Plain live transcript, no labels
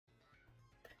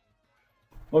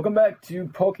Welcome back to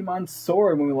Pokemon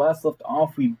Sword. When we last left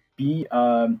off, we beat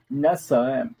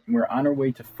Nessa, and we're on our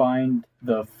way to find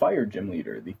the Fire Gym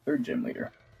Leader, the third Gym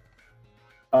Leader.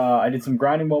 I did some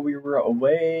grinding while we were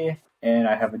away, and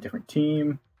I have a different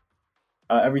team.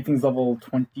 Everything's level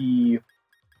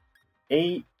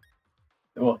 28.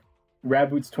 Well,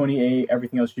 Raboot's 28,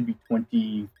 everything else should be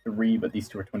 23, but these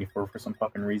two are 24 for some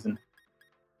fucking reason.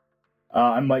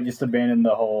 I might just abandon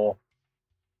the whole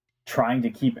trying to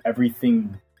keep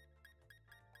everything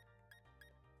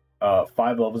 5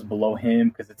 levels below him,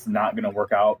 because it's not going to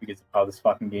work out because of how this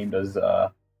fucking game does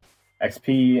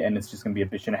XP, and it's just going to be a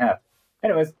bitch and a half.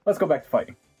 Anyways, let's go back to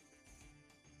fighting.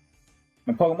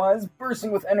 My Pokemon is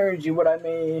bursting with energy. What I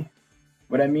mean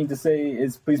to say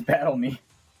is, please battle me.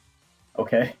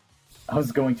 Okay. I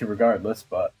was going to regardless,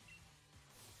 but...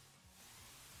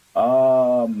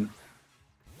 Oh.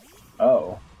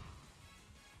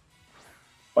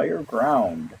 Fire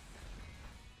ground.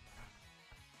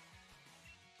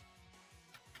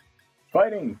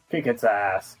 Fighting! Kick its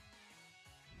ass!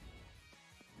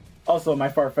 Also, my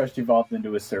Farfetch'd evolved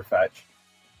into a Sirfetch.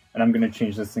 And I'm gonna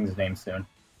change this thing's name soon.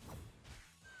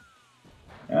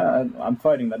 Yeah, I'm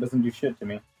fighting. That doesn't do shit to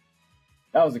me.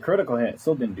 That was a critical hit. It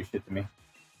still didn't do shit to me.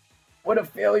 What a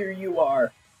failure you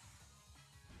are!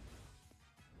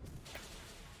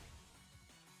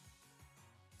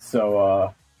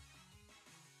 So,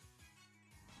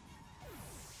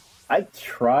 I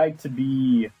try to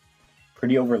be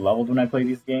pretty over-leveled when I play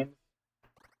these games.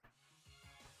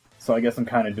 So I guess I'm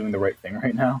kind of doing the right thing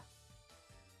right now.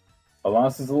 A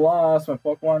loss is a loss. My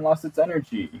Pokemon lost its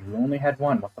energy. You only had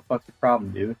one. What the fuck's your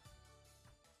problem, dude?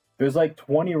 There's like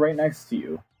 20 right next to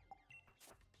you.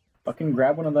 Fucking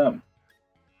grab one of them.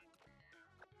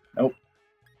 Nope.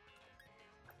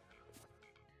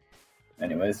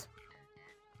 Anyways.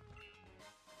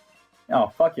 Oh,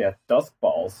 fuck yeah. Dusk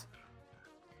Balls.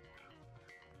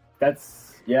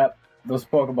 That's... Yep. Those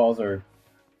Pokeballs are...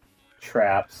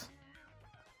 traps.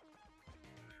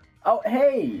 Oh,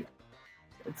 hey!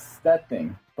 It's that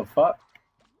thing. The fuck?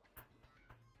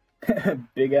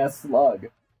 Big ass slug.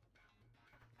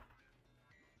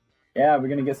 Yeah, we're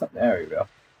gonna get something. There we go.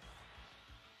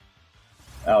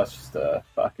 Oh, it's just a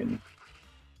fucking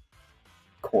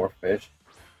core fish.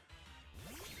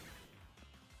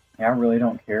 Yeah, I really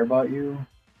don't care about you.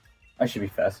 I should be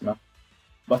fast enough.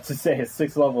 But to say a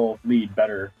 6 level lead,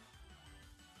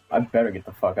 I better get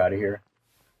the fuck out of here.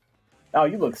 Oh,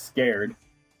 you look scared.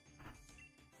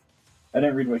 I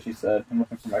didn't read what she said. I'm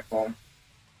looking for my phone.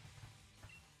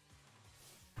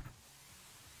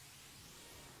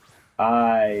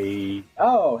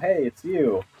 Oh, hey, it's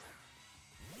you.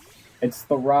 It's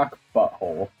the rock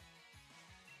butthole.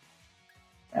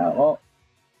 Yeah, well.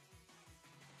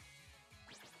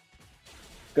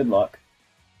 Good luck.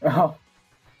 Oh.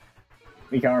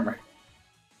 Weak armor.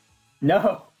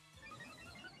 No!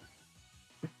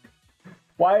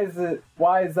 Why is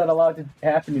that allowed to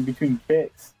happen in between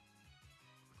kicks?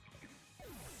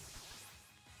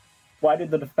 Why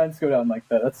did the defense go down like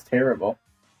that? That's terrible.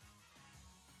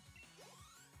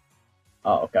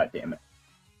 Oh, god damn it.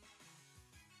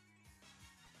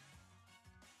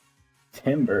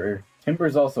 Timber.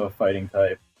 Timber's also a fighting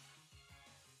type.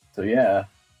 So yeah.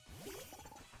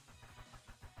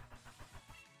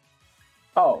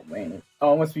 Oh, man.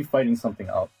 Oh, I must be fighting something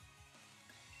else.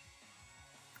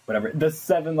 Whatever. The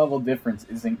 7 level difference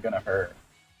isn't gonna hurt.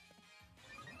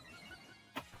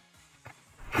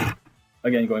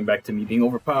 Again, going back to me being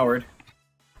overpowered.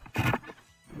 That's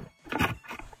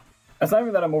not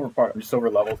even that I'm overpowered, I'm just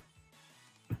over-leveled.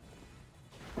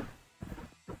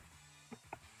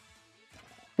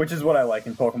 Which is what I like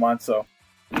in Pokemon, so,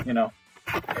 you know.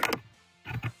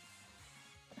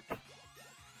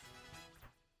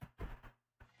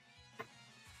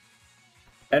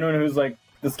 Anyone who's like,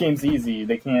 this game's easy,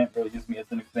 they can't really use me as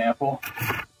an example.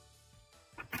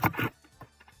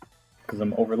 Because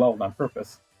I'm over-leveled on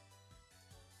purpose.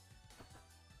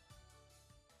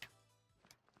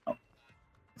 Oh.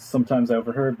 Sometimes I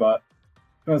overheard, but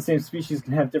the same species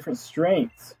can have different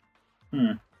strengths.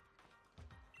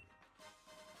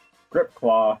 Grip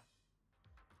Claw.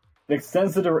 It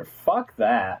extends to fuck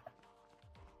that.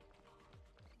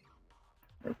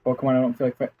 Pokemon I don't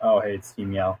feel like oh, hey, it's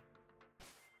Team Yell.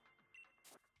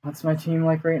 What's my team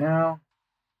like right now?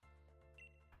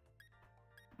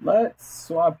 Let's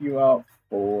swap you out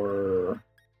for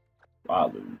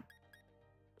Walu.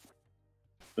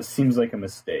 This seems like a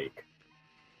mistake.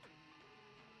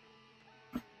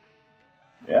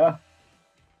 Yeah.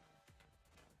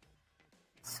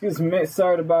 Excuse me,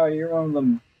 sorry to bother you. You're one of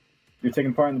them. You're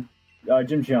taking part in the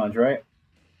gym challenge, right?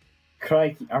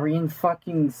 Crikey, are we in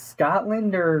fucking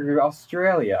Scotland or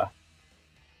Australia?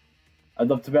 I'd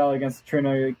love to battle against a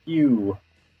trainer like you.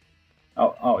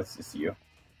 Oh, it's just you.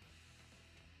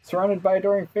 Surrounded by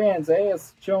adoring fans, eh?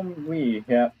 It's John Lee,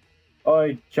 yeah.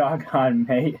 Oi, jog on,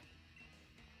 mate.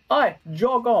 Oi,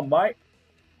 jog on, mate.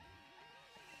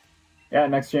 Yeah,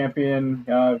 next champion.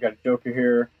 We've got a Joker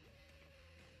here.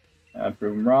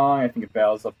 Prove him wrong. I think it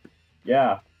battles up.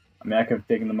 Yeah. I mean, I could have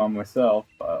taken them on myself,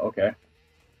 but okay.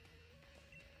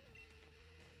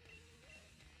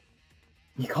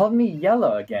 You called me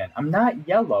yellow again. I'm not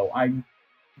yellow. I'm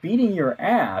beating your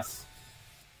ass.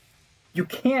 You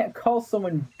can't call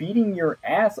someone beating your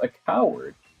ass a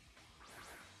coward.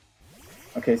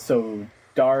 Okay, so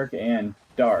dark and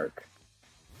dark.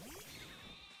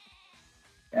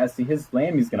 Yeah, see, his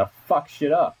Lammy's gonna fuck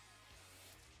shit up.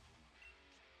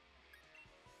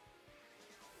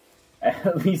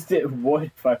 At least it would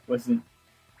if I wasn't.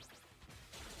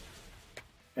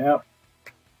 Yep.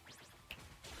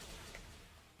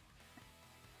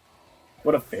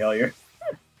 What a failure.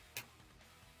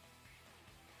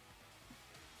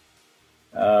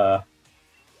 Hell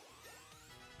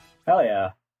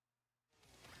yeah.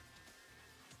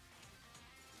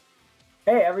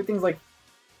 Hey, everything's like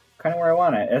kind of where I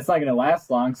want it. It's not gonna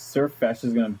last long. Surfetch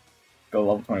is gonna go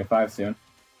level 25 soon.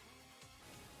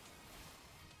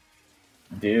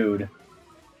 Dude.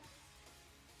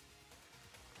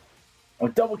 Oh,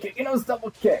 double kick! You know it's double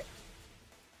kick!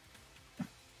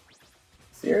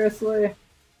 Seriously?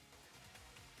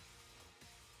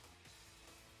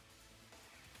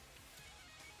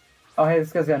 Oh, hey,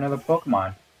 this guy's got another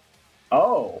Pokemon.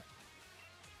 Oh!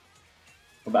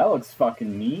 Well, that looks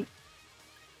fucking neat.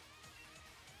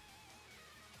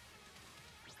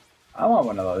 I want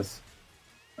one of those.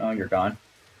 Oh, you're gone.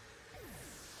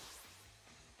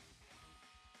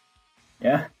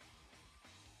 Yeah?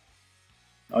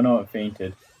 Oh no, it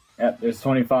fainted. Yep, there's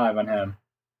 25 on him.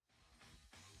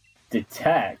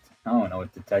 Detect? I don't know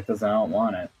what detect does, I don't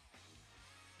want it.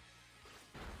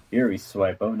 Fury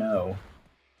swipe, oh no.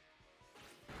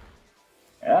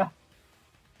 Yeah?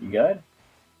 You good?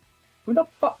 Who the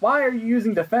fuck? Why are you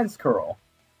using defense curl?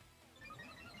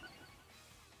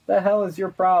 The hell is your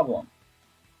problem?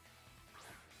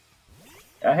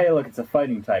 Hey, look, it's a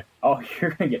fighting type. Oh, you're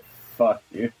gonna get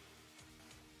fucked, dude.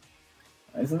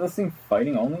 Isn't this thing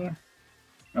fighting only?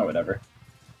 Oh, whatever.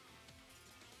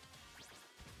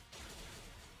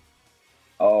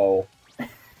 Oh.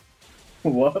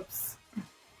 Whoops.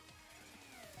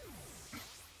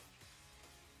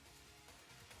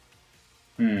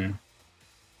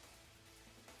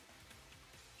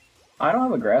 I don't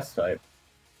have a grass type.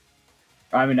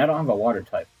 I mean, I don't have a water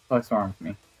type. What's wrong with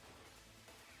me?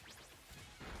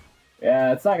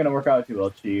 Yeah, it's not gonna work out too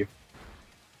well, Chief.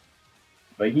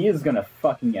 But he is gonna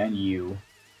fucking end you.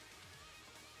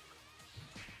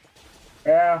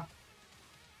 Yeah.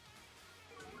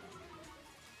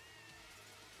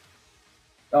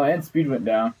 Oh, and speed went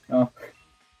down. Oh.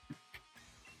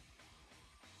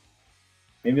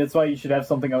 Maybe that's why you should have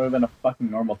something other than a fucking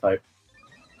normal type.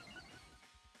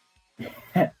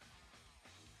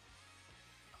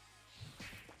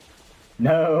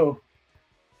 No.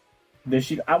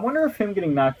 I wonder if him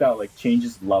getting knocked out like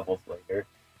changes levels later.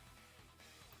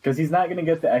 Because he's not gonna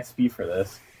get the XP for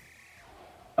this.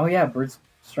 Oh yeah, Bird's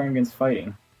strong against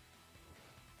fighting.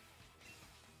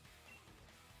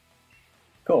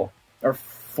 Cool. Or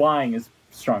flying is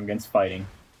strong against fighting.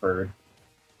 Bird.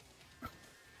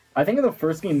 I think in the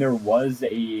first game there was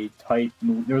a type.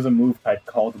 There was a move type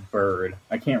called Bird.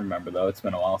 I can't remember though. It's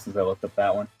been a while since I looked up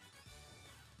that one.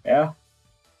 Yeah.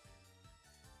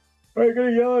 Are you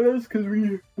gonna yell at us because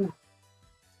we're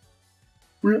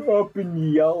up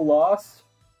and yell lost?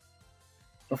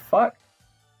 The fuck?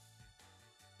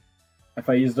 If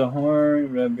I used a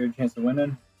horn, would I have a good chance of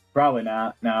winning? Probably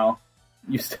not. No.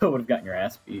 You still would have gotten your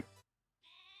ass beat.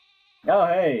 Oh,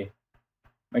 hey.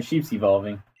 My sheep's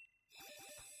evolving.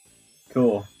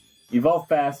 Cool. Evolve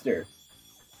faster.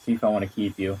 See if I want to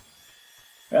keep you.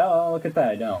 Oh, look at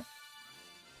that. I don't.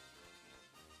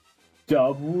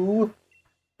 Double?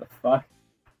 The fuck?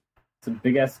 It's a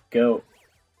big-ass goat.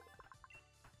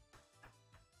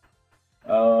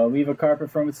 Leave a carpet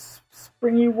from its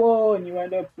springy wool and you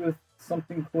end up with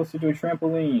something closer to a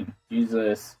trampoline.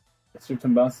 Jesus. Let's strip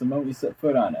and bounce the moment you set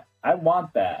foot on it. I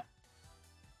want that.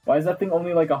 Why is that thing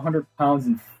only like 100 pounds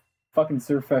and fucking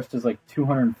Surfetch does like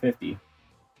 250?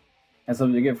 That's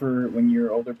something to get for when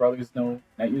your older brothers know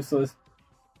not useless.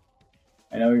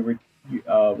 I know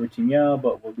we're team yell,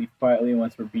 but we'll leave quietly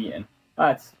once we're beaten.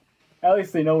 That's at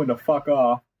least they know when to fuck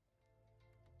off.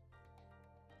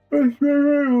 That's my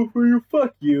rival for you.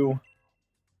 Fuck you.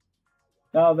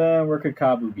 Now then, where could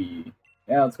Kabu be?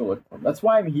 Yeah, let's go look for him. That's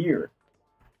why I'm here.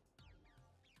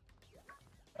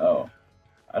 Oh.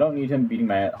 I don't need him beating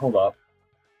my ass. Hold up.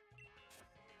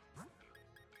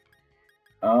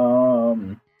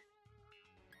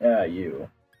 Yeah, you.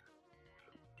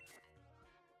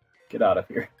 Get out of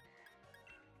here.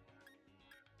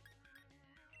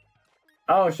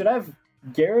 Oh, should I have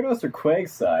Gyarados or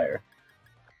Quagsire?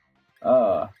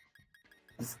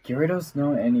 Does Gyarados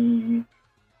know any...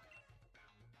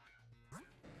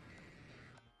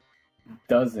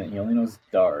 Doesn't. He only knows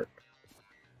Dark.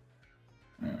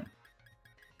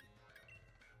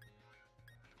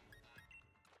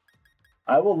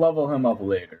 I will level him up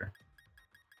later.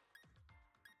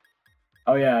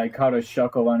 Oh yeah, I caught a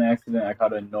Shuckle on accident. I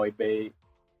caught a Noibait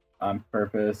on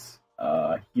purpose.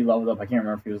 He leveled up. I can't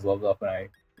remember if he was leveled up when I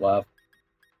left.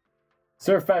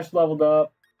 Surfetch leveled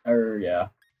up. Or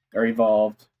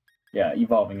evolved. Yeah,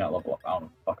 evolving, not level up. I don't know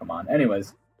what the fuck I'm on.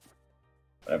 Anyways.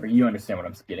 Whatever, you understand what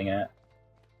I'm getting at.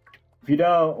 If you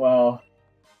don't, well...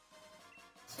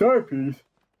 Star piece.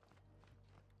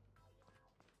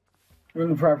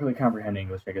 Even properly comprehend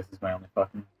English, I guess, is my only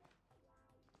fucking...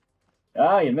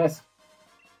 Ah, you missed.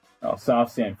 Oh,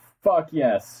 soft sand. Fuck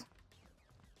yes.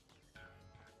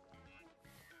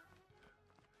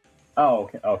 Oh,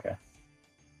 okay.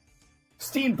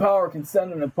 Steam power can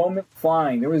send an opponent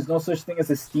flying. There was no such thing as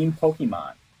a steam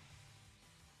Pokemon.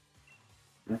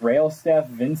 Railstaff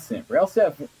Vincent.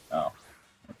 Railstaff... Oh,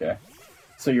 okay.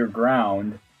 So you're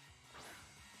ground.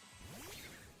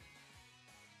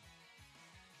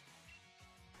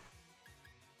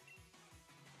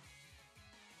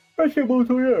 I can't believe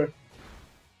it,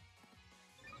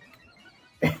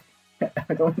 yeah.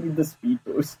 I don't need the speed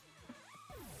boost.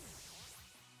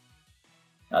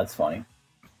 That's funny.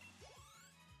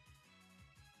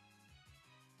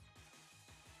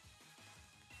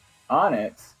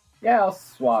 Onyx? Yeah, I'll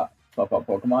swap out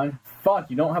Pokemon. Fuck,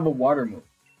 you don't have a water move.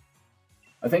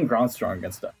 I think Ground's strong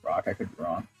against that rock. I could be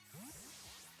wrong.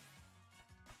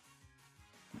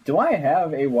 Do I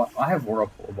have a... I have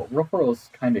Whirlpool, but Whirlpool is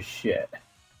kind of shit.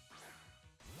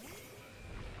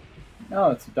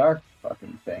 No, it's a dark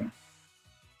fucking thing.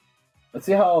 Let's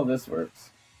see how all this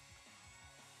works.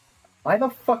 Why the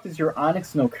fuck does your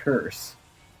Onyx no curse?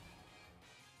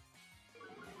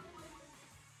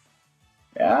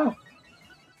 Yeah?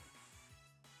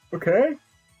 Okay.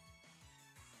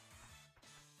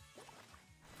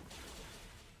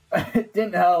 It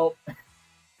didn't help.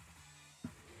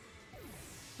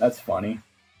 That's funny.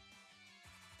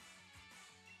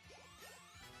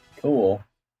 Cool.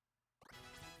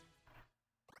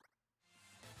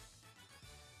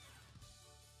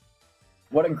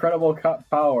 What incredible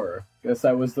power. Guess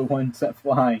I was the one sent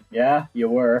flying. Yeah, you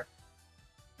were.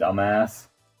 Dumbass.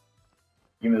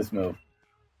 Give me this move.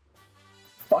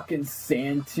 Fucking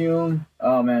Sand Tomb.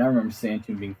 Oh man, I remember Sand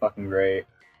Tomb being fucking great.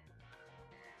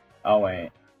 Oh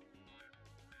wait.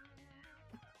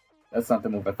 That's not the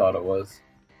move I thought it was.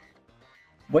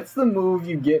 What's the move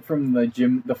you get from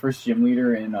the first gym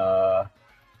leader in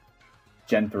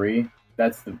Gen 3?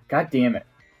 That's the... God damn it.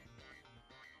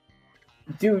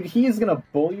 Dude, he is gonna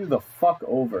bowl you the fuck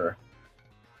over.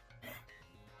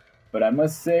 But I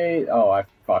must say... Oh, I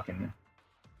fucking...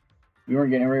 We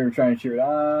weren't getting ready, we were trying to cheer it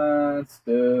on.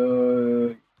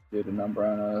 Still did a number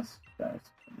on us. That's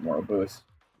more boost.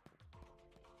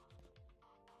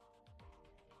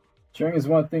 Cheering is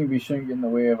one thing, but you shouldn't get in the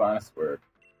way of honest work.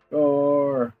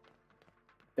 Or...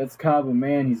 That's Kabu,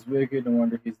 man, he's wicked. No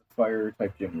wonder he's the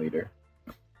fire-type gym leader.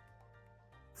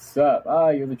 What's up? Ah,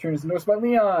 you're the trainers endorsed by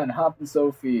Leon! Hop and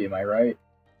Sophie, am I right?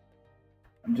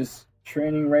 I'm just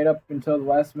training right up until the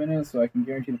last minute so I can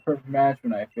guarantee the perfect match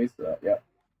when I face it up. Yep.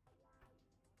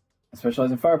 I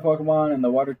specialize in fire Pokemon, and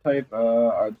the water type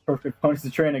are the perfect opponents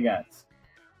to train against.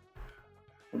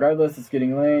 Regardless, it's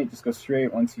getting late. Just go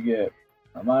straight. Once you get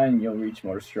online, you'll reach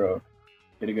Motor Stroke.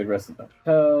 Get a good rest at the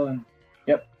hotel, and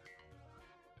yep.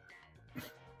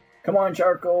 Come on,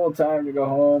 Charcoal, time to go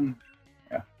home.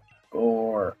 Yeah,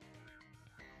 gore.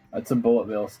 That's a bullet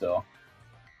bill still.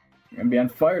 You're gonna be on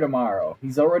fire tomorrow.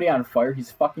 He's already on fire,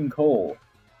 he's fucking cold.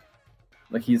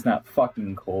 Like, he's not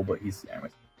fucking cold, but he's...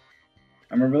 Anyways.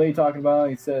 I remember Lee talking about,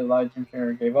 he said a lot of gym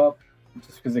trainer gave up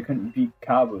just because they couldn't beat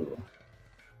Kabu.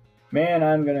 Man,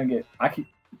 I'm gonna get...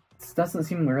 This doesn't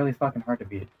seem really fucking hard to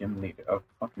be a gym leader, a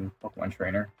fucking Pokemon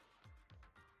trainer.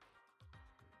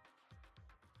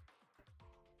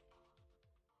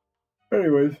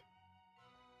 Anyways.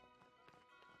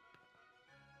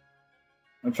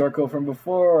 A Charcoal from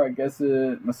before, I guess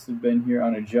it must have been here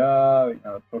on a job, you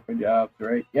know, Pokemon jobs,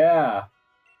 right? Yeah!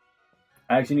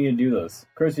 I actually need to do those.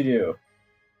 Of course you do.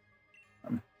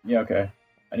 Yeah, okay.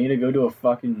 I need to go to a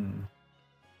fucking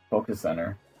focus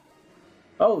center.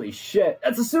 Holy shit,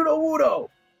 that's a pseudo-wudo!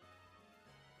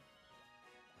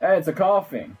 Hey, it's a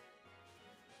coughing.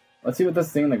 Let's see what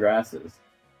this thing in the grass is.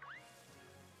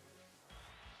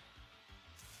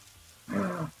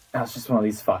 That's just one of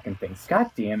these fucking things.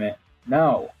 God damn it.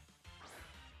 No.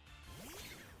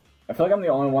 I feel like I'm the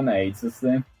only one that hates this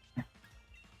thing.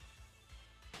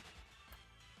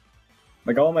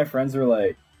 Like, all my friends are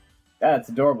like, yeah, it's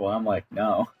adorable. And I'm like,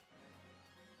 no.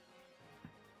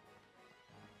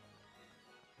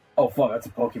 Oh, fuck, that's a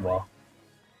Pokeball.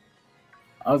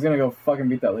 I was gonna go fucking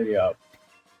beat that lady up.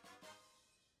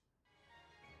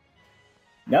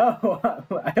 No!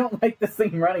 I don't like this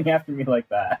thing running after me like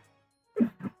that.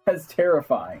 That's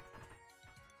terrifying.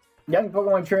 Young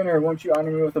Pokemon trainer, won't you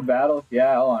honor me with a battle?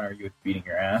 Yeah, I'll honor you with beating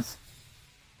your ass.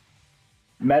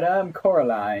 Madame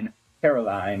Coraline.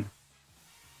 Caroline.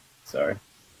 Sorry.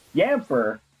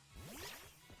 Yamper!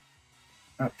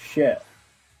 Oh, shit.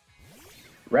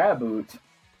 Raboot.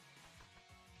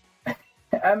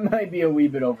 I might be a wee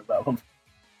bit overleveled.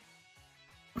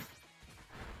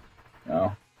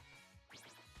 No.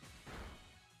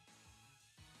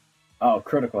 Oh,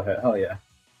 critical hit. Hell yeah.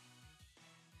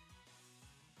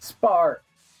 Spark!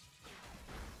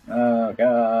 Oh,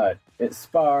 God. It's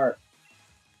Spark.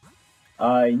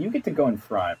 You get to go in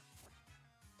front.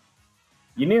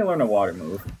 You need to learn a water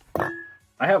move.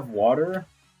 I have water.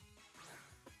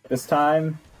 This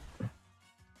time,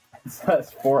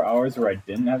 it's 4 hours where I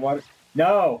didn't have water.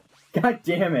 No! God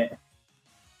damn it!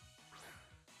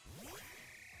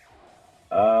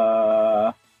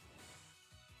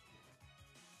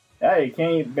 Hey, you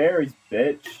can't eat berries,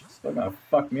 bitch. Still gonna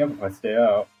fuck me up if I stay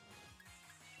out.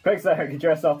 Quick sec, I can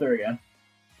dress off there again.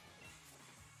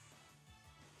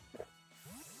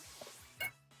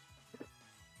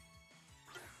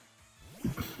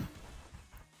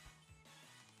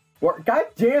 God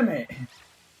damn it!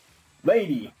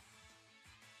 Lady!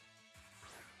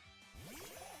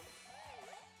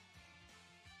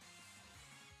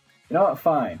 You know what?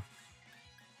 Fine.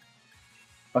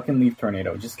 Fucking leaf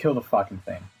tornado. Just kill the fucking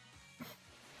thing.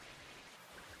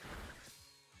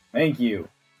 Thank you.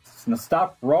 Now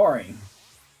stop roaring.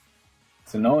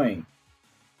 It's annoying.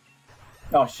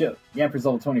 Oh shit. Yamper's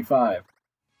level 25.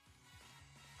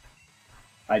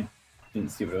 I didn't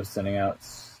see what it was sending out.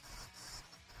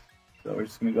 So we're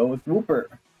just gonna go with Wooper.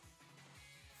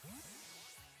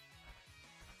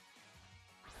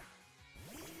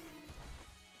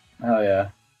 Hell yeah.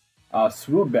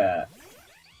 Swoobat.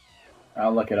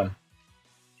 I'll look at him.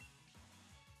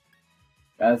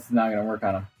 That's not gonna work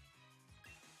on him.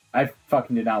 I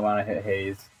fucking did not want to hit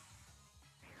Haze.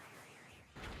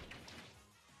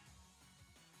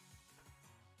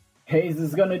 Haze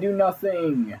is gonna do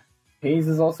nothing! Haze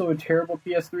is also a terrible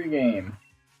PS3 game.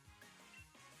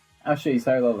 Oh shit, he's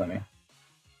higher level than me.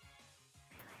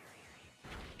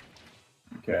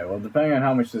 Okay, well depending on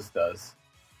how much this does.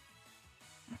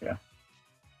 Okay.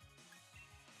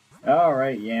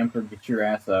 Alright, Yamper, get your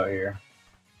ass out here.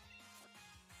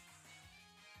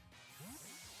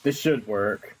 This should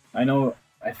work.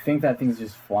 I think that thing's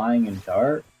just flying in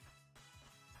dart.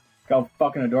 Look how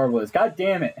fucking adorable it is. God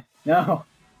damn it! No!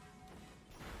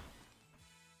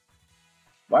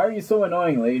 Why are you so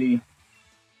annoying, lady?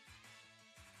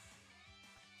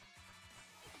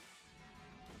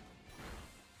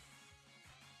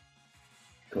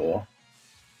 Cool.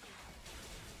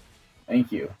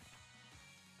 Thank you.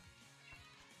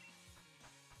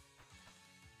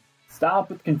 Stop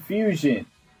with confusion!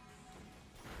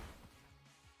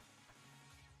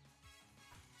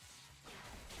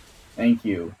 Thank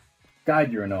you.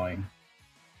 God, you're annoying.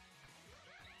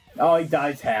 Oh, he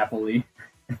dies happily.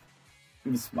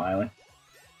 He's smiling.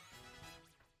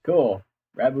 Cool.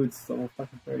 Raboot's level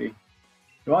fucking 30.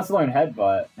 He wants to learn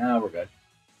Headbutt. Nah, we're good.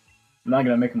 I'm not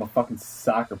gonna make him a fucking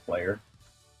soccer player.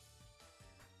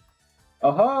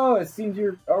 Oh-ho! It seems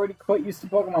you're already quite used to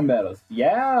Pokemon battles.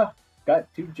 Yeah!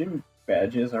 Got 2 gym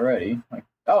badges already. Like,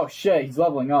 oh shit, he's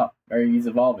leveling up. Or he's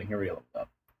evolving. Here we go.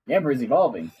 Yamper is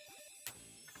evolving.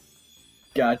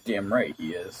 Goddamn right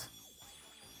he is.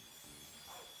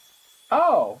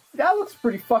 Oh! That looks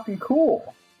pretty fucking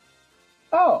cool.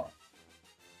 Oh.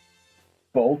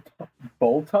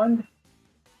 Boltund?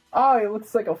 Oh, he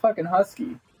looks like a fucking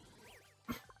husky.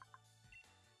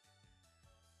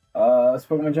 This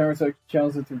Pokemon Gym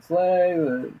channels it through its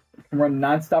leg. Can run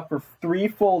non-stop for 3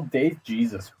 full days.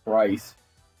 Jesus Christ.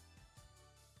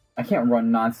 I can't run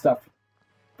non-stop for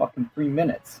fucking 3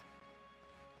 minutes.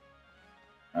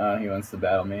 He wants to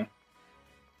battle me.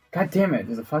 God damn it,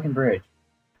 there's a fucking bridge.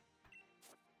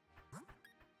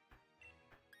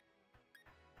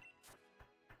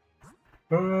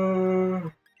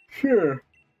 Sure.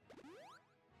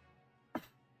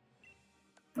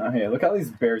 Oh, hey, look at all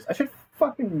these bears. I should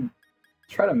fucking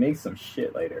try to make some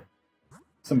shit later.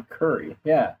 Some curry,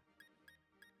 yeah.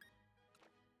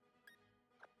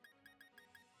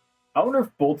 I wonder if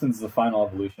Bolton's the final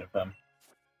evolution of him.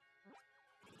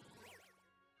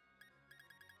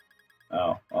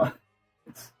 Oh, well,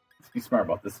 let's be smart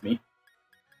about this, me.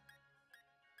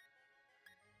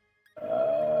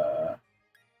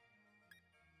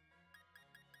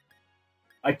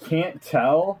 I can't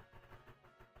tell.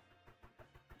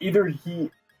 Either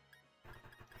he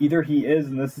is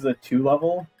and this is a 2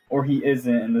 level, or he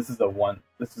isn't and this is a 1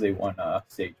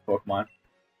 stage Pokemon.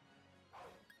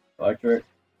 Electric.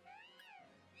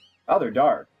 Oh, they're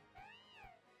dark.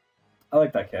 I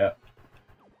like that cat.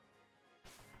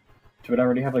 But I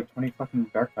already have like 20 fucking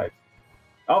dark types.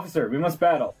 Officer, we must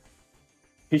battle.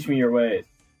 Teach me your ways.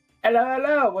 Hello,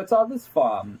 hello, what's all this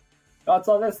for? What's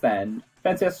all this then?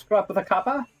 Fancy a scrap with a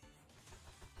copper?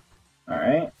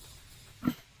 Alright.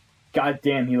 God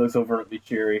damn, he looks overtly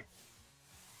cheery.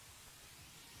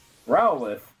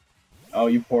 Rowlith. Oh,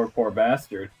 you poor, poor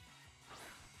bastard.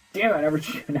 Damn, I never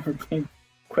came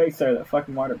Quakesire, that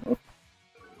fucking water move.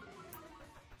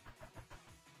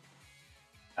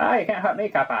 Ah, you can't hurt me,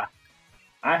 Kappa.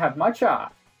 I have matcha.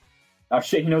 Oh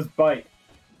shit, he knows bite.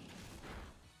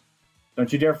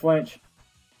 Don't you dare flinch.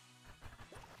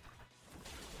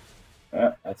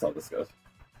 That's how this goes.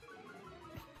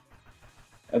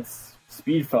 That's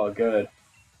speed felt good.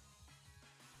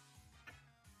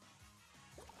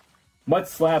 Mud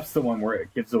Slap's the one where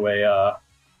it gives away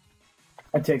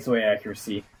it takes away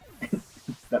accuracy.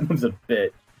 That moves a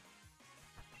bit.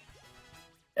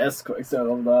 Quakesire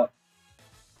leveled up.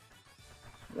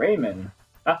 Raymond.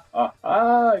 You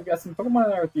got some Pokemon in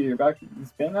there with you. You're back.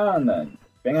 Bang on then.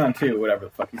 Bang on 2, whatever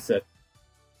the fuck you said.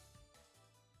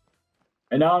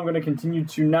 And now I'm going to continue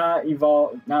to not give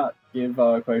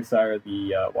Quakesire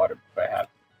the water move I have.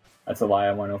 That's a lie.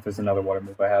 I want to know if there's another water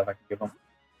move I have I can give him.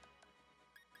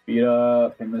 Beat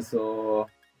up, Pin Missile,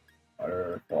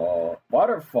 Waterfall.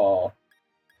 Waterfall!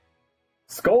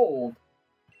 Scold?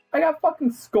 I got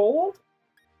fucking Scold?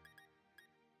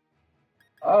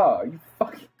 Oh, you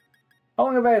fucking... How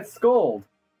long have I had Scold?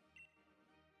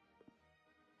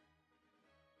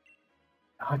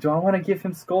 Oh, do I want to give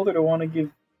him Scold or do I want to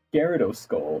give Gyarados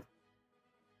Scold?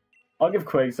 I'll give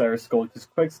Quagsire Scold because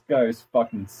Quagsire is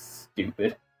fucking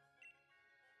stupid.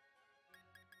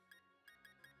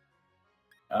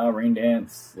 Rain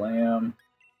Dance, Slam.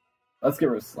 Let's get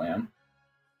rid of Slam.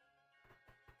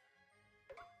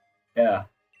 Yeah.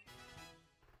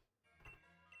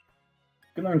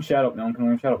 Can learn Shadow. No one can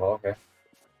learn Shadow Ball, okay.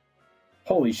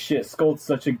 Holy shit, Scold's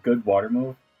such a good water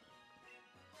move.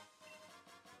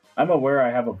 I'm aware I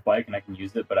have a bike and I can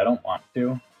use it, but I don't want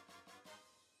to.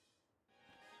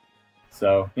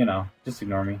 So, you know, just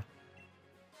ignore me.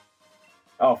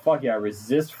 Oh, fuck yeah,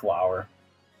 Resist Flower.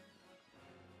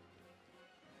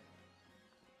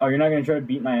 Oh, you're not gonna try to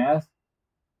beat my ass?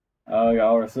 Oh, I got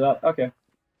all rested up. Okay.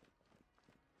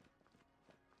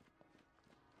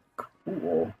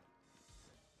 Cool.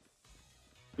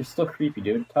 You're still creepy,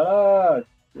 dude. Ta-da!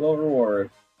 Little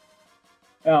reward.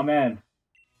 Oh, man.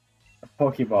 A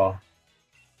Pokeball.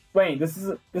 Wait, this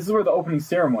is where the opening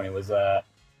ceremony was at.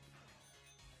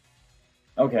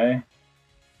 Okay.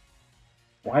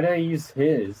 Why did I use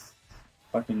his?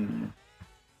 Fucking...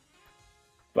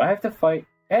 Do I have to fight?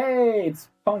 Hey, it's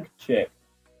Punk Chick.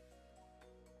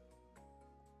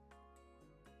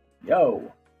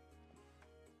 Yo.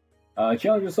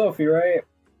 Challenger Sophie, right?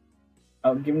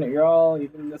 I'm giving it your all,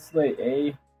 even this late,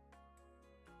 eh?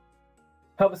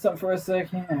 Help us out for a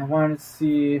second. I wanted to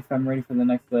see if I'm ready for the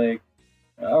next leg.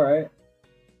 Alright.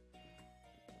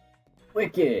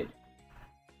 Wicked.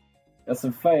 Got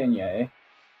some fight in ya, eh?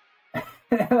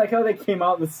 I like how they came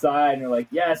out the side and they're like,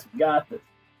 yes, we got this.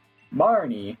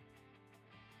 Marnie.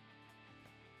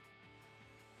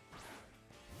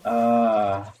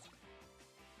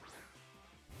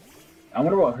 I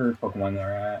wonder what her Pokemon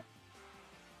they're at.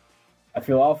 I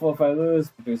feel awful if I lose,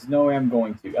 but there's no way I'm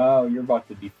going to. Oh, you're about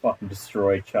to be fucking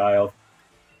destroyed, child.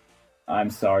 I'm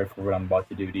sorry for what I'm about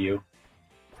to do to you.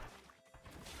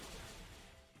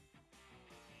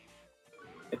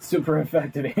 It's super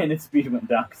effective and its speed went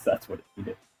down because that's what it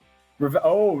needed.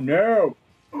 Oh no!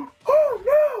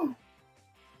 Oh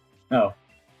no! Oh,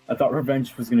 I thought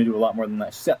Revenge was going to do a lot more than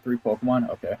that. She's got 3 Pokemon?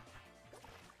 Okay.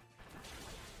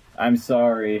 I'm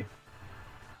sorry.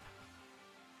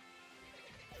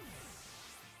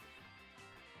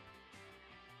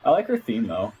 I like her theme,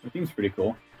 though. Her theme's pretty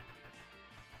cool.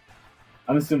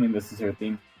 I'm assuming this is her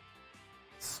theme.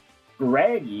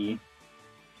 Scraggy?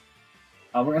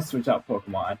 we're gonna switch out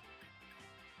Pokemon.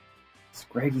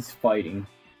 Scraggy's fighting.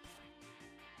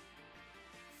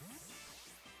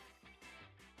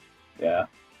 Yeah.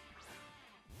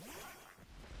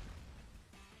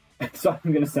 So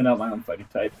I'm gonna send out my own fighting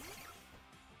type.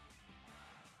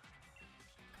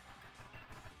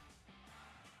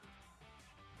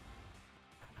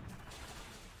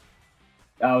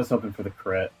 I was hoping for the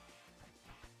crit.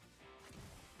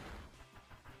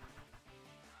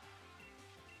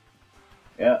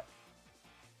 Yeah.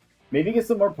 Maybe get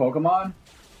some more Pokemon.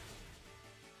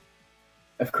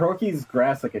 If Croaky's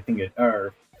grass like I think it,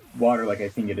 or water like I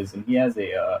think it is, and he has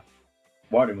a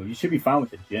water move, you should be fine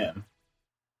with the gym.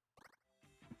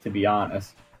 To be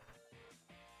honest.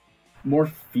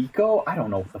 Morphico? I don't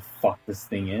know what the fuck this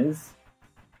thing is.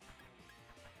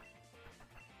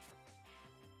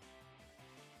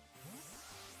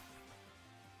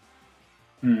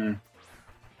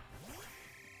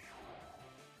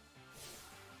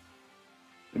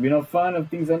 It'd be no fun if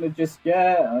things ended just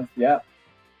yet. Yeah.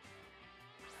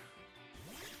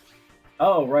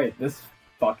 Oh, right. This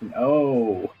fucking...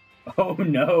 Oh. Oh,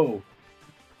 no.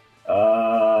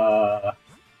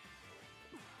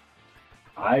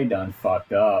 I done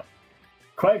fucked up.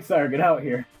 Quagsire, get out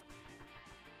here.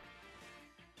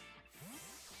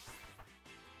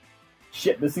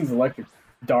 Shit, this thing's electric.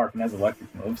 Dark and has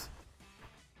electric moves.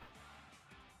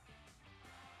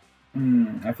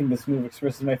 I think this move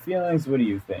expresses my feelings. What do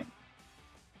you think?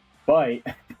 Bite?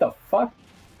 What the fuck?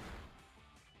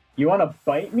 You want to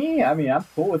bite me? I mean, I'm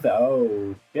cool with that.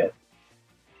 Oh, shit.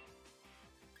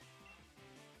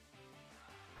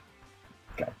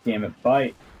 God damn it,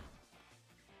 bite.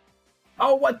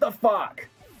 Oh, what the fuck?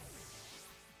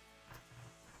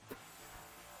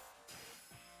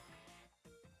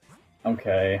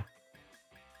 Okay.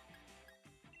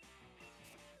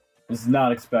 Was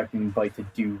not expecting Bite to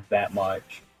do that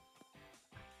much.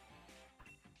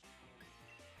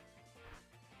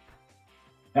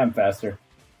 I'm faster.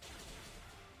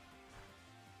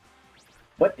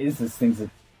 What is this thing's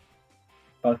a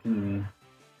fucking...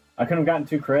 I couldn't have gotten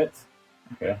 2 crits?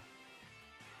 Okay.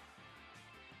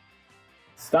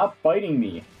 Stop biting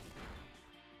me.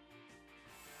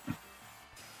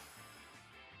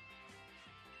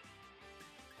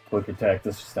 Quick attack,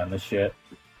 let's just end this shit.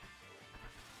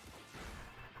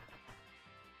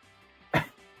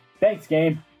 Thanks,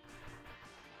 game.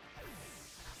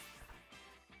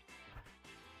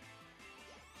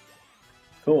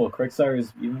 Cool, Quagsire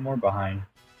is even more behind.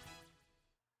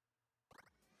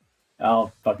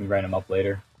 I'll fucking grind him up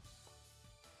later.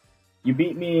 You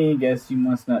beat me, guess you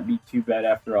must not be too bad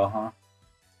after all, huh?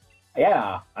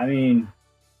 Yeah, I mean...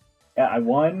 Yeah, I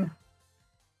won.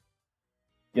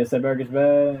 Guess I better get to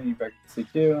bed, you better get to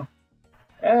sleep too.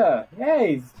 Yeah,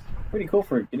 he's pretty cool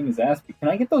for getting his ass beat. Can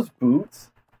I get those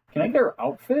boots? Can I get her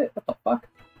outfit? What the fuck?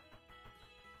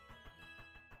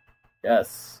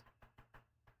 Yes.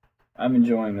 I'm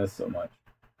enjoying this so much.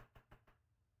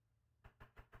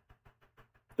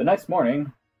 The next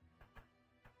morning...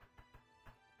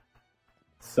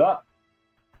 Sup?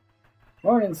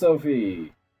 Morning,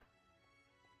 Sophie.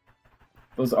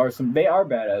 Those are they are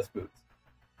badass boots.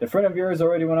 The friend of yours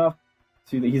already went off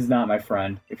to he's not my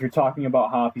friend. If you're talking about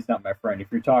Hop, he's not my friend. If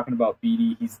you're talking about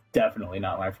BD, he's definitely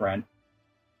not my friend.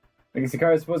 I guess the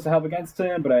car is supposed to help against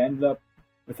him, but I ended up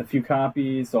with a few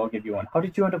copies, so I'll give you one. How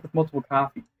did you end up with multiple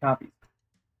copies?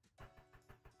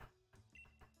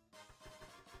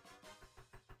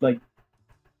 Like,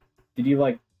 did you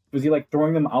like... Was he like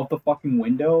throwing them out the fucking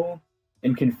window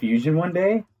in confusion one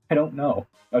day? I don't know.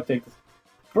 I'll take this.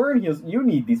 Burn heals, you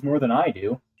need these more than I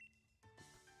do.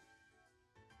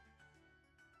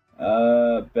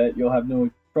 Bet you'll have no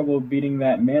trouble beating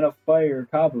that Man of Fire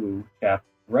Kabu chap,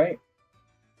 right?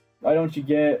 Why don't you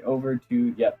get over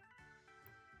to... Yep.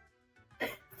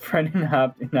 Friend and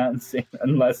Hop not insane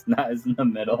unless not is in the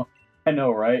middle. I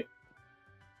know, right?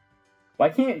 Why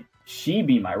can't she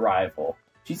be my rival?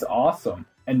 She's awesome.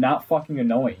 And not fucking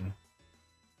annoying.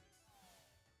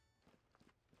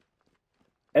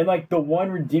 And like the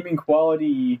one redeeming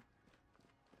quality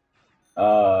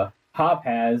Hop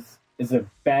has is a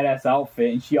badass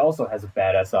outfit, and she also has a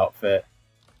badass outfit.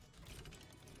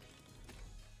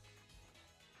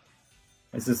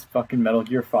 Is this fucking Metal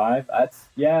Gear 5? That's...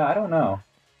 Yeah, I don't know.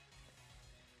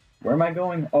 Where am I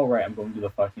going? Oh, right, I'm going to the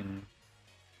fucking...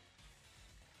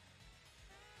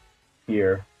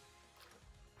 Here.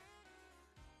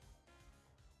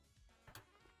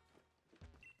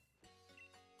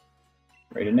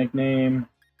 Rate a nickname.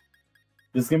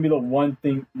 This is gonna be the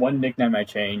one nickname I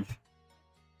change.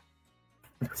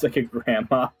 Looks like a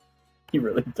grandma. He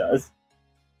really does.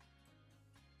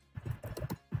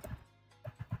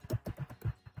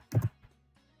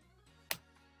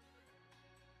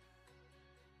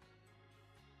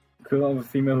 equivalent of a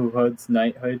female who huds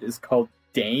knighthood is called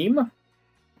Dame?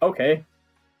 Okay.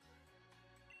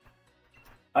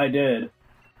 I did.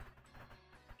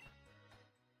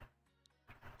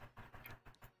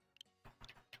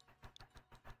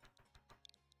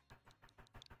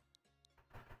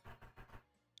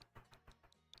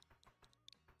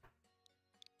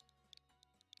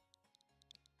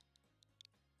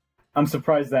 I'm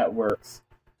surprised that works.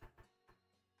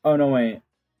 Oh, no, wait.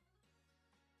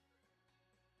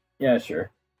 Yeah, sure.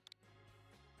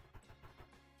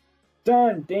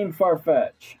 Done! Dame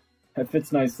Farfetch. That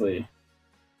fits nicely.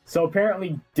 So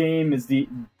apparently Dame is the...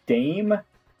 Dame?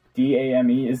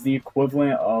 D-A-M-E is the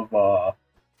equivalent of,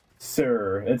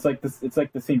 Sir. It's like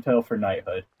the same title for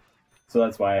knighthood. So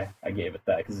that's why I gave it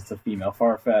that, because it's a female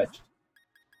Farfetch.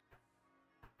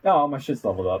 Oh, my shit's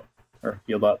leveled up. Or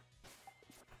healed up.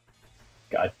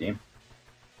 God damn.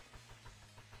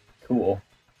 Cool.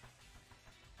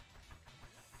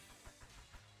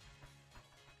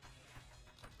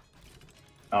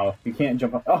 Oh, you can't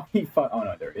jump up. Oh, oh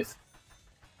no, there it is.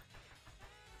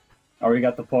 Already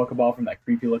got the Pokeball from that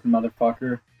creepy looking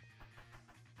motherfucker.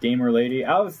 Gamer lady.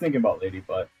 I was thinking about lady,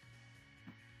 but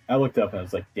I looked up and I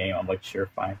was like, damn. I'm like, sure,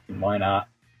 fine. Why not?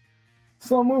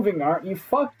 Slow moving, aren't you?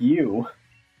 Fuck you.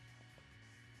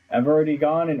 I've already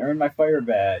gone and earned my fire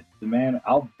badge. The man,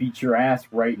 I'll beat your ass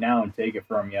right now and take it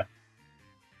from you.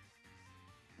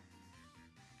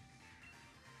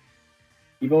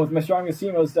 Even with my strongest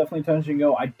Emo, it's definitely touch and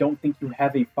go. I don't think you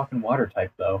have a fucking water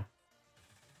type, though.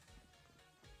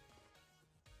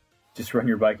 Just run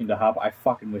your bike into hop. I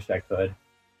fucking wish I could.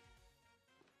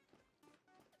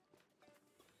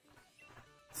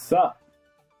 Sup?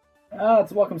 Ah,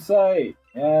 it's a welcome site.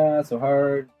 Yeah, so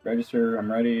hard. Register,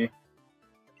 I'm ready.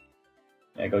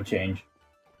 Yeah, go change.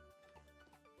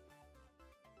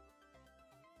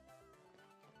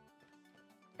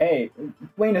 Hey,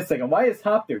 wait a second. Why is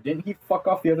Hop there? Didn't he fuck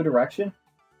off the other direction?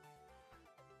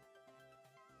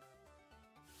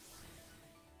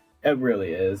 It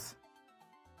really is.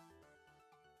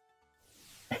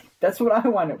 That's what I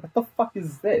wanted. What the fuck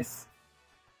is this?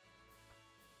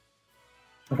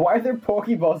 Why are there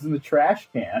Pokeballs in the trash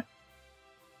can?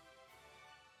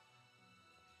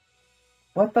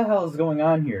 What the hell is going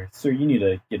on here? Sir, you need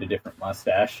to get a different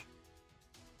mustache.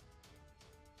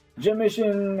 Gym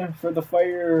mission for the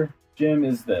fire gym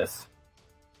is this.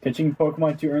 Catching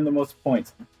Pokemon to earn the most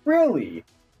points. Really?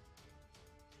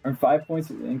 Earn 5 points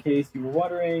in case you were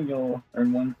watering. You'll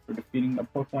earn 1 for defeating a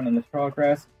Pokemon in the tall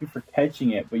grass. 2 for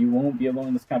catching it, but you won't be alone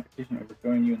in this competition. Or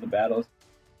join you in the battles.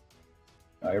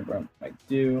 Everyone might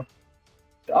do.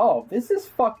 Oh, this is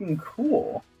fucking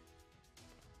cool.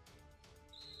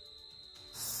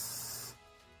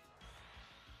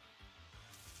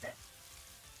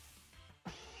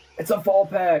 It's a fall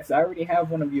packs. I already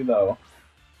have one of you though.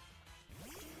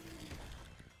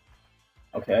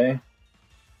 Okay.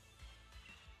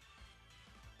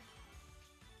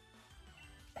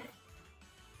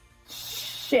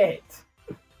 Shit.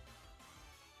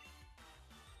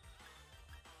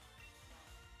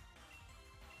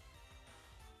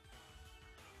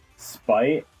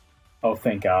 Spite? Oh,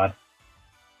 thank God.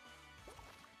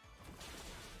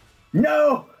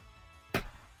 No!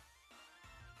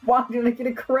 Why did I get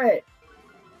a crit?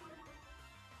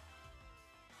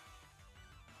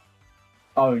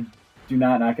 Oh, do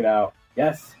not knock it out.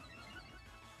 Yes.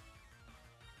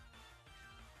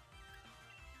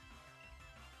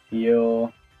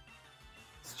 Heal.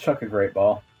 Let's chuck a great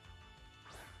ball.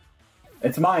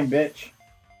 It's mine, bitch.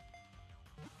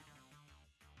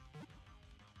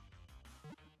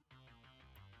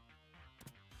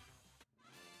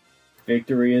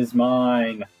 Victory is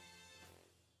mine.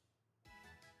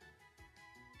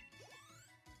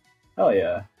 Hell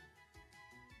yeah.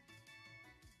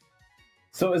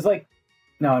 So is like...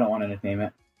 No, I don't want to nickname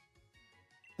it.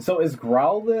 So is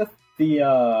Growlithe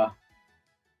the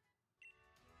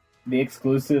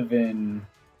exclusive in...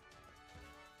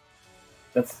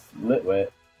 That's Litwit.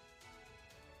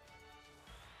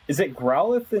 Is it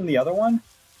Growlithe in the other one?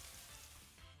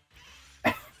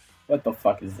 What the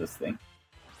fuck is this thing?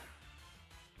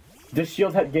 Does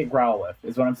Shield get Growlithe,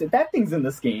 is what I'm saying. That thing's in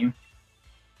this game.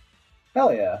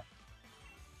 Hell yeah.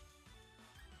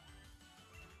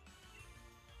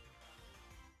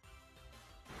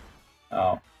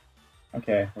 Oh.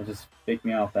 Okay, well just fake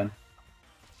me out then.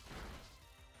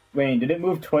 Wait, did it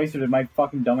move twice or did my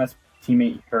fucking dumbass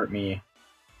teammate hurt me?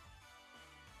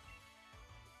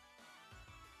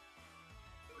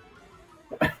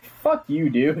 Fuck you,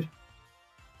 dude.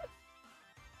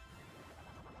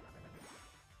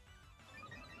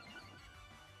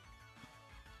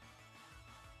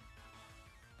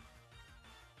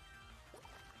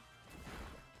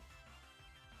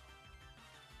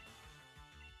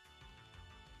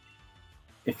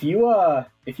 If you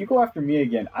go after me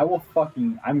again, I'm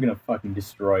gonna fucking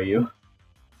destroy you.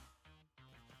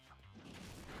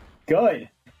 Good.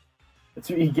 That's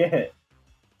what you get.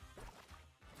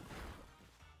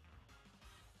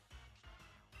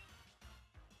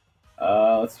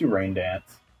 Let's do Rain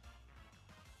Dance.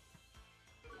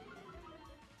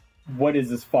 What is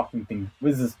this fucking thing?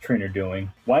 What is this trainer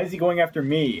doing? Why is he going after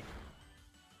me?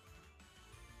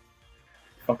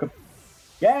 Fuck up.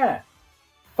 Yeah!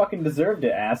 Fucking deserved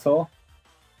it, asshole.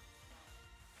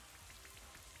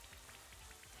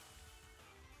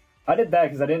 I did that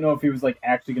because I didn't know if he was, like,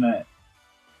 actually gonna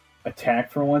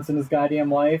attack for once in his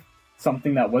goddamn life.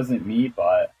 Something that wasn't me,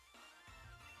 but...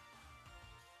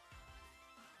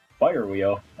 Fire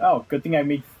Wheel. Oh, good thing I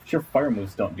made sure fire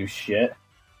moves don't do shit.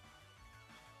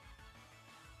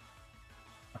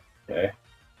 Okay.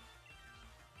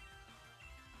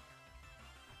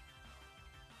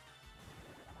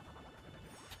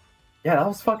 Yeah, that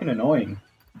was fucking annoying.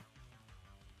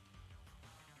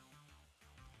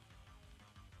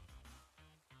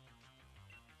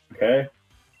 Okay.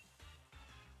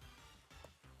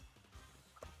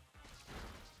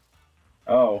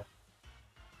 Oh.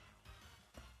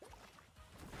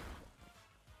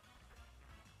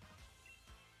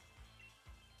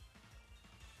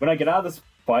 When I get out of this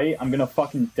fight, I'm gonna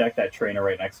fucking deck that trainer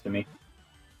right next to me.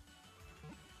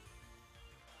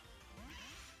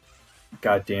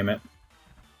 God damn it.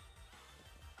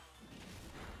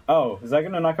 Oh, is that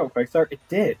gonna knock out Quickstar? It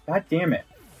did. God damn it.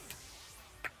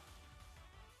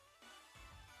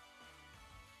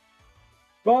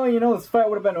 Well, you know, this fight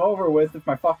would have been over with if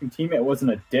my fucking teammate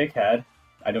wasn't a dickhead.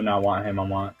 I do not want him. I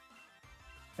want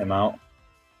him out.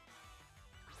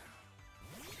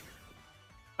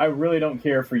 I really don't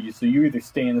care for you, so you either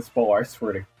stay in this bowl or I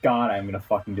swear to God I'm gonna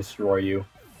fucking destroy you.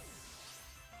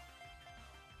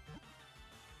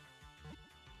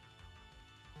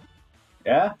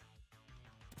 Yeah?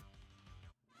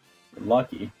 You're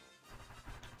lucky.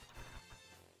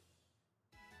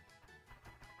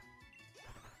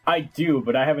 I do,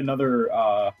 but I have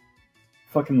another,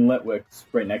 fucking Litwix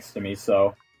right next to me,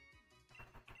 so...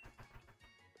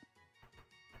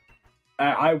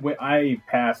 I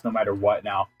pass no matter what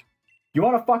now. You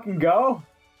wanna fucking go?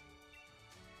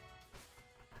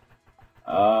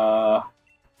 I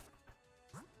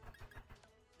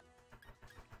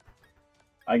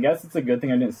guess it's a good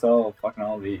thing I didn't sell fucking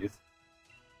all these.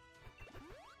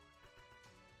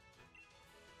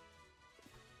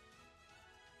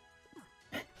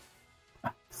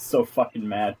 So fucking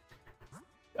mad.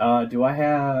 Do I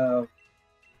have...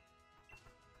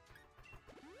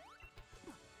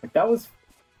 Like, that was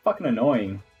fucking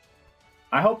annoying.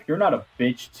 I hope you're not a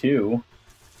bitch, too.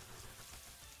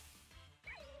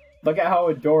 Look at how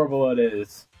adorable it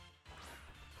is.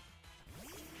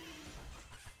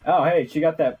 Oh, hey, she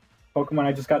got that Pokemon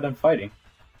I just got done fighting.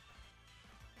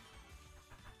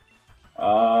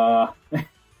 I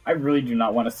really do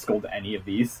not want to scold any of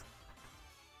these.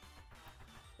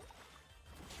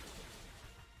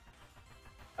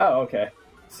 Oh, okay.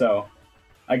 So,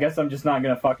 I guess I'm just not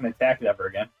gonna fucking attack it ever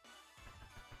again.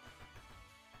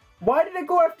 Why did it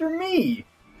go after me?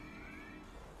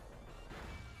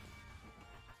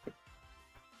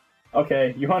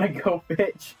 Okay, you wanna go,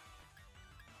 bitch?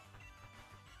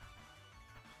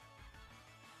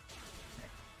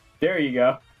 There you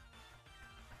go.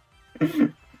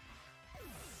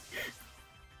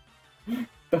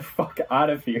 The fuck out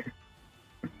of here.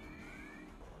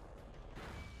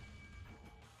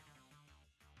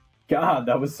 God,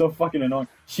 that was so fucking annoying.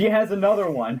 She has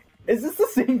another one. Is this the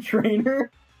same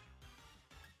trainer?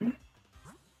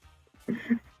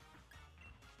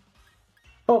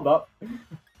 Hold up.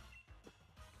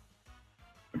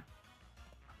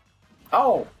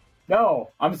 Oh,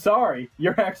 no, I'm sorry.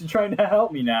 You're actually trying to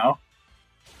help me now.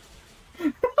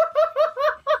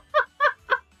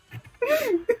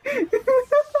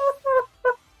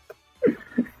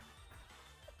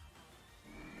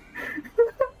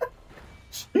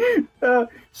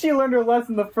 She learned her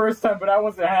lesson the first time, but I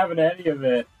wasn't having any of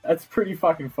it. That's pretty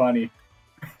fucking funny.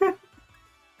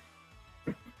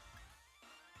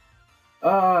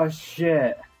 Oh,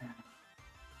 shit.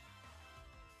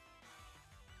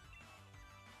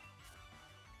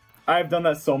 I've done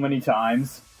that so many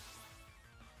times.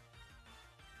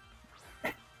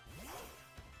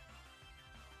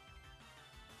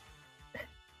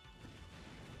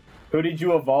 Who did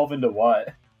you evolve into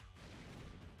what?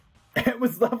 It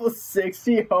was level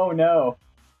 60? Oh no.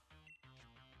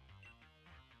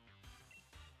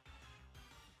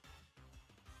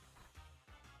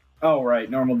 Oh right,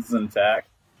 normal doesn't attack.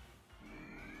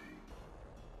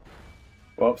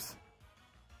 Whoops.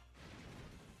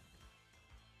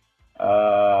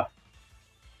 Uh...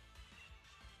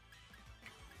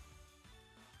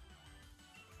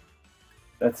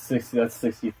 That's 60, that's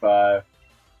 65.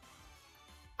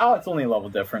 Oh, it's only a level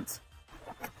difference.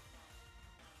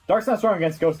 Dark's not strong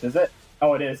against Ghost, is it?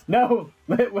 Oh, it is. No!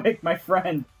 Litwick, my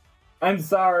friend! I'm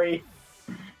sorry.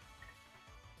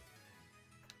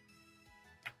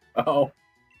 Oh.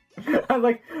 I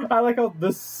like how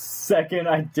the second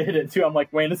I did it, too, I'm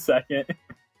like, wait a second.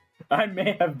 I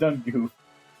may have done goof.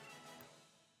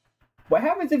 What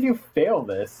happens if you fail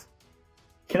this?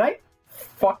 Can I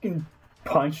fucking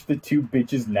punch the two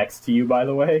bitches next to you, by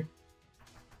the way?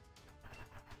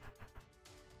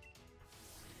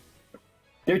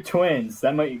 They're twins.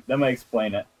 That might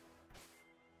explain it.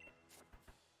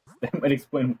 That might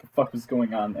explain what the fuck was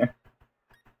going on there.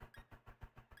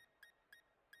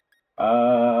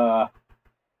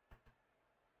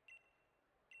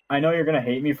 I know you're gonna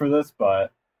hate me for this,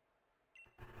 but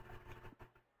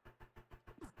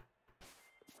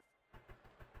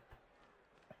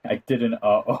I didn't.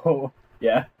 Oh,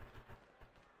 yeah.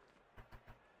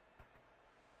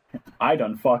 I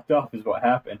done fucked up, is what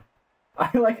happened.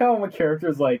 I like how my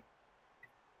character's like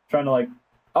trying to like,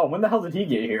 oh, when the hell did he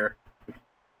get here?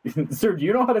 Sir, do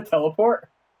you know how to teleport?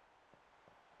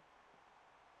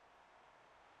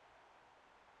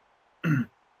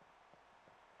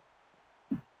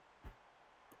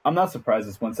 I'm not surprised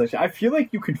this one section. I feel like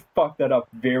you could fuck that up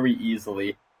very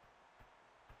easily.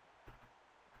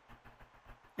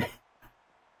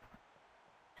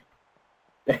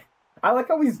 I like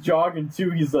how he's jogging too.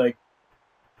 He's like,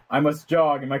 I must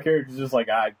jog, and my character's just like,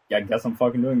 I guess I'm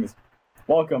fucking doing this.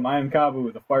 Welcome, I am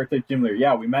Kabu, the fire-type gym leader.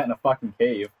 Yeah, we met in a fucking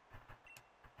cave.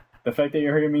 The fact that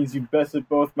you're here means you bested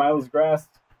both Milo's grass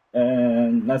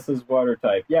and Nessa's water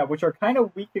type. Yeah, which are kind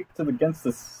of weak against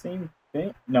the same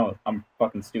thing. No, I'm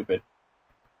fucking stupid.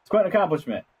 It's quite an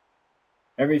accomplishment.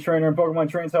 Every trainer in Pokemon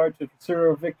trains hard to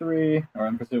pursue victory, or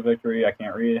in pursuit of victory, I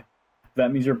can't read.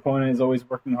 That means your opponent is always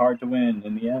working hard to win.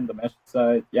 In the end, the match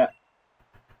decides. Yeah.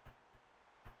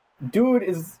 Dude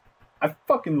is... I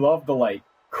fucking love the, like,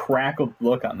 crackled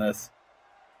look on this.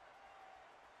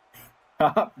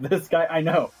 This guy, I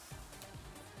know.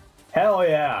 Hell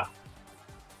yeah.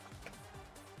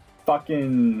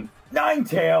 Fucking...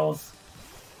 Ninetales!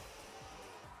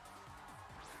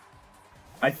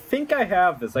 I think I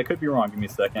have this. I could be wrong. Give me a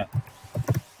second.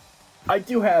 I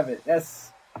do have it.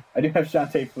 Yes. I do have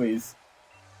Shantae, please.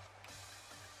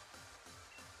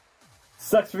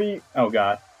 Sucks for you. Oh,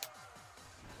 God.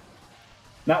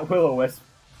 Not Will-O-Wisp.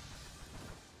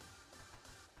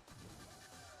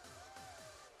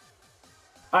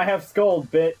 I have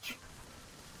Scold, bitch.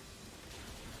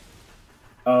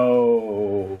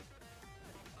 Oh.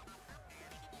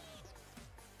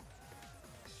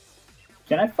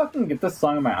 Can I fucking get this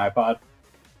song on my iPod?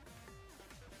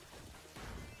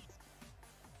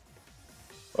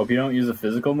 Hope you don't use a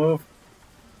physical move.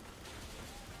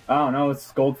 I don't know, it's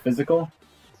Scold physical.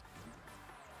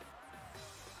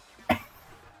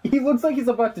 He looks like he's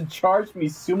about to charge me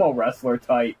sumo wrestler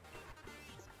type.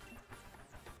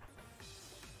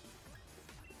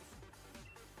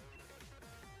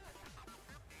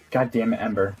 God damn it,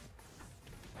 Ember.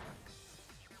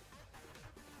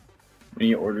 When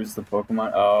he orders the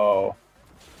Pokemon. Oh.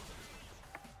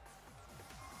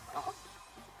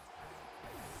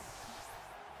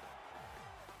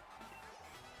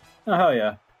 Oh, hell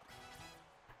yeah.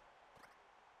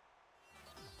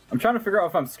 I'm trying to figure out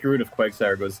if I'm screwed if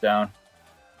Quagsire goes down.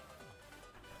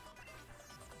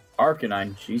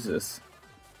 Arcanine, Jesus.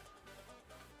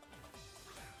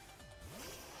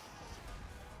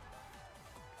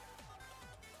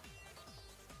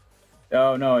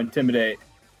 Oh no, Intimidate.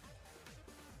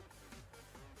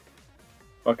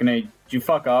 Fucking A, did you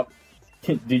fuck up?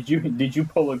 Did you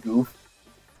pull a goof?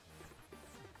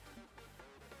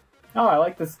 Oh, I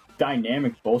like this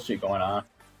dynamic bullshit going on.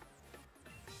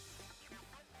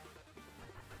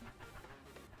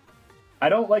 I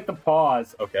don't like the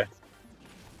pause. Okay.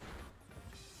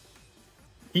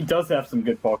 He does have some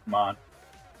good Pokemon.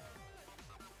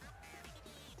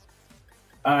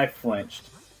 I flinched.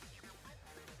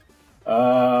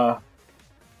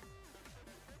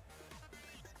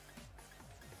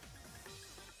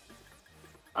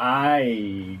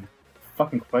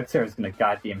 Fucking Quagsire is gonna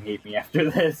goddamn hate me after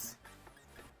this.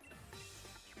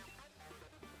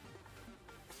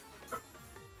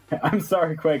 I'm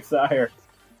sorry, Quagsire.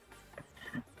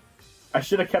 I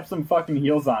should have kept some fucking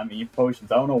heals on me,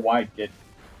 potions. I don't know why I did.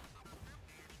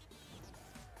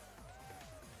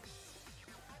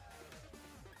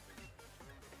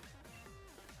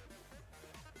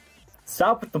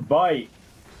 Stop with the bite.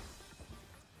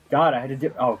 God, I had to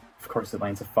do... Oh, of course it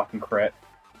lands a fucking crit.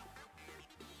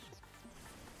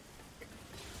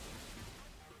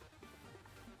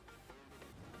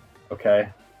 Okay.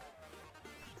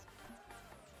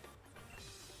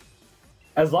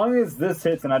 As long as this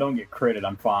hits and I don't get critted,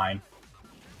 I'm fine.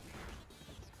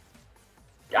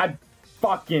 I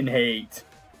fucking hate.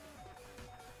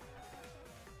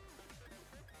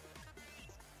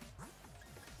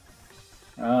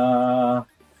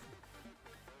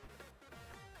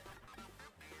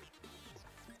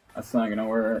 That's not gonna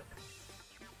work.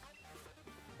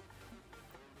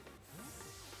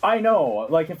 I know,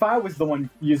 like, if I was the one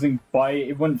using Bite,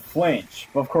 it wouldn't flinch.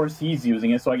 But of course he's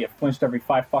using it, so I get flinched every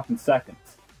 5 fucking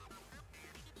seconds.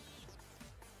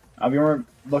 I'll be more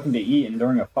looking to eat and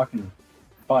during a fucking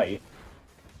fight.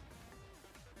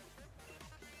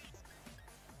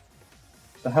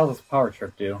 What the hell does Power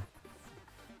Trip do?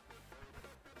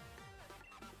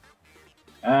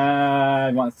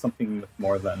 I want something with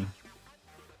more than...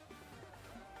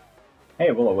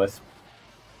 Hey, Will-O-Wisp.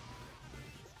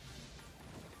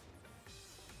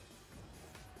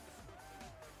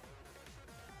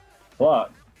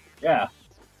 Block. Yeah.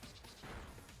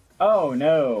 Oh,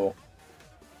 no.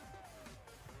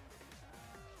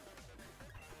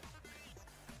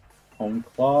 Home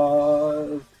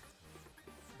claws.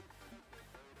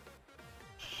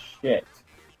 Shit.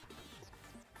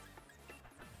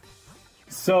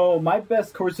 So, my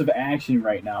best course of action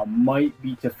right now might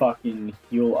be to fucking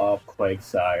heal up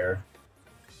Quagsire.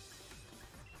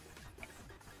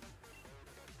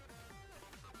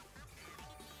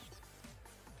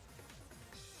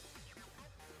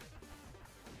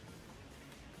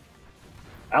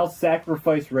 I'll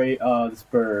sacrifice this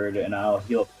bird, and I'll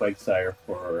heal up Quagsire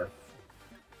for...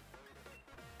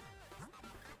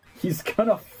 He's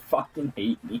gonna fucking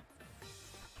hate me.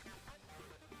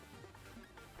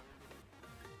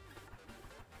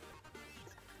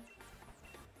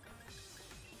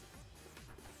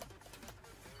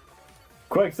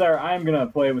 Quagsire, I'm gonna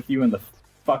play with you in the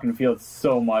fucking field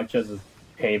so much as a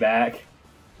payback.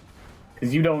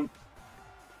 Because you don't...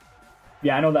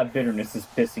 Yeah, I know that bitterness is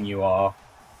pissing you off.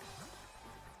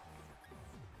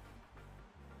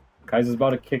 Kaiser's about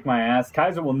to kick my ass.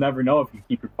 Kaiser will never know if you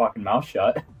keep your fucking mouth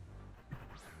shut.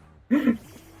 He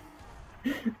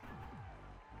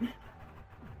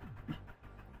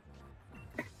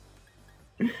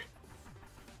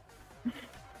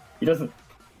doesn't...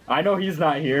 I know he's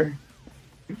not here.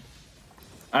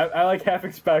 I like half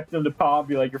expect him to pop and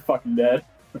be like, you're fucking dead.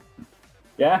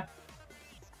 Yeah?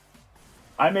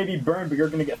 I may be burned, but you're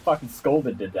gonna get fucking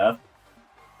scolded to death.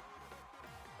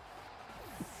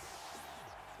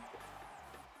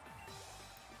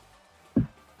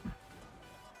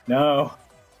 No.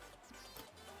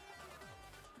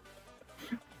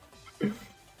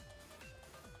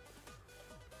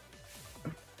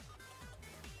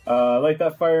 Light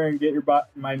that fire and get your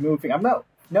my moving. I'm not...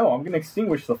 No, I'm gonna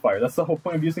extinguish the fire. That's the whole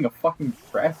point of using a fucking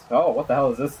grass. Oh, what the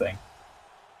hell is this thing?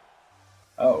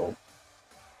 Oh.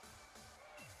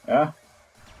 Yeah?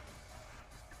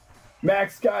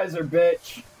 Max Geyser,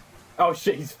 bitch! Oh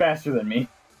shit, he's faster than me.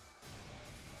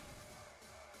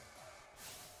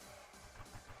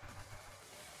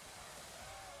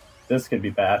 This could be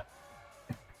bad.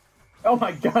 Oh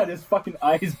my god, his fucking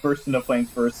eyes burst into flames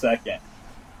for a second.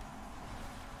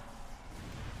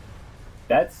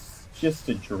 That's just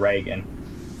a dragon.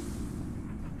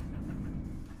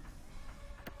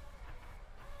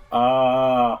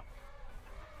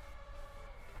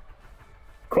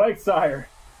 Quagsire!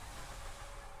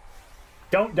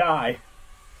 Don't die.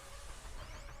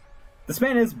 This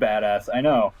man is badass, I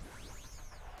know.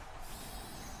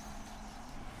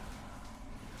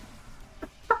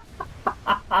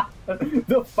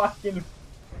 The fucking...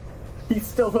 He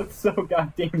still looks so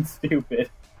goddamn stupid.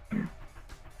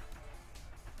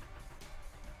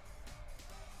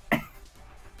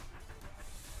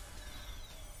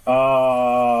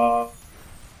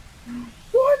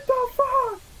 What the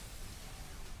fuck?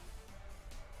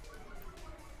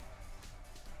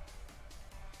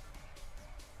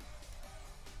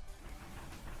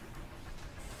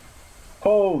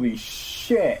 Holy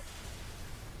shit.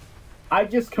 I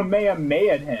just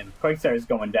Kamehameha'd him. Quagsire's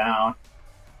going down.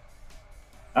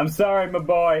 I'm sorry, my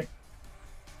boy.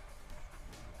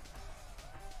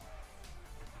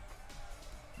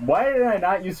 Why did I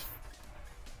not use...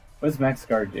 What does Max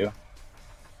Guard do?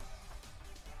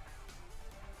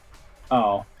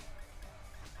 Oh.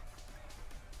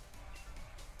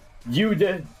 You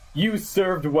did... You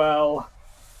served well.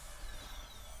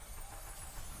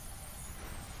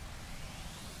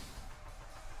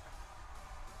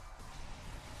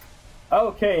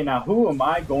 Okay, now who am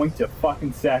I going to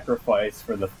fucking sacrifice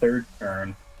for the third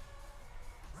turn?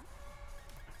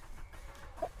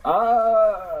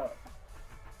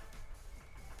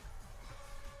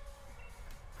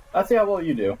 Let's see how well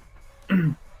you do.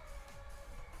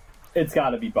 It's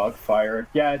gotta be bug fire.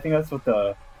 Yeah, I think that's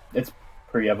what its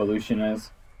pre-evolution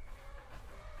is.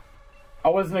 I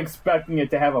wasn't expecting it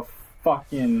to have a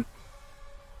fucking...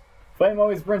 Flame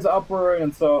always burns upward,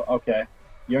 and so... Okay.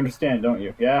 You understand, don't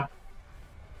you? Yeah?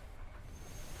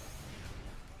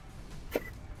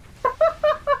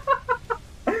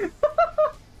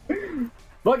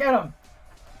 Look at him!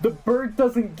 The bird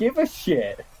doesn't give a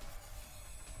shit!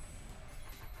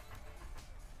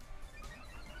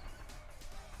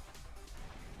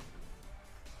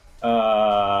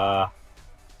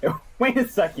 Wait a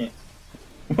second.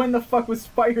 When the fuck was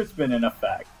Fire Spin in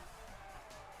effect?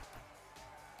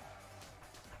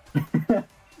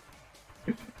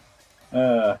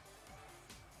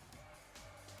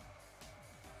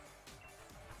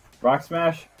 Rock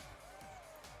Smash?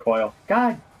 Coil.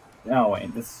 God! No,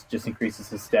 wait, this just increases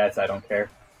his stats, I don't care.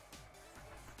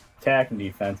 Attack and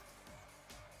defense.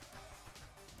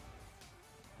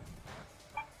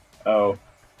 Oh.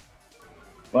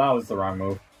 Well, that was the wrong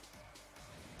move.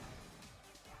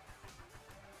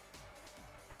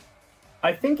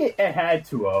 I think it had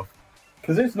to have.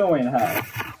 Because there's no way in hell.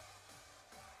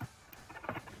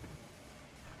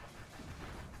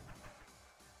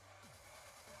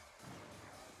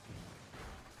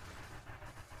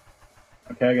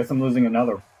 Okay, I guess I'm losing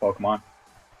another Pokemon.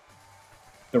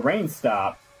 The rain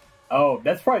stopped. Oh,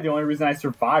 that's probably the only reason I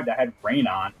survived. I had rain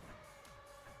on.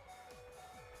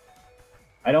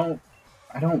 I don't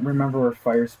remember where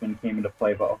Fire Spin came into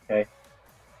play, but okay.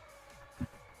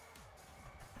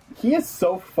 He is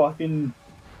so fucking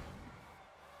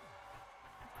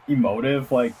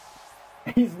emotive. Like,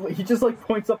 he just like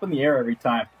points up in the air every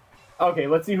time. Okay,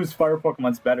 let's see whose fire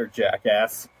Pokemon's better,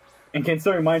 jackass. And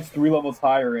considering mine's 3 levels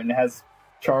higher and has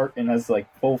chart and has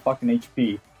like full fucking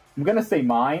HP, I'm gonna say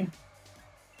mine.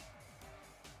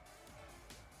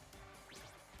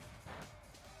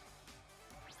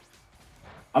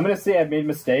 I'm gonna say I've made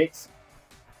mistakes.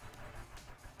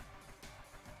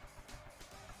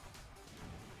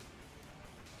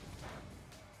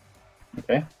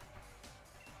 Okay.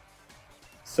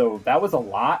 So that was a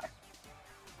lot.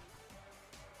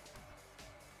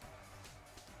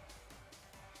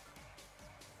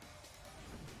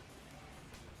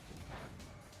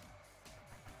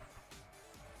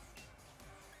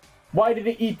 Why did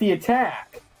it eat the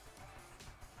attack?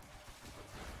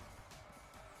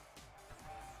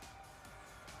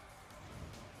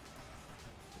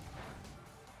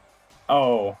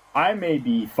 Oh, I may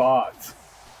be fucked.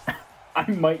 I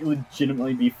might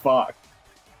legitimately be fucked.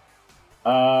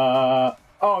 Oh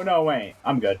no, wait.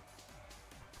 I'm good.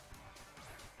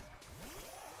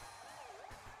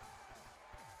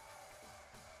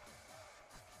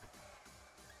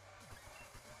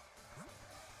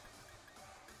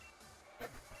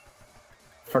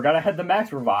 Forgot I had the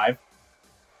max revive.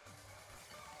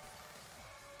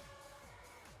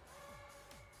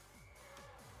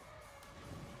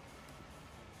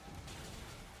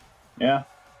 Yeah.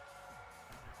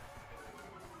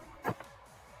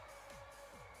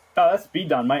 Oh, that speed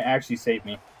down might actually save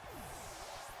me.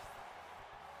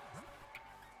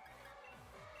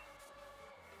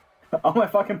 All my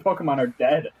fucking Pokemon are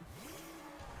dead.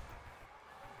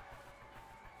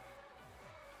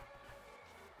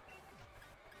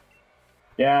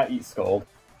 Yeah, eat Scold.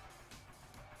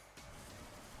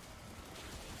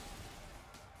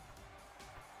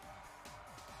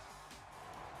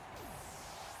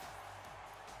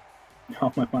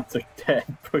 All my mons are dead.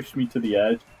 Pushed me to the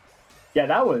edge. Yeah,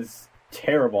 that was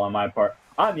terrible on my part.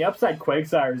 On the upside,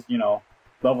 Quagsire's, you know,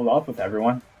 leveled up with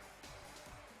everyone.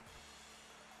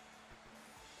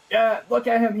 Yeah, look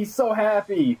at him. He's so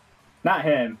happy. Not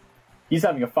him. He's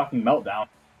having a fucking meltdown.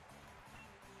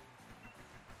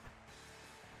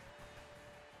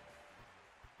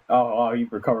 Oh, he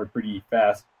recovered pretty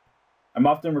fast. I'm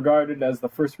often regarded as the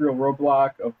first real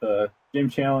roadblock of the gym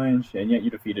challenge, and yet you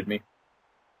defeated me.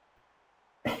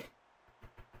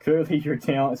 Clearly, your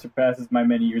talent surpasses my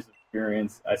many years of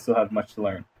experience. I still have much to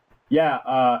learn.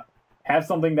 Yeah, have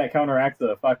something that counteracts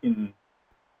a fucking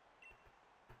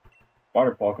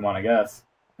water Pokemon, I guess.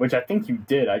 Which I think you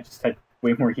did. I just had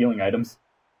way more healing items.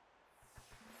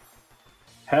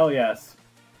 Hell yes.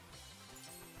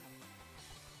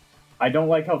 I don't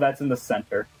like how that's in the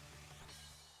center.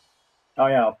 Oh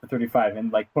yeah, up to 35.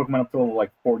 And like Pokemon up to level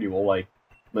like 40 will like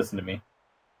listen to me.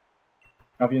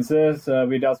 If you insist,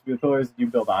 we'd also be the pillars that you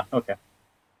build on. Okay.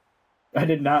 I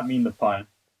did not mean the pun.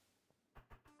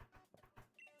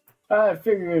 I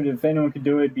figured if anyone could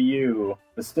do it, it'd be you.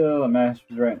 But still, a match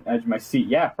was right on the edge of my seat.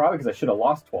 Yeah, probably because I should have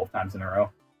lost 12 times in a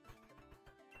row.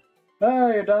 Ah,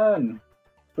 you're done.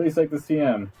 Please take the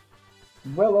CM.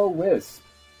 Will-O-Wisp.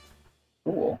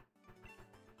 Cool.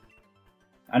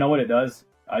 I know what it does.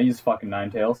 I use fucking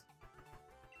Ninetales.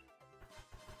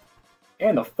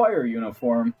 And the fire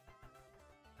uniform.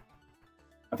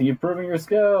 I think you're improving your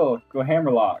skill. Go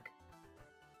Hammerlock.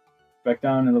 Back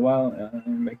down in the wild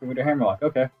and make it with a Hammerlock.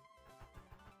 Okay.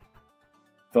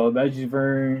 So the badge you've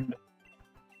earned.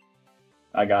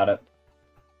 I got it.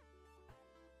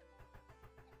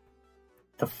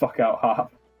 The fuck out,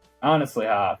 Hop. Honestly,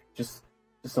 Hop. Just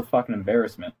a fucking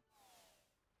embarrassment.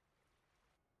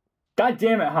 God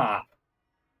damn it, Hop.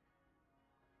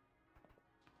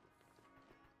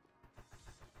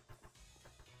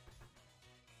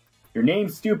 Your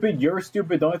name's stupid, you're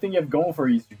stupid, the only thing you have going for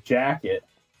you is your jacket.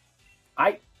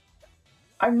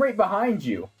 I'm right behind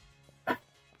you.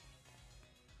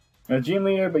 A gym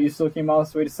leader, but you still came all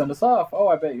this way to send us off. Oh,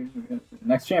 I bet you're the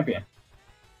next champion.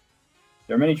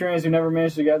 There are many trainers who never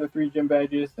managed to gather 3 gym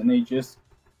badges, and they just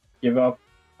give up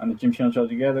on the gym challenge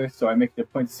altogether, so I make it a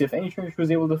point to see if any trainer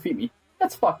was able to defeat me.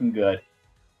 That's fucking good.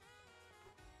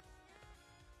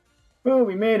 Ooh,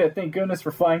 we made it. Thank goodness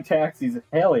for flying taxis.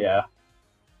 Hell yeah.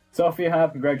 Sophia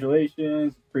Hop,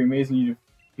 congratulations. Pretty amazing you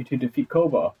to defeat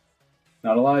Koba.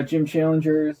 Not a lot of gym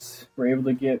challengers were able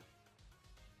to get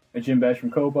a gym badge from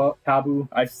Kabu.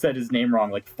 I've said his name wrong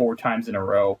like 4 times in a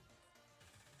row.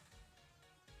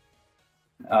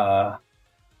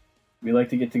 We like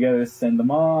to get together to send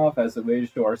them off as a way to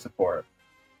show our support.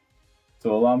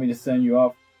 So allow me to send you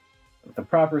off with a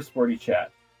proper sporty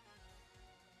chat.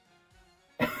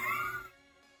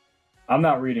 I'm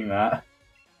not reading that.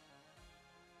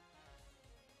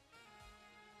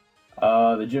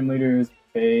 The gym leaders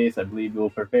face, I believe we will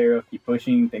prevail. Keep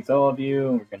pushing. Thanks all of you.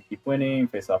 We're going to keep winning.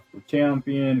 Face off with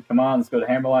champion. Come on, let's go to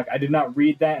Hammerlock. I did not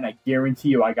read that, and I guarantee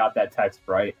you I got that text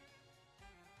right.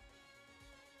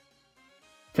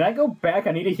 Can I go back?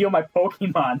 I need to heal my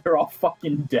Pokemon. They're all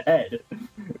fucking dead.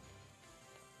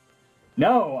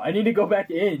 No, I need to go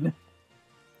back in.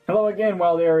 Hello again,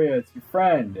 Wild Area. It's your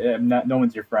friend. No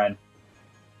one's your friend.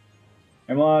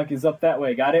 Hammerlock is up that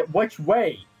way. Got it? Which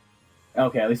way?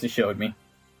 Okay, at least it showed me.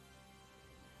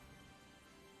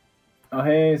 Oh,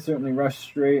 hey, certainly rush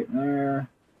straight there.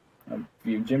 A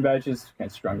few gym badges, kind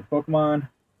of stronger Pokemon.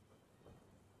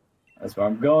 That's where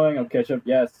I'm going. I'll catch up.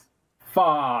 Yes.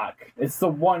 Fuck! It's the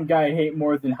one guy I hate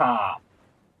more than Hop.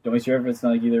 Don't waste your efforts. It's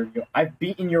not like either of you. I've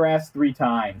beaten your ass 3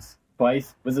 times.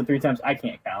 Twice? Was it 3 times? I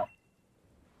can't count.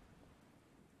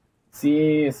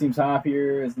 See, it seems Hop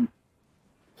here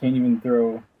can't even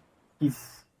throw.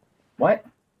 What?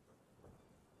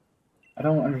 I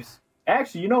don't understand.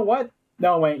 Actually, you know what?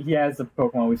 No, wait, he has a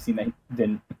Pokemon we've seen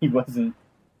that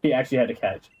he actually had to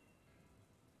catch.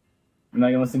 I'm not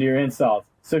gonna listen to your insults.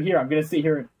 So here, I'm gonna sit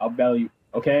here and I'll battle you.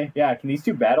 Okay? Yeah, can these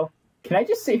 2 battle? Can I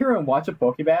just sit here and watch a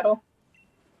Poke battle?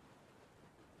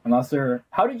 Unless they're...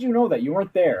 How did you know that? You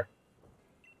weren't there.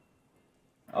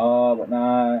 But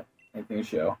not anything to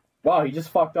show. Wow, he just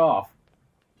fucked off.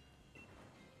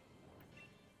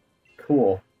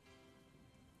 Cool.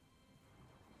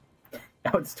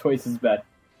 Now it's twice as bad.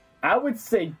 I would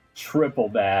say triple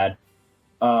bad.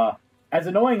 As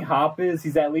annoying Hop is,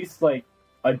 he's at least, like,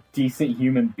 a decent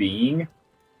human being.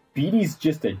 Beatty's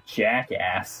just a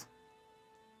jackass.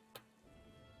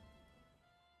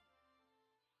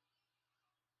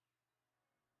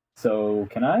 So,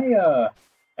 can I,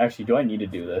 Actually, do I need to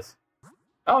do this?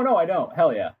 Oh, no, I don't.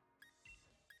 Hell yeah.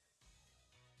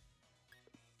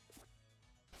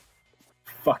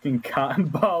 Fucking cotton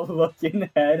ball looking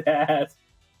head ass.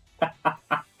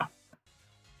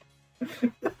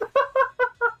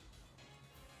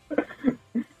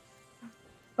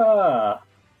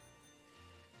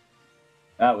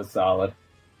 That was solid.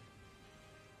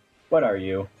 What are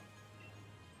you?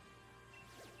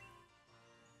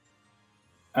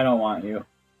 I don't want you.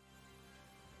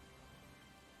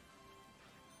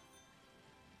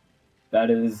 That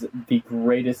is the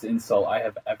greatest insult I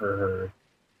have ever heard.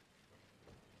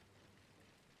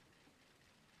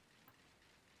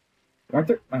 Why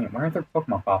aren't there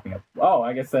Pokemon popping up? Oh,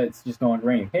 I guess that's just no one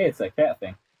raining. Hey, it's that cat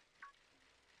thing.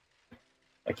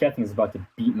 That cat thing is about to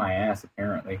beat my ass,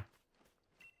 apparently.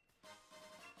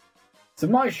 It's a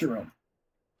mushroom!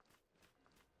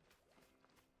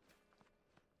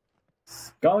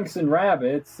 Skunks and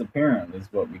rabbits, apparently, is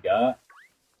what we got.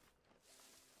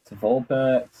 It's a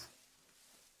Vulpix.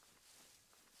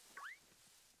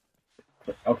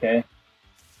 Okay.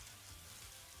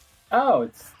 Oh,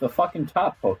 it's the fucking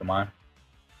top Pokemon.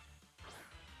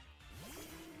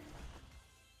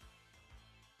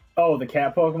 Oh, the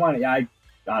cat Pokemon? Yeah, I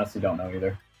honestly don't know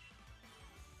either.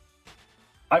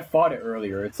 I fought it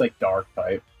earlier. It's like dark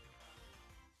type.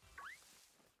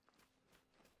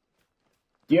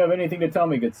 Do you have anything to tell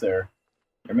me, good sir?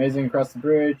 You're amazing across the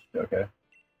bridge. Okay.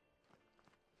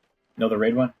 No, the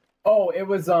raid one? Oh, it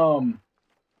was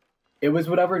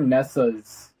whatever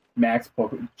Nessa's max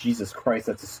Pokemon. Jesus Christ,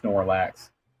 that's a Snorlax.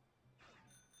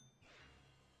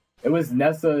 It was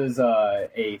Nessa's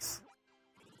ace.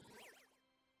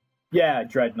 Yeah,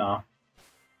 Dreadnought.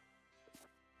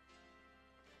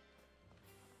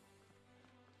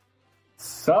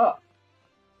 Sup?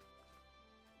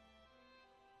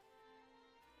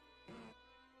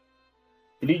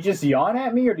 Did he just yawn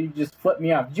at me, or did he just flip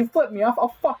me off? Did you flip me off?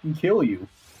 I'll fucking kill you.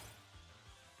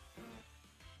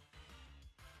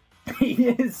 He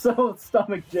is so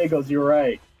stomach jiggles, you're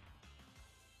right.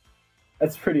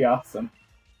 That's pretty awesome.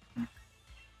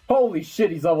 Holy shit,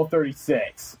 he's level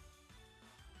 36.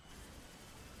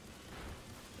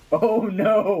 Oh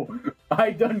no! I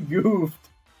done goofed.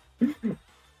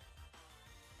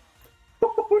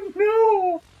 Oh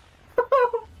no!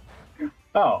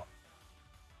 Oh.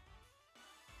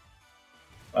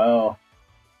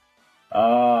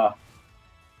 Oh.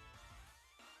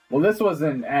 Well, this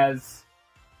wasn't as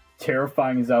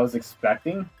terrifying as I was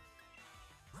expecting.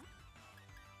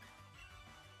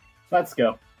 Let's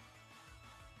go.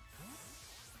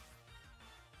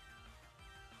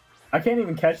 I can't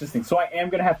even catch this thing, so I am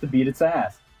gonna have to beat its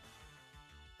ass.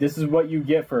 This is what you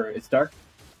get for it's dark.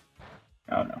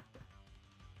 Oh no.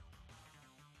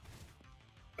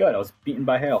 Good, I was beaten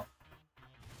by hail.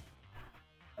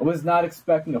 I was not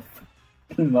expecting a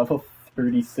fucking level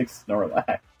 36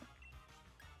 Snorlax.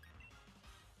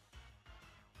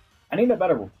 I need a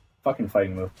better fucking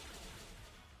fighting move.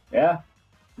 Yeah?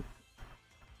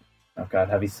 Oh god,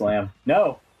 heavy slam.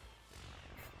 No!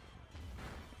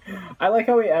 I like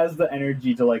how he has the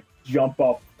energy to like jump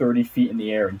up 30 feet in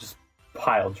the air and just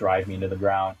pile drive me into the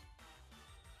ground.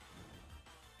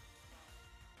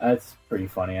 That's pretty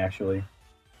funny, actually.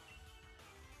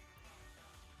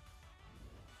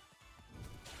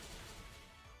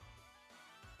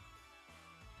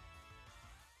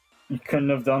 You couldn't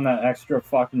have done that extra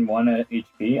fucking 1 at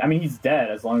HP. I mean, he's dead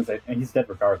as long as he's dead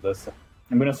regardless.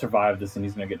 I'm gonna survive this, and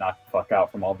he's gonna get knocked the fuck out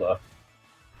from all the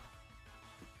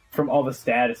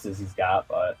statuses he's got.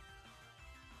 But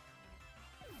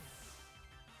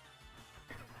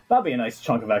that'll be a nice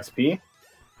chunk of XP.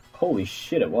 Holy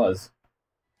shit, it was.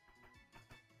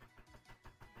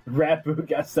 Ratboot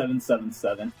got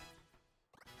 777.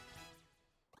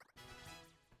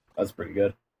 That's pretty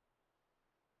good.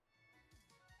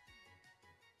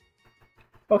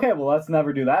 Okay, well, let's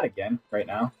never do that again right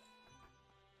now.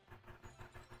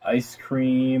 Ice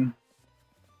cream.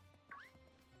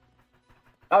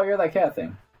 Oh, you're that cat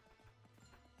thing.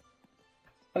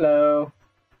 Hello.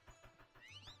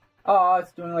 Oh,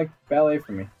 it's doing like ballet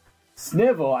for me.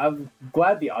 Snivel, I'm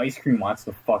glad the ice cream wants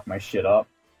to fuck my shit up.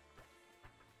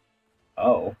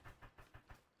 Oh.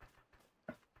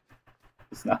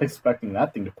 Was not expecting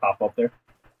that thing to pop up there.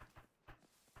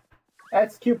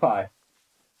 That's Q-Pie.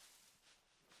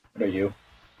 What are you?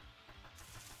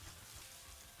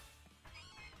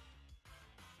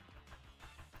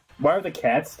 Why are the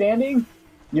cats standing?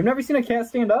 You've never seen a cat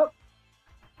stand up?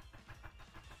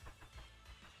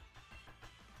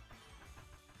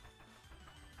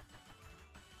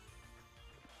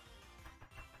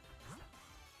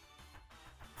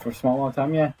 For a small amount of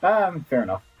time, yeah. Fair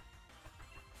enough.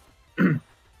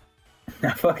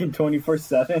 Not fucking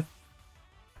 24/7.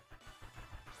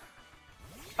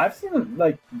 I've seen them,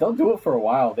 like, they'll do it for a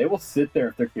while. They will sit there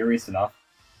if they're curious enough.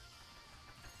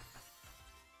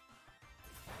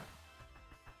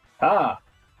 Ah!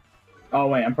 Oh,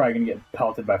 wait, I'm probably gonna get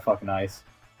pelted by fucking ice.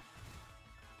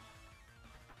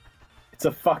 It's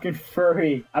a fucking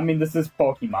furry. I mean, this is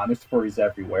Pokemon. There's furries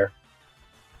everywhere.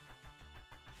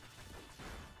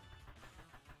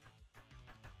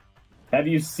 Have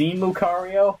you seen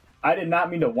Lucario? I did not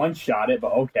mean to one-shot it,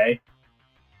 but okay.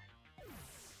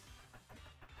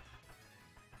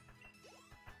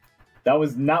 That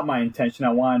was not my intention. I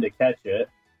wanted to catch it.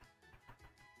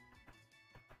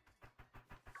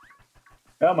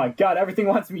 Oh my god, everything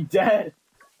wants me dead!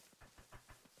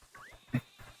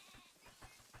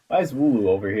 Why is Wooloo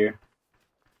over here?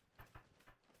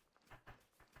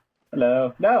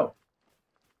 Hello? No!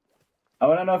 I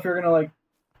wanna know if you're gonna, like...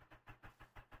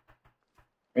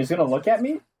 Are you just gonna look at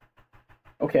me?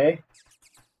 Okay.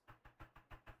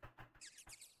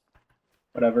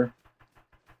 Whatever.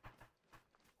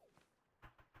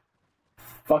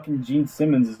 Fucking Gene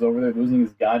Simmons is over there losing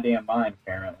his goddamn mind,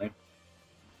 apparently.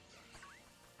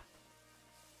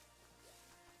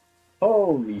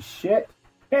 Holy shit.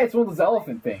 Hey, it's one of those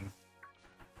elephant things.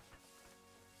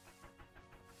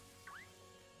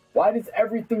 Why does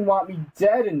everything want me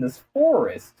dead in this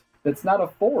forest? That's not a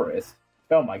forest.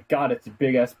 Oh my god, it's a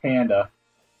big-ass panda.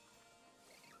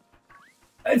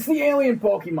 It's the alien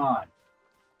Pokemon!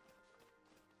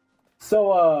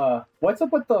 So, what's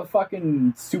up with the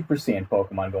fucking Super Saiyan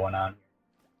Pokemon going on?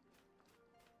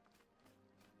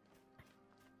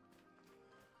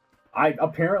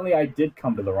 Apparently I did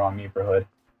come to the wrong neighborhood.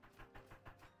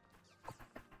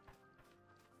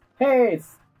 Hey,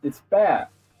 it's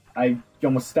Bat. I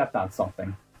almost stepped on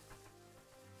something.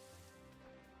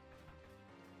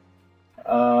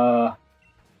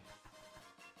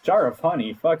 Jar of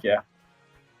honey, fuck yeah.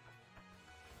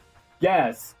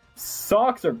 Yes,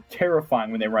 socks are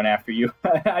terrifying when they run after you.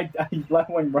 I let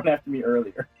one run after me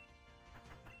earlier.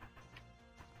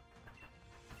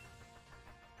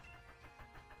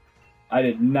 I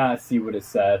did not see what it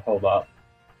said. Hold up.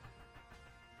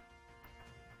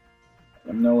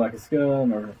 I'm no lack of skill,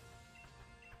 nor...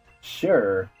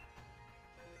 Sure.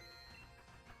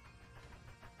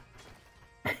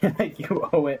 Like you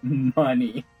owe it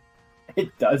money.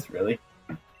 It does, really.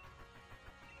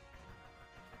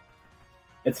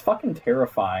 It's fucking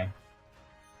terrifying.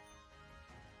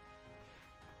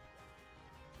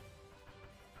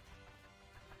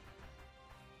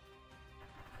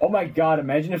 Oh my god,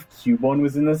 imagine if Cubone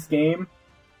was in this game.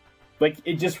 Like,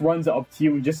 it just runs up to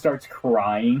you and just starts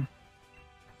crying.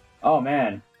 Oh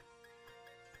man.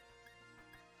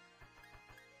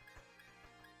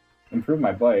 Improve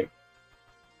my bike.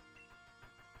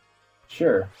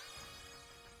 Sure.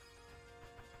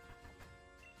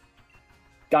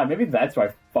 God, maybe that's why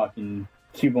fucking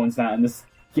Cubone's not in this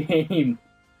game.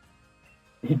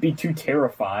 It'd be too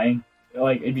terrifying.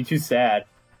 Like, it'd be too sad.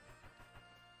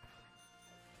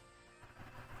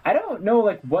 I don't know,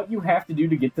 like, what you have to do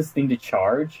to get this thing to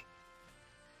charge.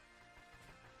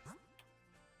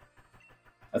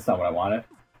 That's not what I wanted.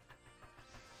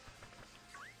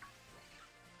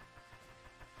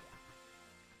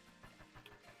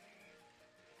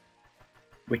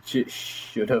 Which it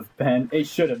should have been. It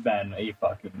should have been a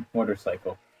fucking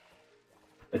motorcycle.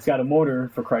 It's got a motor,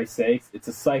 for Christ's sakes. It's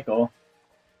a cycle.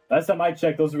 Last time I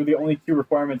checked, those were the only two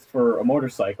requirements for a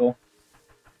motorcycle.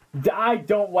 I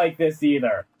don't like this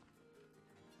either.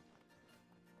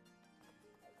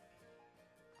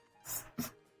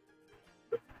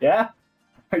 Yeah?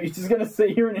 Are you just gonna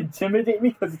sit here and intimidate me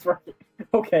because it's working?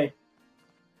 Okay.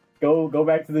 Go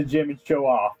back to the gym and show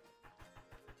off.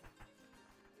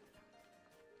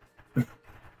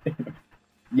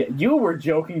 Yeah, you were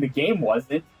joking, the game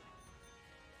wasn't.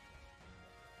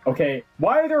 Okay,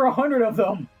 why are there 100 of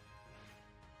them?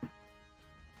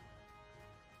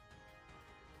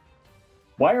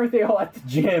 Why aren't they all at the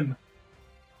gym?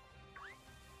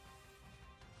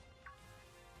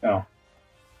 Oh.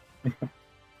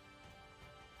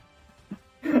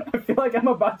 I feel like I'm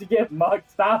about to get mugged.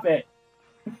 Stop it.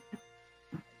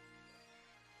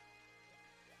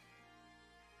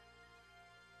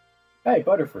 Hey,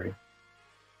 Butterfree.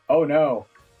 Oh no.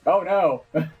 Oh no.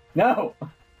 No.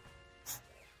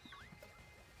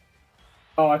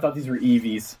 Oh, I thought these were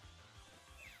Eevees.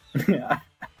 I'm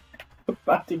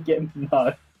about to get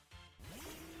mugged.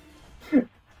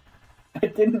 I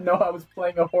didn't know I was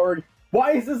playing a horror.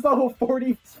 Why is this level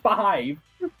 45?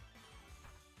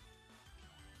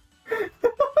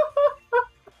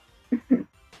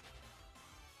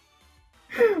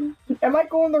 Am I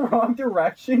going the wrong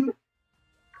direction?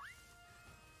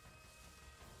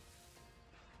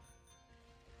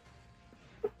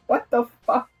 What the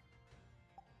fuck?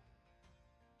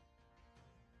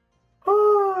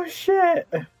 Oh, shit.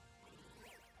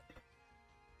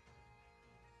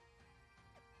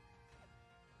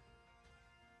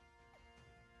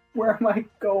 Where am I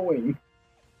going?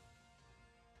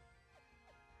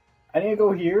 I need to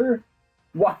go here?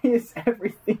 Why is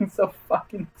everything so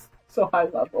fucking so high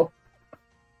level?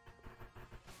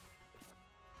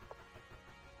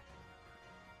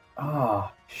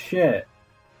 Oh, shit.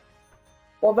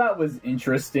 Well, that was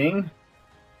interesting.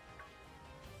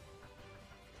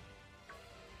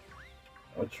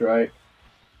 That's right.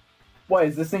 What,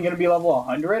 is this thing gonna be level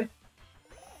 100?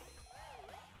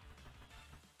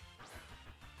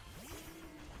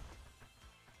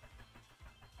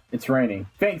 It's raining.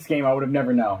 Thanks, game, I would have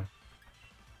never known.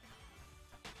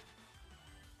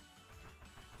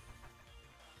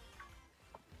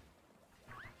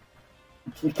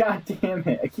 God damn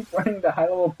it, I keep running the high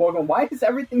level Pokemon. Why is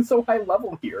everything so high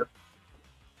level here?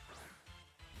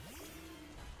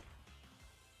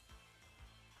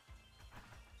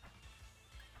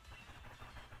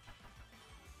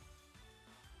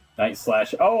 Night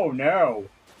Slash. Oh no!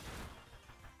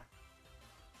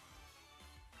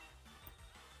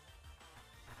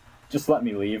 Just let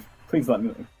me leave. Please let me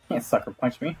leave. You can't sucker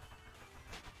punch me.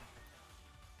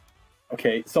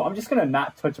 Okay, so I'm just gonna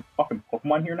not touch a fucking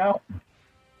Pokemon here now.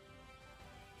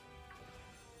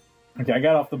 Okay, I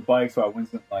got off the bike so I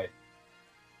wasn't like...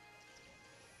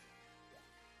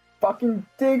 Fucking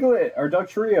Diglett! Or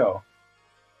Dugtrio!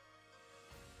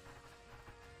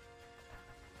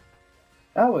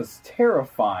 That was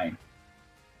terrifying.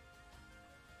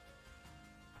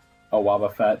 Oh,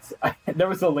 Wobbuffets. There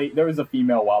was a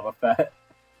female Wobbuffet.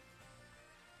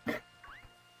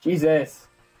 Jesus.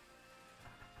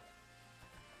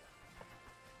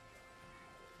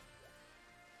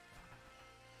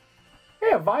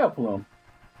 Hey, a Vileplume.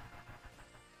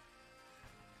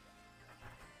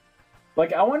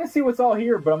 Like, I want to see what's all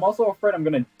here, but I'm also afraid I'm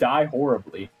gonna die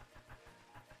horribly.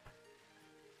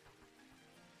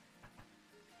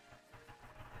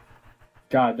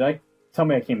 God, tell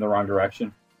me I came the wrong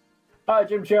direction.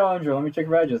 Gym Challenger, let me check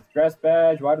your badges. Grass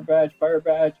badge, water badge, fire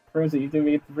badge, runes that you do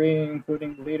eat 3,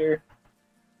 including the leader.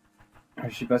 I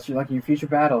should best you luck in your future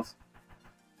battles.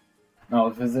 No,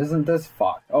 if this isn't this,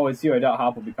 fuck. Oh, it's you, I doubt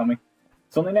Hop will be coming.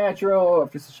 It's only natural,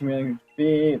 after such a million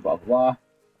feet, blah blah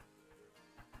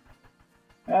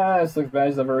blah. This looks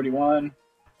badges I've already won.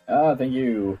 Thank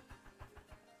you.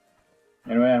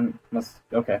 Anyway,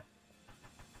 okay.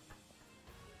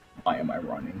 Why am I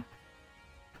running?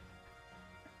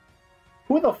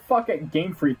 Who the fuck at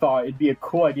Game Freak thought it'd be a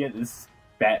cool idea? This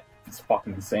bat is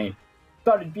fucking insane.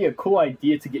 Thought it'd be a cool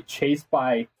idea to get chased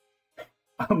by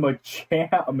a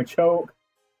Machoke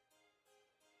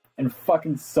and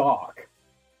fucking Sock.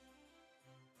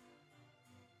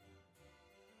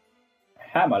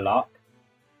 Hammerlock.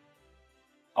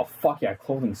 Oh fuck yeah,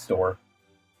 clothing store.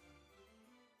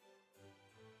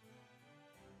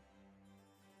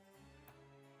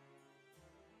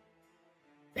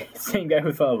 Same guy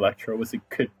who thought Electro was a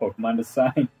good Pokemon to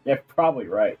sign. Yeah, probably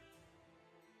right.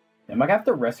 Am I gonna have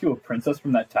to rescue a princess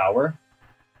from that tower?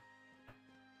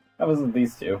 That wasn't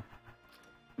these two.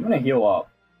 I'm gonna heal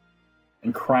up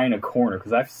and cry in a corner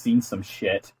because I've seen some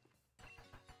shit.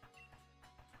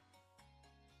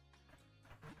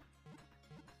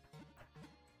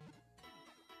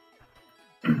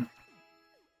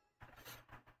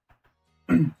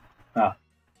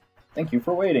 Thank you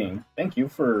for waiting. Thank you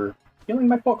for healing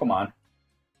my Pokemon.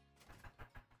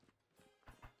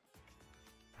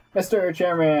 Mr.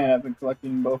 Chairman, I've been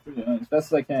collecting both as best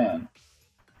as I can.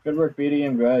 Good work, BD.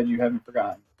 I'm glad you haven't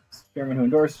forgotten. It's the chairman who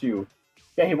endorsed you.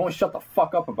 Yeah, he won't shut the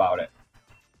fuck up about it.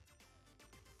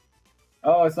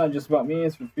 Oh, it's not just about me.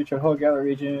 It's for the future of the whole gallery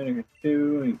region.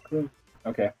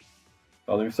 Okay.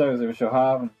 All the recitals we shall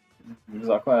have. This is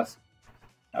our class.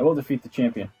 I will defeat the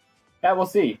champion. Yeah, we'll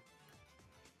see.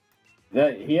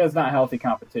 He has not healthy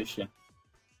competition.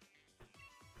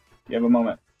 You have a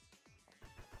moment.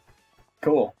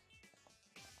 Cool.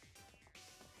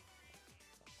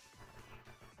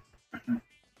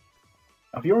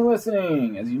 If you were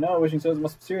listening, as you know, wishing souls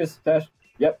must be serious.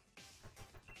 Yep.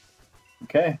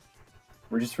 Okay.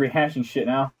 We're just rehashing shit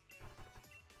now.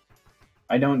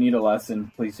 I don't need a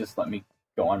lesson. Please just let me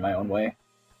go on my own way.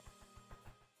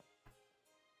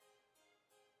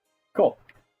 Cool.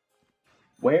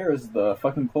 Where is the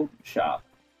fucking clothing shop?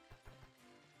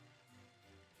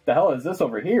 The hell is this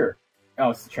over here?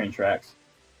 Oh, it's the train tracks.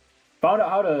 Found out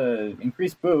how to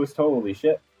increase boost. Holy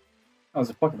shit. Oh, there's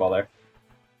a Pokeball there.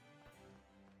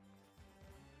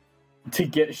 To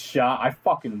get shot? I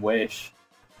fucking wish.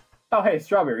 Oh, hey,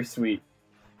 strawberry sweet.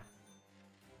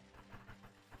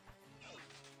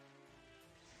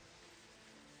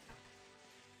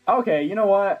 Okay, you know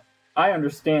what? I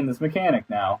understand this mechanic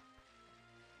now.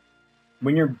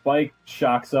 When your bike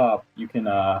shocks up, you can,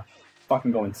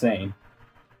 fucking go insane.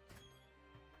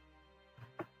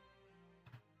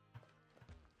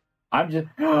 I'm just...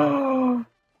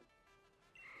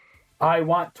 I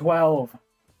want 12.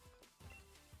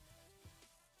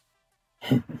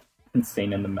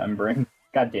 Insane in the membrane.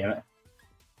 God damn it.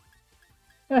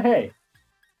 Oh, hey.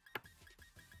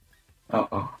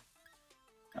 Uh-oh.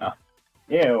 Oh.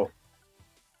 Ew.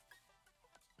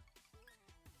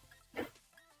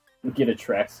 Get a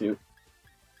tracksuit.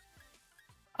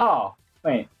 Oh,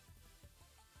 wait.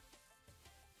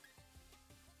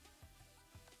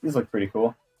 These look pretty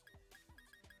cool.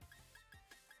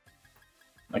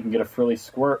 I can get a frilly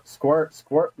squirt.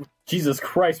 Jesus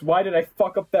Christ, why did I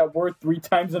fuck up that word 3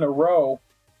 times in a row?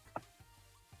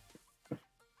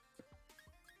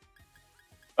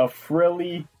 A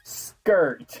frilly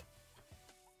skirt.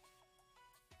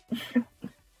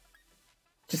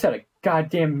 Just had a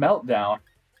goddamn meltdown.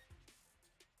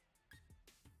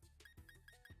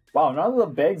 Wow, none of the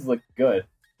bags look good.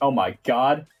 Oh my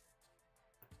god.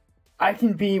 I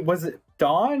can be... Was it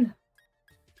Dawn?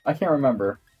 I can't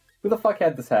remember. Who the fuck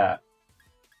had this hat?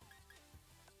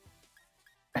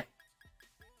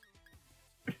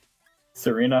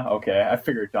 Serena? Okay, I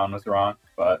figured Dawn was wrong,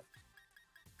 but...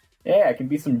 Yeah, I can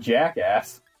be some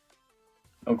jackass.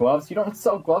 No gloves? You don't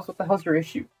sell gloves? What the hell's your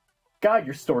issue? God,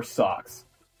 your store sucks.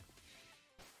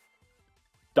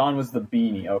 Dawn was the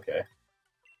beanie, okay.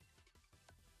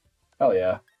 Hell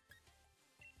yeah.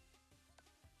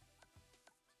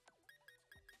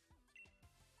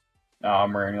 Oh,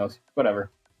 I'm wearing those.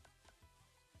 Whatever.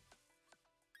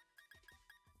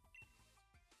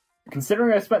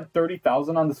 Considering I spent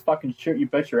 $30,000 on this fucking shirt, you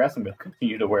bet your ass I'm gonna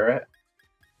continue to wear it.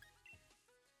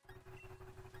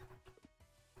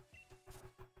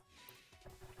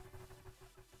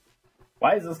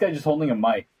 Why is this guy just holding a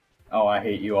mic? Oh, I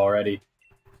hate you already.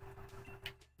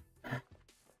 Can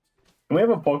we have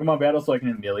a Pokemon battle so I can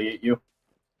humiliate you?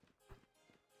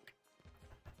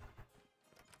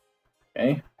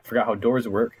 Okay, I forgot how doors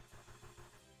work.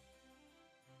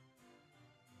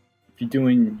 If you're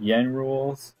doing yen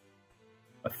rules,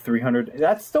 a 300...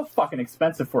 That's still fucking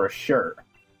expensive for a shirt.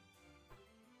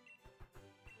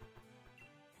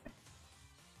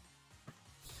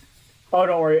 Oh,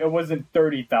 don't worry, it wasn't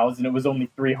 30,000, it was only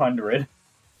 300.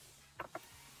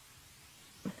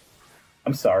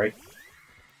 I'm sorry.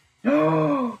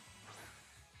 Look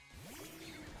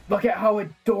at how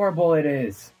adorable it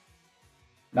is.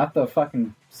 Not the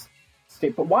fucking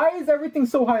state, but why is everything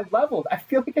so high leveled? I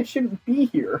feel like I shouldn't be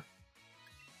here.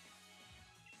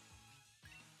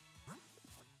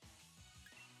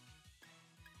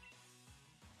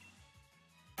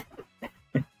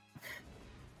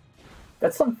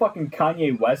 That's some fucking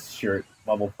Kanye West shirt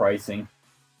level pricing.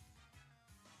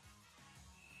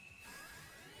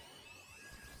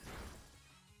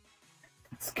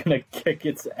 It's gonna kick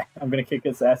its ass. I'm gonna kick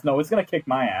its ass. No, it's gonna kick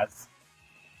my ass.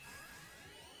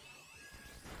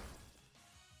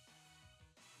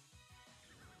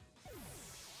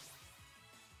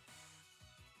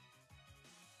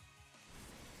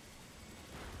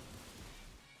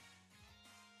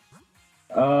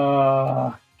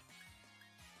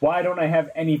 Why don't I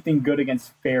have anything good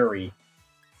against Fairy?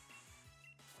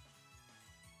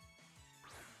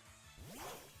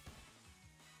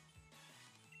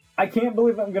 I can't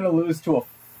believe I'm gonna lose to a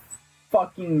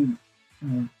fucking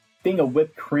thing of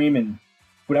whipped cream and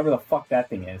whatever the fuck that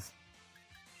thing is.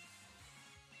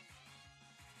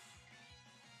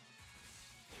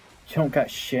 You don't got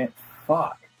shit.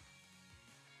 Fuck.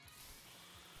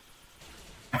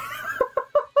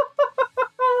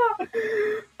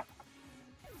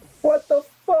 What the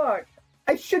fuck?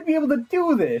 I should be able to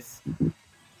do this.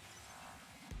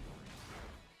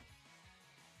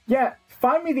 Yeah,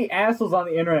 find me the assholes on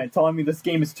the internet telling me this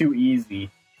game is too easy.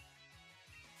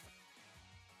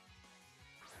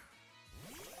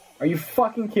 Are you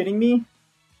fucking kidding me?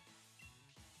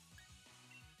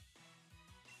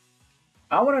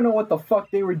 I want to know what the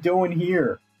fuck they were doing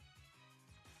here.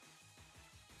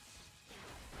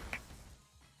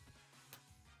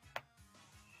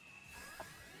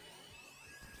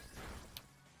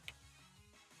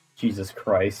 Jesus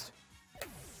Christ.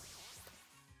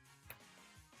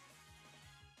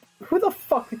 Who the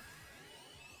fuck...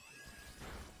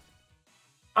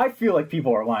 I feel like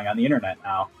people are lying on the internet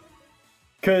now.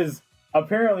 Because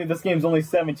apparently this game's only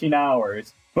 17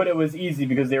 hours, but it was easy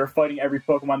because they were fighting every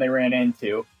Pokemon they ran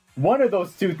into. One of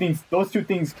those two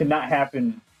things cannot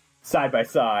happen side by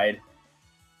side.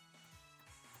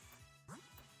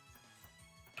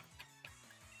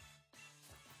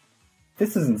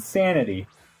 This is insanity.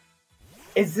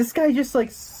 Is this guy just, like,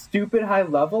 stupid high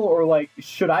level, or, like,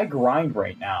 should I grind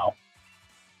right now?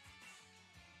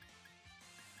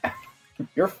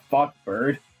 You're fucked,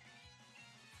 bird.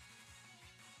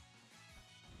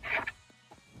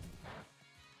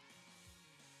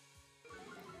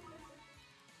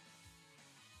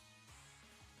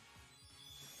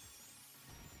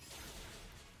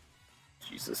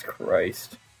 Jesus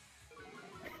Christ.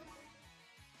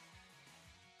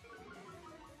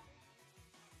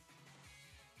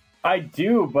 I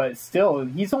do, but still,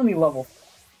 he's only level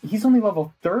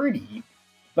 30.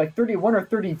 Like 31 or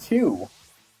 32.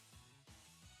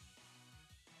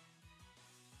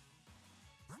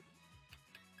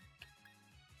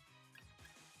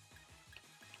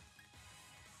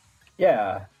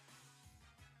 Yeah.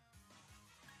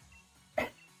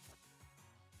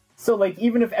 So, like,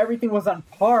 even if everything was on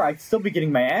par, I'd still be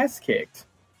getting my ass kicked.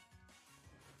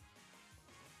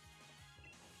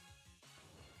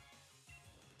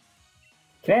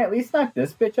 Can I at least knock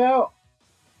this bitch out?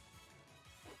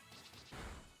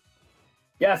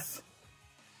 Yes!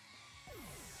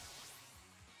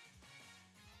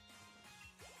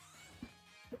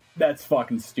 That's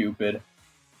fucking stupid.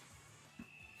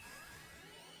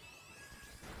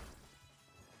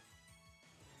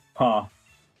 Huh.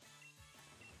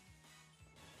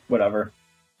 Whatever.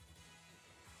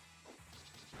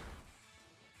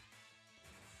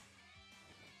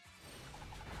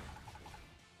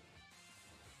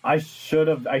 I should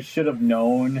have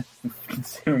known,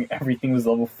 considering everything was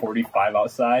level 45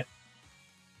 outside.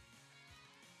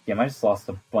 Damn, I just lost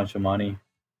a bunch of money.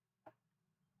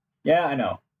 Yeah, I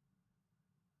know.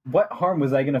 What harm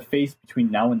was I gonna face between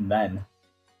now and then?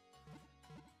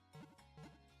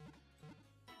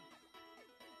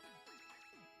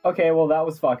 Okay, well that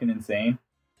was fucking insane.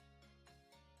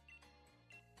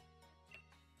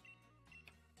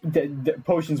 The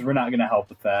potions were not gonna help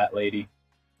with that, lady.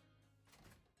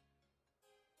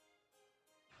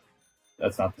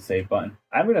 That's not the save button.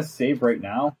 I'm gonna save right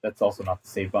now. That's also not the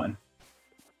save button.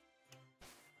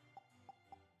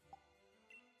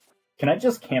 Can I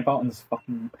just camp out in this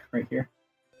fucking right here?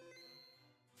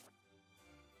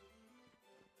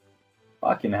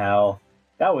 Fucking hell.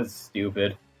 That was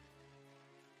stupid.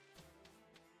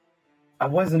 I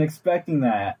wasn't expecting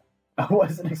that. I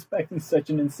wasn't expecting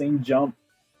such an insane jump.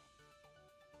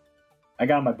 I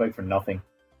got on my bike for nothing.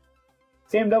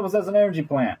 Same doubles as an energy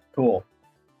plant. Cool.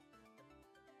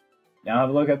 Now have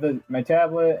a look at my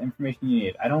tablet. Information you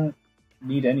need. I don't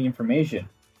need any information.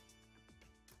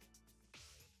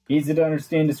 Easy to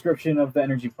understand description of the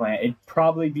energy plant. It'd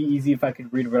probably be easy if I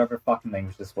could read whatever fucking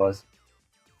language this was.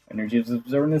 Energy is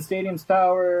absorbed in the stadium's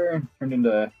tower. Turned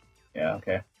into... Yeah,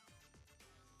 okay.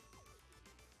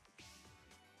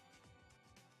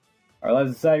 Our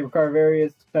lives society require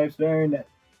various types of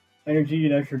energy,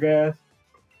 natural gas,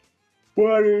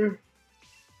 water.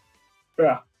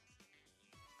 Yeah.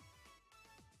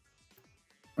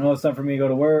 Well, it's time for me to go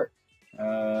to work.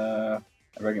 I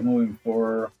better get moving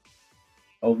before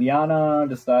Oliana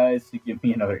decides to give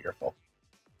me another earful.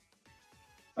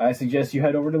 I suggest you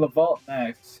head over to the vault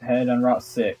next. Head on Route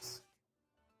 6.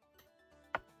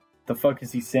 The fuck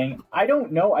is he saying? I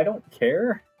don't know. I don't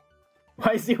care.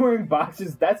 Why is he wearing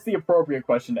boxes? That's the appropriate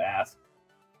question to ask.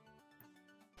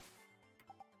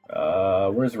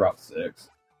 Where's Route 6?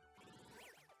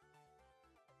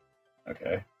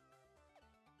 Okay.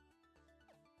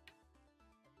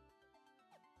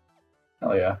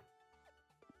 Hell yeah.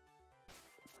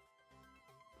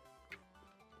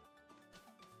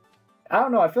 I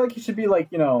don't know, I feel like he should be like,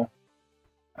 you know...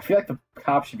 I feel like the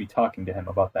cop should be talking to him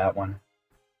about that one.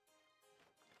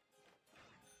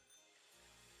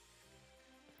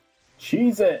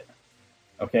 Cheese it!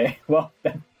 Okay, well,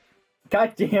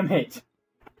 god damn it!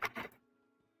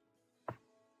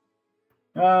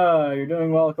 You're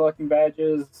doing well collecting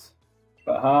badges.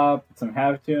 But Hop, some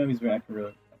have to him, he's been acting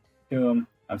really to him.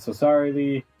 I'm so sorry,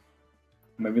 Lee.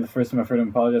 Maybe the first time I've heard him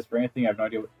apologize for anything. I have no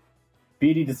idea what...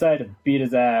 Beatty decided to beat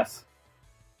his ass.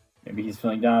 Maybe he's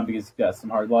feeling down because he got some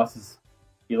hard losses.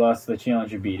 He lost to the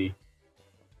challenger Beatty.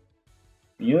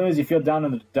 When you lose, you feel down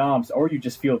in the dumps, or you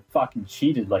just feel fucking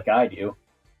cheated like I do.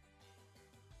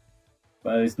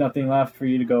 But there's nothing left for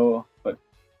you to go, but...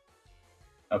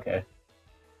 Okay.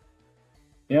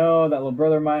 You know, that little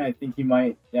brother of mine, I think he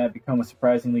might become a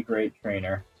surprisingly great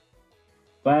trainer.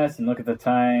 Class, and look at the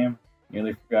time.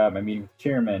 Nearly forgot my meeting with the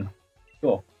chairman.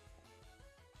 Cool.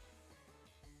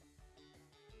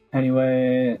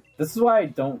 Anyway, this is why I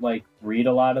don't, like, read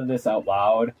a lot of this out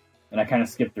loud, and I kind of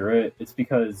skip through it. It's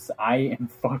because I am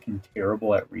fucking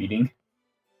terrible at reading.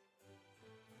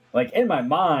 Like, in my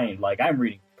mind, like, I'm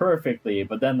reading perfectly,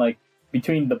 but then, like,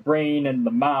 between the brain and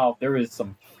the mouth, there is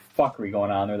some fuckery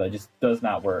going on there that just does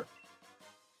not work.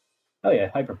 Oh yeah,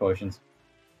 hyper potions.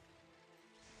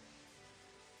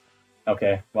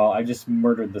 Okay, well, I just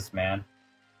murdered this man.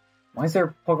 Why is there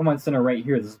a Pokemon Center right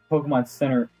here? This is a Pokemon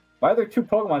Center... Why are there 2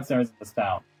 Pokemon Centers in this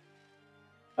town?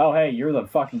 Oh, hey, you're the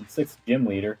fucking 6th gym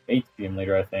leader. 8th gym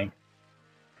leader, I think.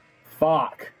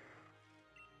 Fuck.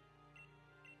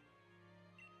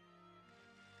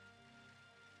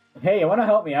 Hey, you wanna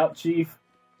help me out, Chief?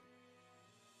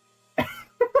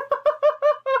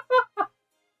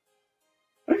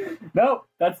 Nope,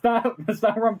 that's not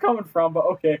where I'm coming from, but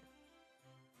okay.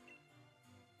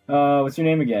 What's your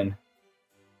name again?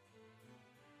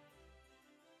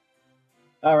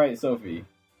 Alright, Sophie.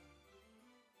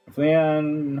 If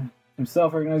Leon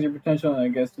himself recognizes your potential, I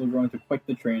guess he'll grow into quite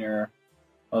the trainer.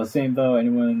 All the same, though,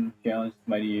 anyone challenged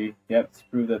mighty, you have to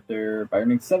prove that they're by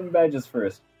earning 7 badges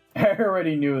first. I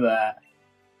already knew that.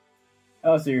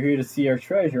 Oh, so you're here to see our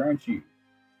treasure, aren't you?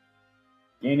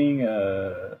 Gaining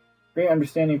a great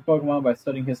understanding of Pokemon by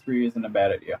studying history isn't a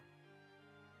bad idea.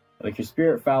 Like your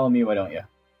spirit, follow me, why don't you?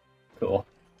 Cool.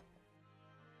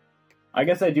 I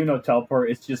guess I do know teleport,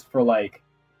 it's just for like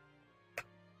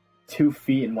 2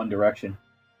 feet in one direction.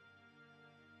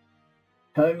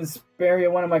 I'll even spare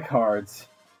you one of my cards.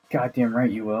 Goddamn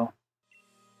right you will.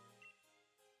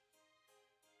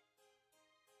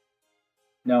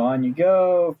 No, on you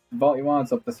go. The vault you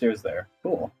want's up the stairs there.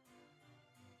 Cool.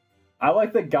 I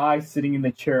like the guy sitting in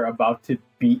the chair about to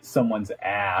beat someone's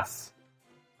ass.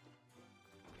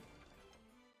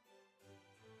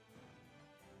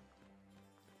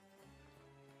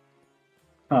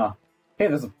 Huh. Hey,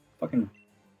 there's a fucking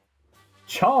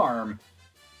charm.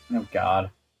 Oh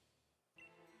god.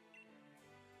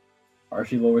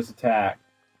 Partially lowers attack.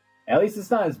 At least it's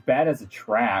not as bad as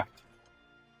Attract.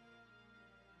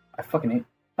 I fucking hate...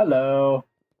 Hello.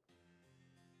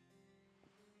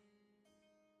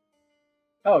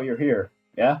 Oh, you're here.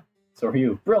 Yeah? So are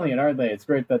you. Brilliant, aren't they? It's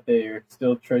great that they're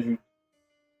still treasured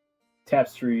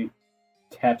tapestries.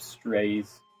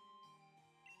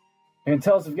 And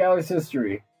tell us of Gallery's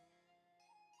history.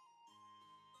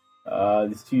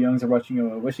 These two youngs are watching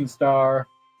a wishing star.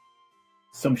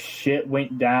 Some shit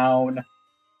went down.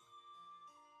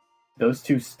 Those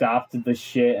two stopped the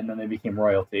shit and then they became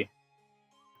royalty.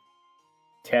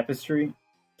 Tapestry?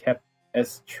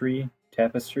 Tapestry?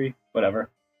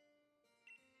 Whatever.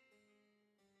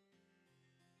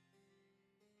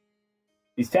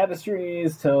 These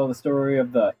tapestries tell the story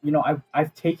of the... You know,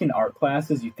 I've taken art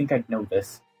classes. You'd think I'd know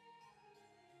this.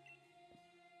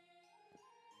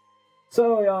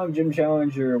 So, young Gym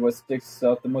Challenger, what sticks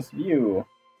out the most of you?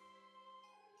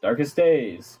 Darkest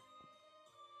Days.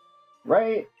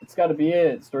 Right? It's gotta be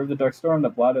it. Story of the Dark Storm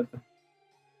that blotted the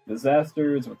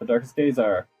disasters, what the Darkest Days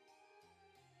are.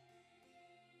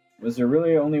 Was there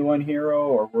really only one hero,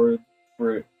 or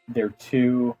were there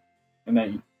two?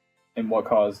 And what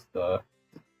caused the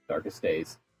Darkest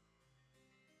Days?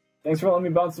 Thanks for letting me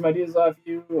bounce some ideas off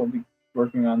you. I'll be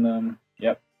working on them.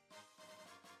 Yep.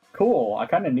 Cool. I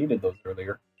kind of needed those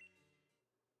earlier.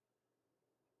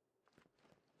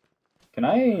 Can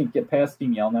I get past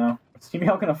Team Yell now? Is Team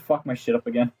Yell gonna fuck my shit up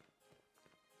again?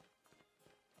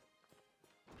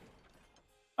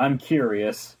 I'm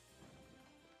curious.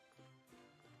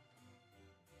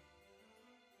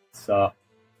 What's up?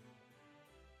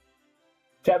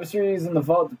 Tapestries in the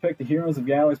vault depict the heroes of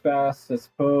Gallery's past. I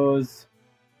suppose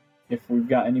if we've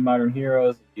got any modern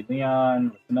heroes, it'd be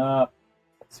Leon, listen up.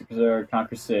 Super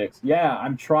Conquer 6. Yeah,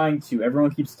 I'm trying to.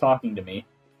 Everyone keeps talking to me.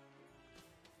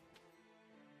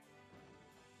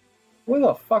 Where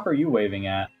the fuck are you waving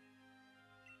at?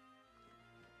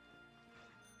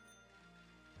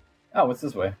 Oh, what's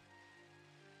this way?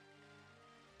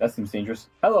 That seems dangerous.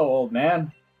 Hello, old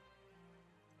man.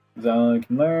 Zone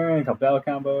can learn. Couple battle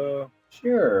combo.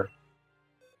 Sure.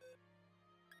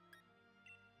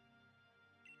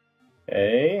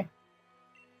 Okay.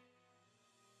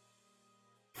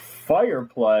 Fire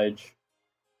Pledge.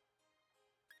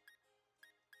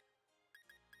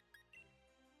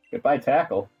 Goodbye,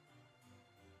 Tackle.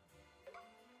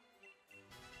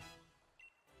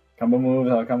 Combo moves,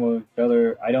 I'll combo with each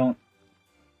other.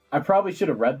 I probably should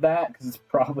have read that, because it's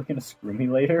probably going to screw me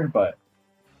later, but...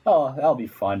 Oh, that'll be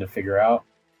fun to figure out.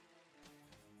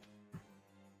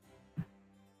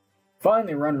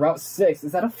 Finally, run Route 6.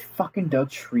 Is that a fucking Del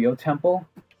Trio temple?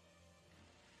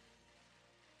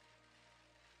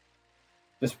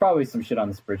 There's probably some shit on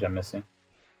this bridge I'm missing.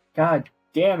 God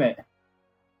damn it.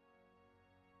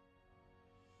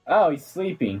 Oh, he's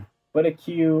sleeping. What a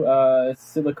cute,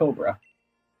 Silicobra.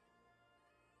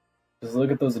 Just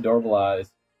look at those adorable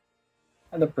eyes.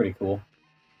 And they're pretty cool.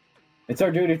 It's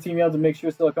our duty, Team Yell, to make sure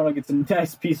Silicona gets a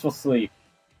nice, peaceful sleep.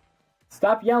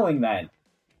 Stop yelling, then.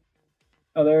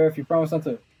 Oh, there, if you promise not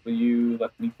to... Will you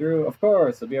let me through? Of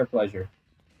course, it'll be our pleasure.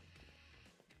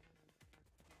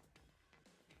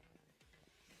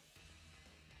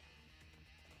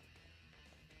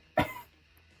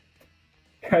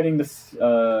 Heading to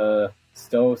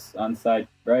Stos on side,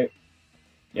 right?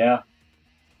 Yeah.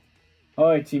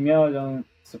 Oh, Team Yell, I don't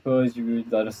suppose you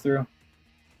would let us through?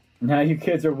 Now you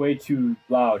kids are way too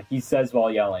loud, he says while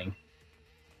yelling.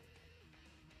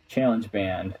 Challenge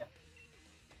band.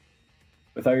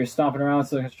 Without your stomping around,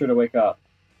 so sure to wake up.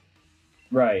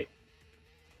 Right.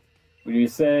 What do you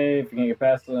say? If you can't get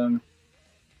past them,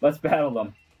 let's battle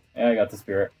them. Yeah, I got the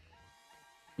spirit.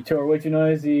 You two are way too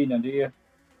noisy, now do you?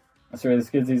 I'm sorry, the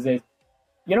kids these days.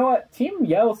 You know what? Team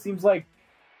Yell seems like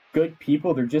good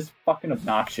people. They're just fucking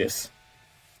obnoxious.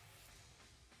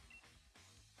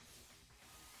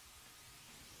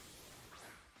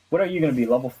 What are you gonna be,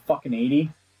 level fucking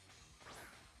 80?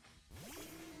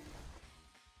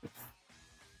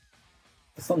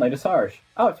 The sunlight is harsh.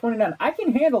 Oh, 29. I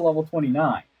can handle level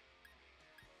 29.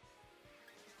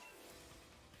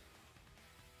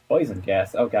 Poison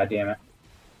gas. Oh, god damn it.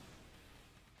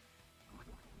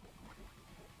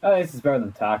 Oh, this is better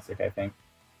than toxic, I think.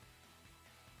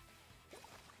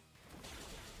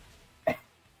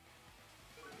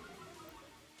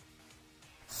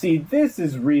 See, this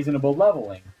is reasonable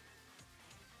leveling.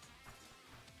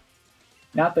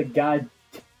 Not the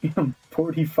goddamn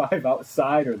 45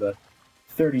 outside or the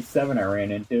 37 I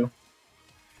ran into.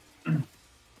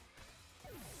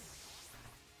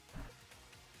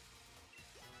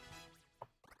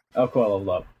 Oh, cool, I leveled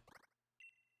up.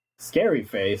 Scary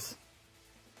face.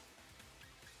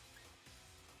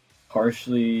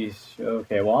 Partially...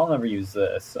 Okay, well, I'll never use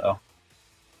this, so...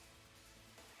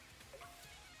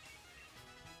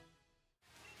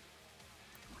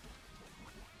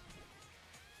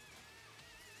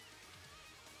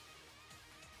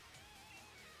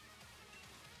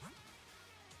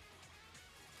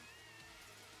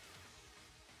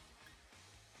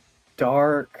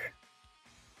 Dark.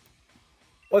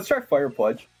 Let's try Fire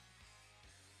Pledge.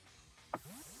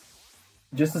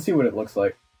 Just to see what it looks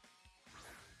like.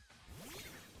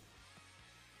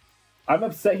 I'm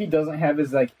upset he doesn't have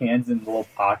his like hands in little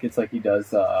pockets like he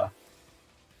does on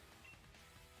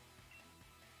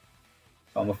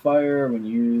the fire when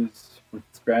used with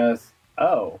grass.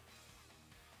 Oh.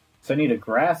 So I need a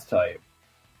grass type.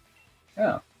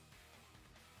 Yeah.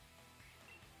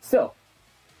 Still.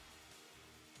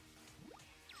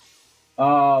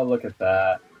 Oh, look at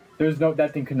that. There's no...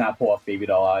 That thing could not pull off baby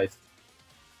doll eyes.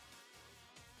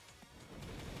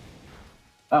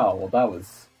 Oh, well that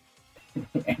was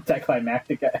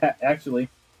anticlimactic, actually.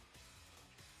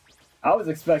 I was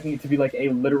expecting it to be like a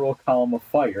literal column of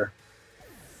fire.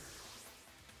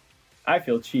 I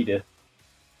feel cheated.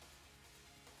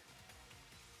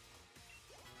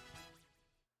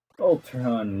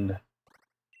 Ultrahund.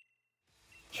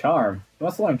 Charm. You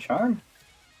want to learn Charm?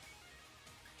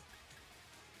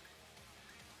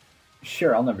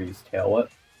 Sure, I'll never use Tail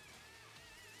Whip.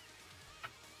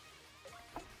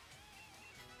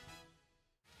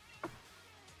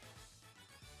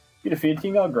 You defeated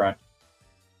Team Grunt.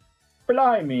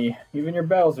 Blimey, even your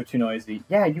bells are too noisy.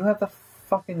 Yeah, you have the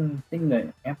fucking thing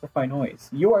to amplify noise.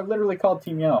 You are literally called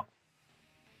Team Yell.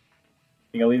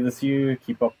 Think I'll leave this to you,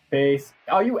 keep up the pace.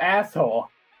 Oh, you asshole!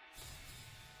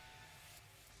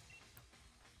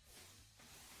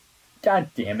 God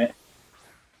damn it.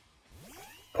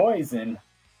 Poison.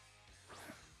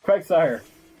 Quagsire.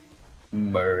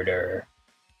 Murder.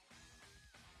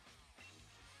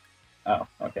 Oh,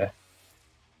 okay.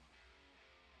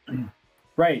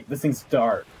 Right, this thing's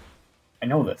dark. I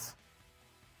know this.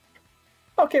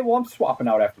 Okay, well I'm swapping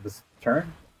out after this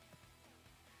turn.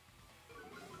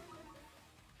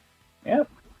 Yep.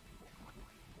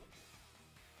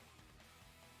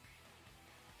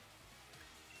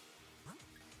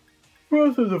 Who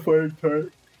else has a fighting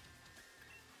type?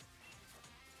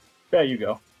 There you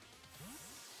go.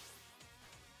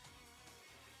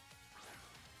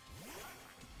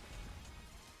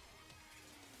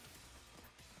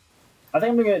 I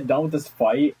think I'm gonna get done with this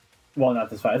fight. Well, not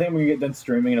this fight. I think I'm gonna get done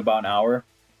streaming in about an hour.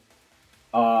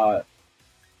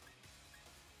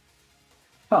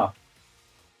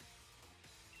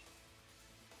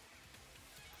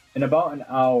 In about an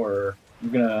hour,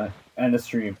 I'm gonna end the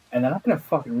stream, and then I'm gonna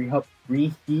fucking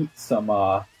reheat some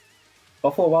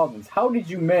Buffalo Wild Wings. How did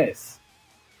you miss?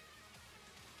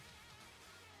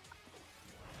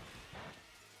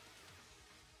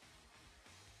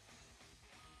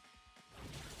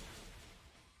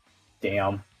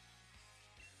 Damn.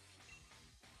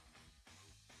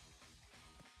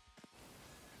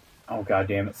 Oh god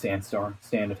damn it, Sandstorm.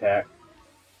 Stand attack.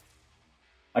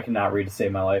 I cannot read to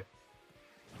save my life.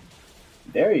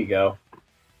 There you go.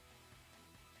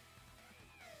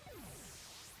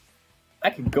 I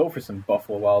could go for some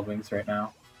Buffalo Wild Wings right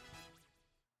now.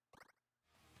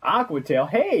 Aqua Tail.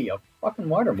 Hey, a fucking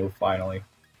water move finally.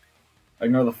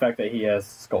 Ignore the fact that he has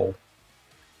Scold.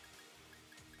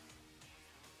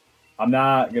 I'm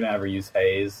not gonna ever use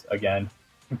Haze again.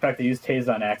 In fact, I used Haze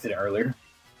on accident earlier.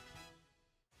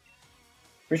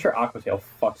 Pretty sure Aqua Tail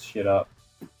fucks shit up.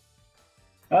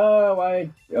 Oh,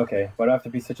 why? Okay, why do I have to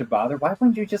be such a bother? Why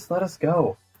wouldn't you just let us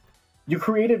go? You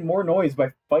created more noise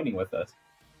by fighting with us.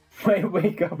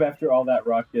 Wake up after all that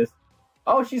ruckus.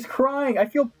 Oh, she's crying! I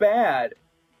feel bad!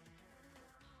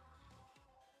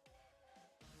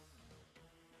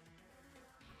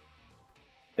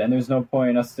 Then there's no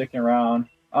point in us sticking around.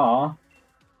 Aw.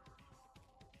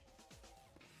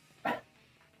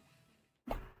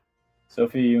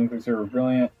 Sophie, you and Quicksilver were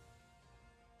brilliant.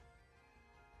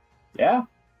 Yeah.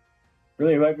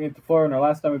 Really wiped me at the floor in our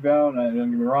last time we battled, and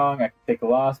don't get me wrong, I can take a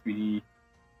loss, BD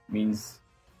means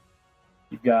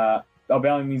you've got... Oh,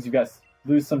 battling means you've got to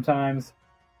lose sometimes.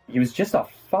 He was just a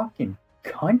fucking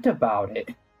cunt about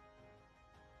it.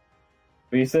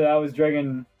 But he said I was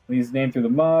dragging his name through the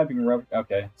mud, being rubbed...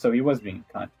 Okay, so he was being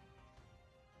a cunt.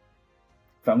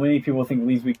 How many people think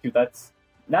Lee's weak too? That's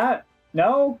not.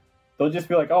 No, they'll just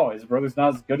be like, "Oh, his brother's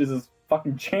not as good as his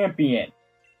fucking champion."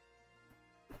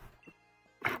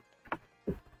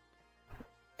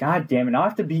 God damn it! Now I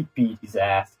have to beat his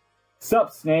ass.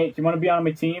 Sup, Snake? You want to be on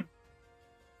my team?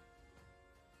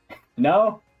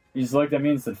 No? You just looked at me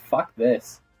and said, "Fuck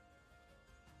this."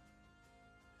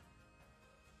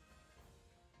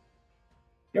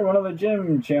 You're one of the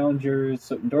gym challengers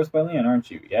endorsed by Leon,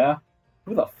 aren't you? Yeah?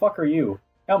 Who the fuck are you?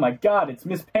 Oh my god, it's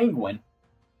Miss Penguin.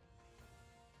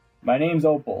 My name's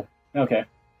Opal. Okay.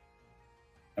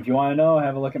 If you want to know,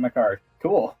 have a look at my card.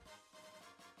 Cool.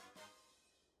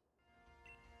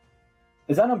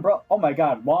 Is that umbrella? Oh my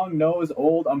god, long nose,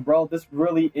 old umbrella. This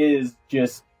really is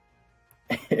just...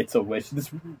 it's a wish.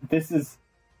 This is...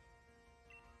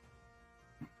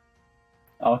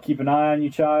 I'll keep an eye on you,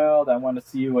 child. I want to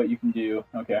see what you can do.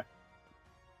 Okay.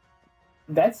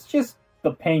 That's just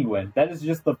the penguin. That is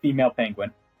just the female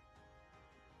penguin.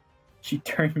 She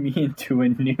turned me into a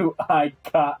new I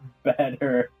got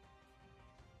better.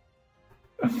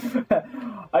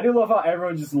 I do love how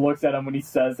everyone just looks at him when he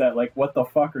says that, like, what the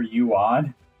fuck are you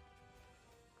on?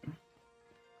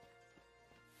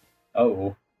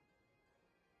 Oh.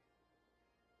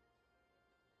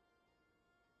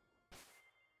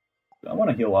 I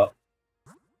want to heal up.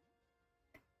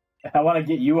 I want to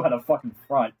get you out of fucking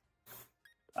front.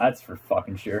 That's for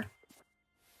fucking sure.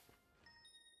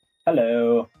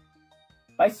 Hello.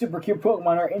 My super cute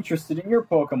Pokemon are interested in your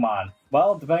Pokemon.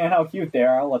 Well, depending on how cute they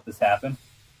are, I'll let this happen.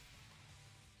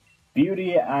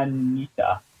 Beauty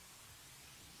Anita.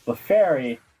 The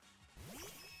fairy.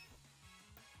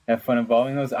 Have fun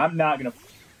evolving those. I'm not gonna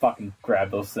fucking grab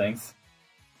those things.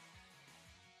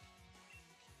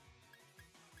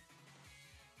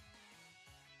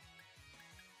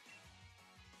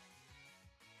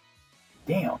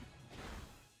 Damn.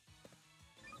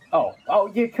 Oh,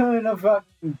 you couldn't have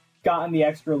gotten the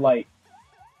extra light.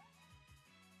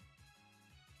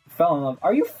 Fell in love.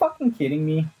 Are you fucking kidding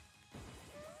me?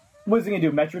 What's he gonna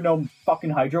do? Metronome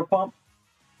fucking hydro pump?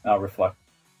 Oh, reflect.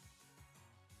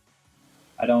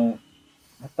 I don't...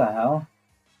 What the hell?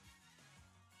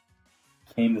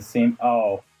 Came the same...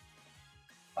 Oh.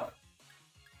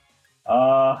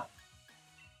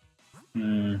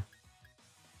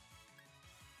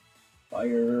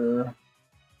 Fire.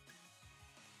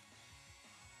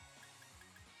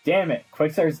 Damn it.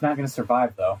 Quicksilver's not going to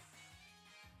survive, though.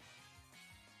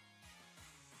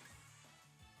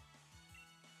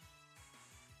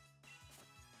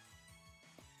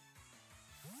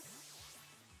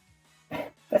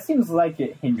 That seems like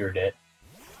it hindered it.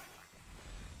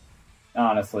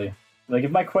 Honestly. Like,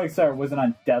 if my Quicksilver wasn't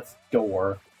on death's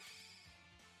door.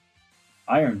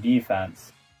 Iron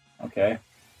defense. Okay.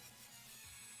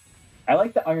 I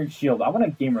like the iron shield. I want a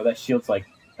game where that shield's like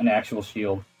an actual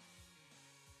shield.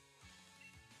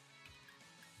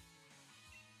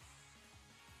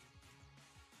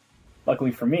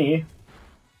 Luckily for me,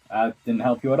 didn't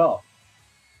help you at all.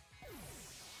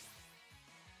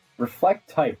 Reflect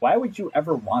type. Why would you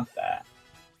ever want that?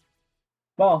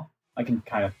 Well, I can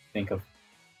kind of think of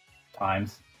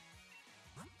times.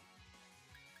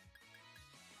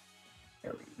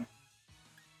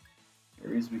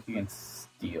 Areas weak against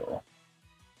steel.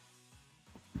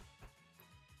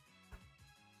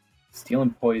 Steel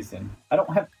and poison. I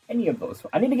don't have any of those.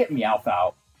 I need to get Meowth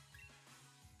out.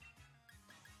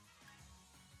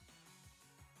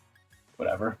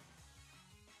 Whatever.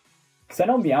 Because I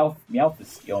know Meowth is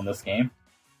steel in this game.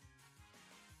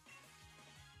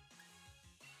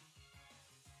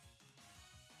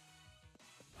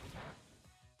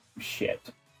 Shit.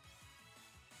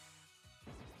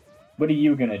 What are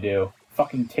you gonna do?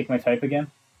 Fucking take my type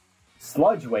again?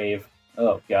 Sludge Wave?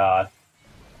 Oh god.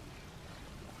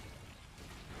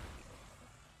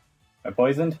 Am I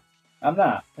poisoned? I'm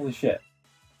not. Holy shit.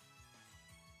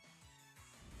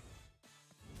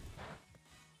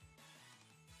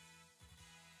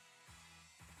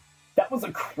 That was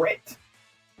a crit!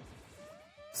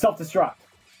 Self-destruct.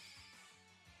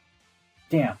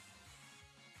 Damn.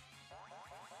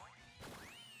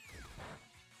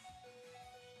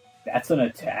 That's an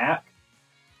attack?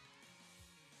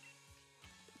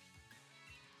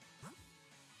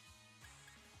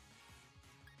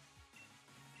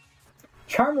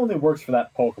 Charm only works for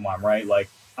that Pokemon, right? Like,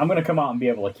 I'm gonna come out and be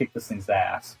able to kick this thing's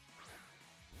ass.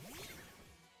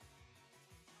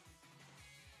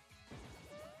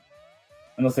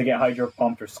 Unless they get Hydro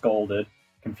Pumped or Scolded.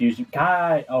 Confusion.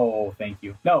 God! Oh, thank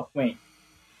you. No, wait.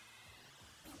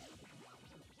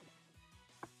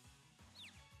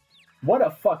 What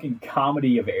a fucking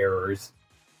comedy of errors.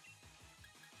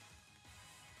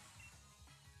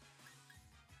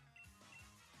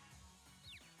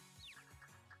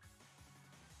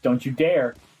 Don't you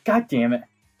dare. God damn it.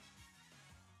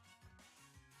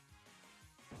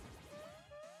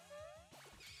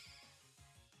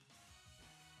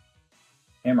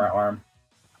 Hammer arm.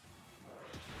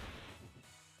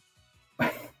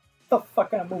 What the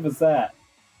fuck kind of move is that?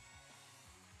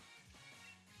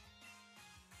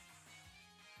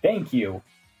 Thank you.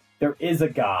 There is a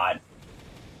god.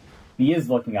 He is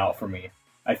looking out for me,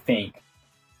 I think.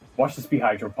 Watch this be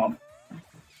Hydro Pump.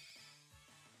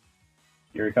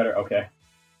 Fury Cutter, okay.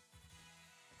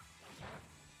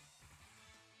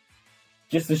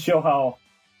 Just to show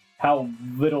how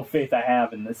little faith I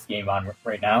have in this game on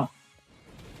right now.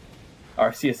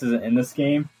 Arceus isn't in this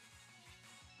game.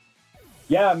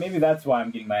 Yeah, maybe that's why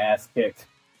I'm getting my ass kicked.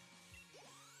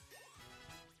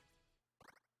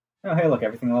 Oh, hey, look,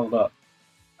 everything leveled up.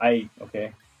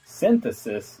 Okay.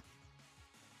 Synthesis?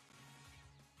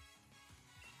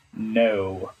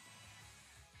 No.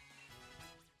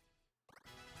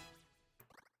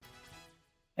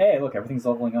 Hey, look, everything's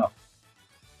leveling up.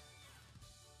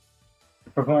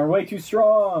 The Pokemon are way too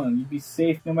strong! You'd be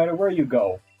safe no matter where you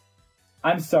go.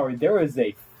 I'm sorry, there's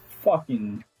a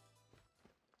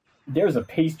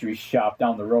pastry shop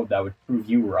down the road that would prove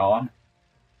you wrong.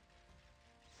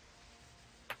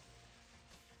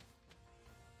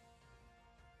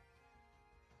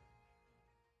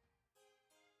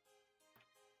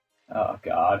 Oh,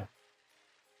 God.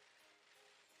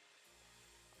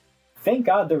 Thank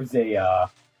God there was a,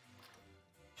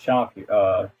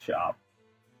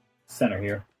 center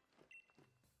here.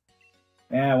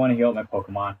 Yeah, I want to heal up my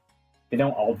Pokemon. They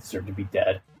don't all deserve to be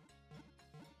dead.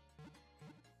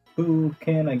 Who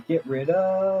can I get rid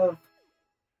of?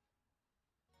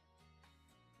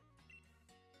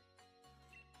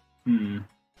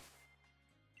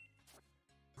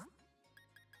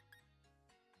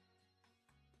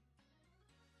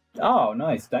 Oh,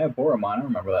 nice. Diaboromon. I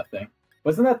remember that thing.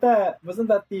 Wasn't that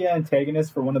the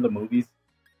antagonist for one of the movies?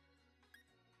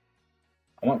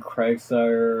 I want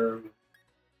Craigsire.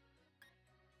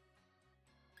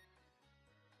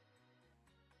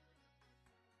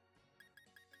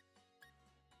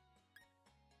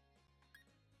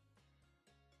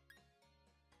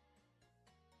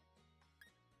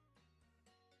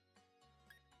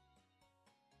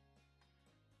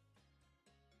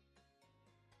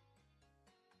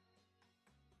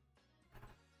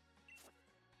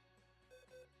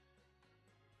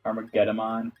 Armageddon.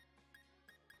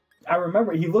 I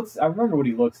remember what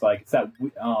he looks like. It's that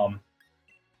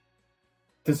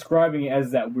describing it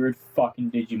as that weird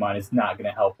fucking Digimon is not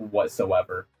gonna help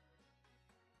whatsoever.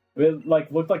 It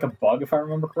looked like a bug if I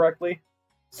remember correctly.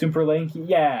 Super lanky,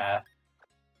 yeah.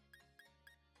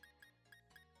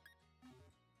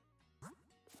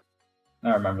 I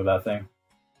remember that thing.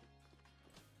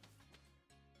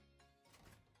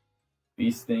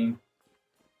 Beast thing.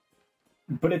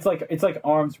 But it's like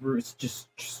arms where it's just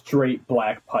straight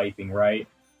black piping, right?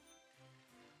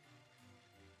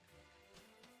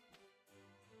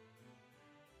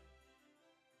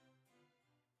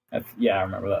 Yeah, I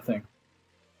remember that thing.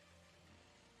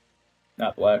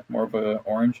 Not black, more of a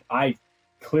orange. I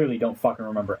clearly don't fucking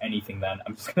remember anything then.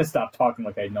 I'm just gonna stop talking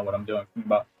like I know what I'm doing.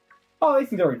 About, oh, these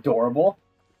things are adorable.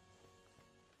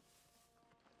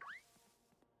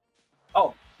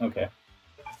 Oh, okay.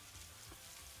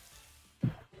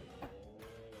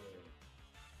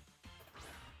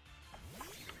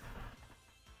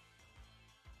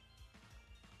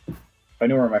 I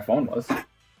knew where my phone was.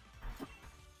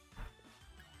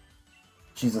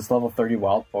 Jesus, level 30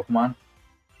 wild Pokemon.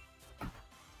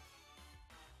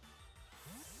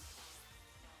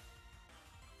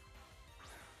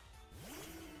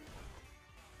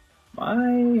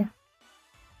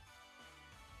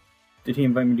 Did he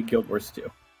invite me to Guild Wars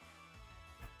 2?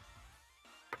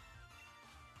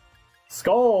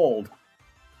 Scold!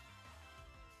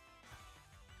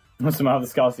 What's the matter with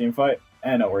the Coliseum fight?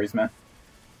 No worries, man.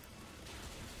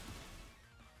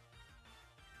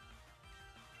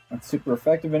 That's super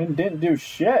effective and it didn't do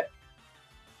shit.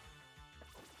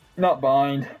 Not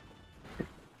bind.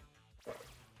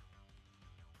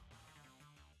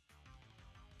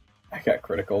 I got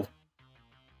criticaled.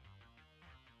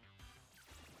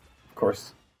 Of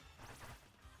course.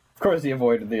 Of course he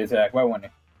avoided the attack. Why wouldn't he?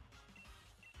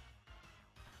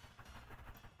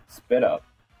 Spit up.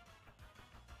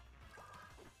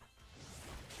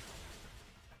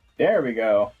 There we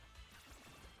go.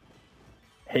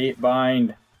 Hate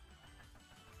bind.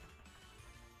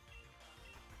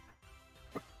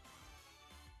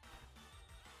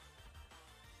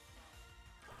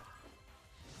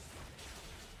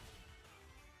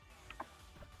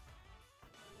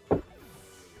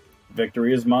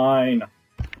 Victory is mine.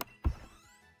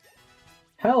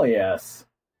 Ha Hell yes.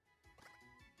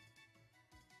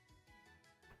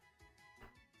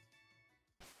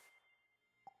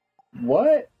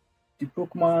 What do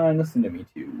Pokemon listen to me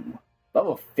to?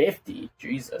 Level 50?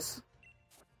 Jesus.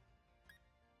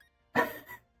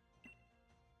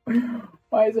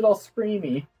 Why is it all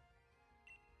screamy?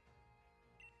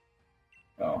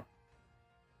 Oh.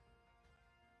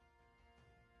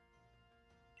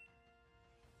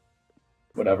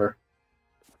 Whatever.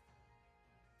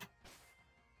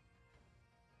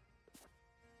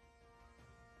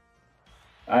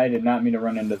 I did not mean to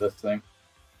run into this thing.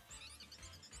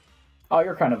 Oh,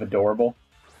 you're kind of adorable.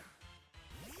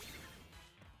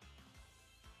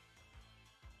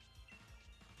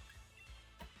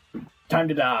 Time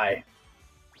to die.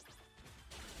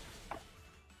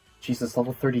 Jesus,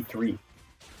 level 33.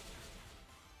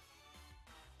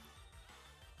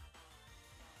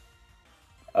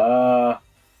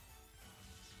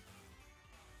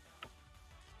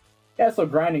 Yeah, so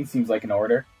grinding seems like an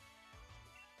order.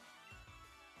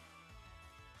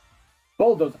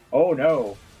 Bulldoze. Oh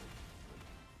no.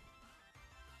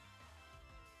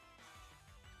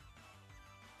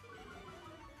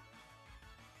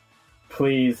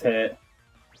 Please hit.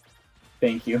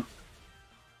 Thank you.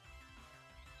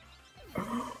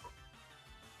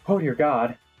 Oh dear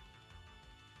God.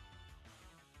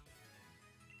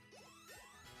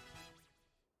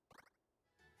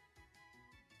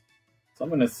 So I'm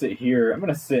gonna sit here. I'm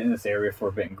gonna sit in this area for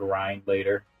a bit and grind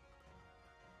later.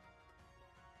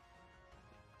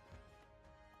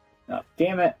 Oh,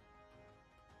 damn it.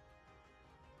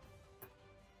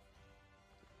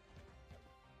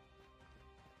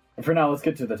 But for now, let's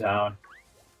get to the town.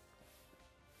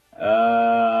 Is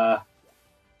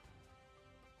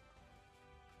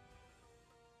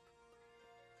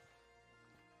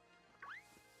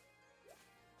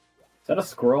that a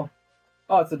squirrel?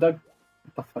 Oh, it's a Doug.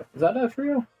 What the fuck? Is that a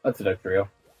trio? That's a Doug trio.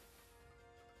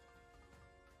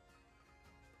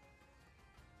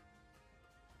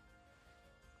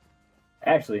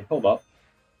 Actually, hold up.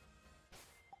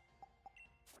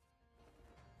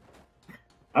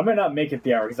 I might not make it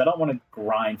the hour because I don't want to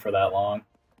grind for that long.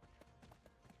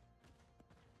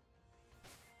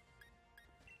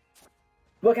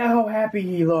 Look at how happy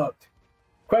he looked.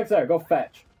 Quagsire, go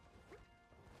fetch.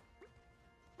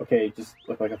 Okay, just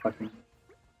look like a fucking...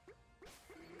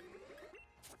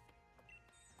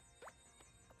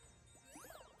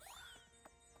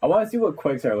 I want to see what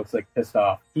Quagsire looks like pissed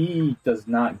off. He does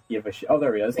not give a shit. Oh,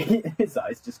 there he is. His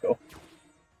eyes just go...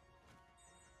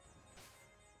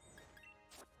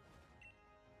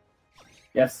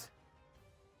 Yes.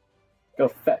 Go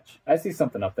fetch. I see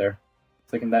something up there.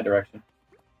 It's like in that direction.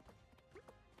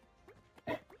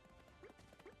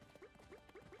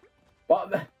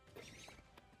 What?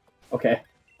 Okay.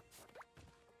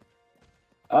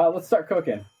 Let's start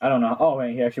cooking. I don't know. Oh,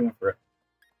 wait, he actually went for it.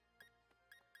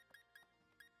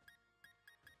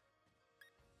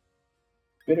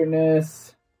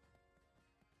 Bitterness.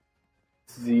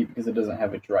 Z, because it doesn't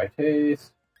have a dry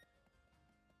taste.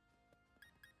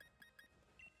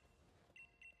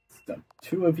 Dump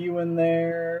 2 of you in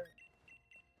there.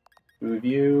 2 of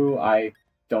you. I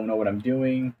don't know what I'm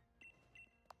doing.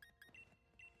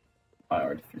 I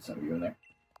already threw some of you in there.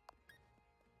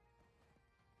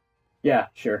 Yeah,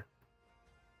 sure.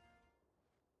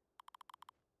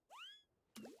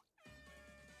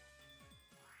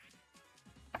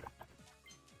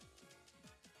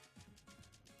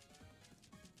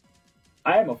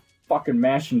 I am a fucking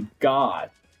mashing god.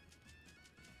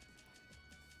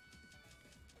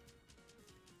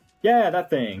 Yeah,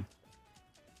 that thing.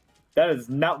 That is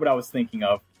not what I was thinking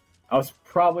of. I was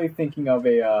probably thinking of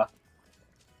a,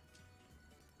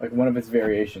 like one of its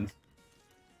variations.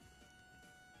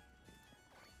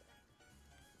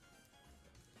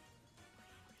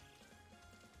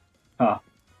 Huh.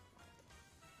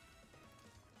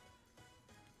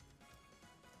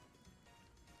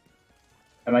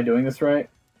 Am I doing this right?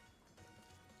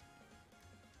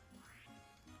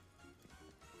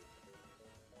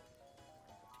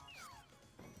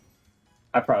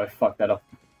 I probably fucked that up.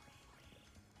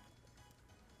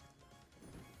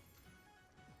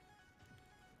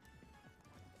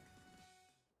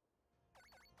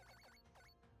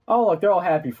 Oh, look, they're all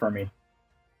happy for me.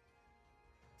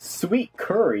 Sweet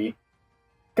curry?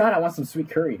 God, I want some sweet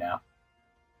curry now.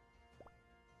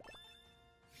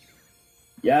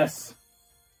 Yes!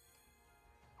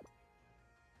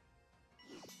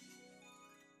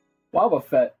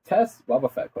 Wobbuffet, test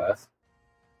Wobbuffet class.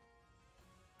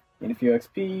 Gain a few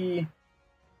XP.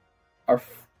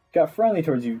 Got friendly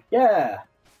towards you. Yeah!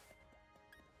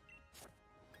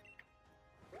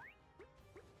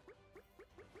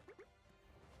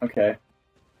 Okay.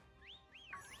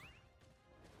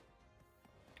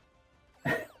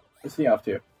 What's he off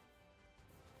to?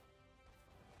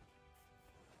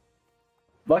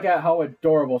 Look at how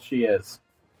adorable she is.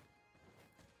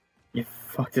 You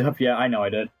fucked it up? Yeah, I know I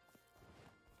did.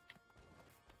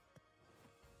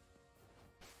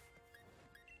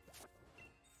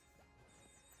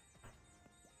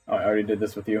 Oh, I already did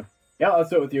this with you. Yeah, let's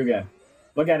do it with you again.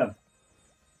 Look at him.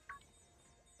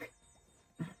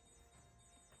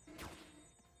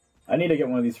 I need to get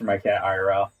one of these for my cat,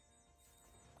 IRL.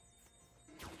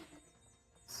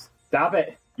 Stop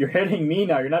it! You're hitting me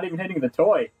now. You're not even hitting the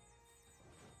toy.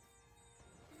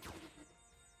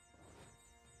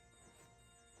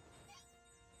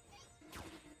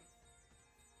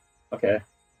 Okay.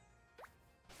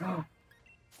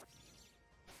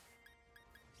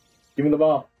 Give me the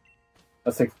ball.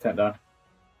 Let's take the 10 down.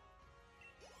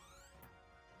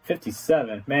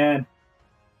 57, man.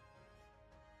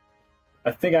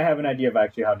 I think I have an idea of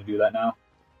actually how to do that now.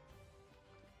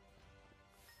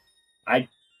 I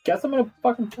guess I'm gonna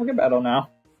fucking forget battle now.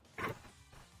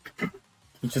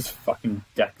 He just fucking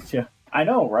decked you. I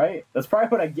know, right? That's probably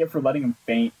what I get for letting him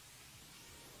faint.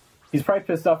 He's probably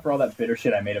pissed off for all that bitter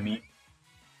shit I made him eat.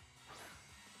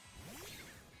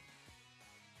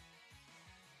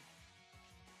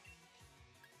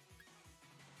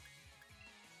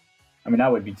 I mean, I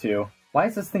would be too. Why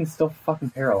is this thing still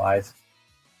fucking paralyzed?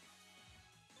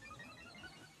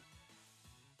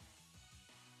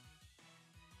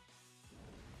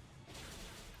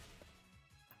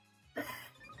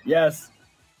 Yes!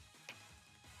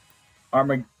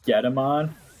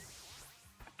 Armageddon.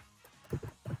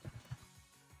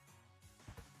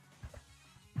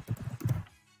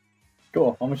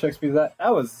 Cool. How much XP is that?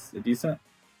 That was decent.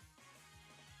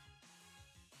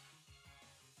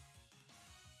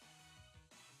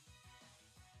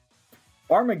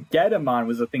 Armageddon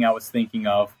was the thing I was thinking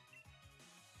of.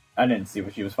 I didn't see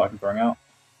what she was fucking throwing out.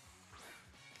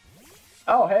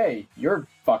 Oh, hey, you're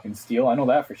fucking steel. I know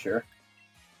that for sure.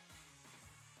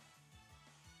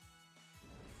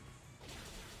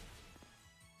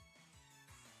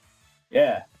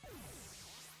 Yeah.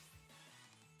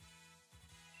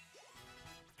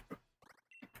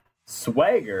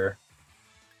 Swagger?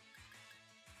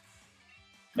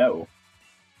 No.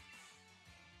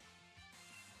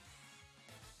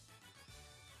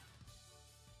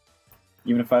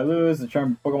 Even if I lose, the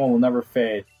charm Pokemon will never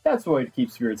fade. That's the way to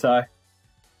keep spirits high.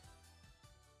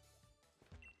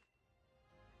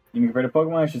 Even compared to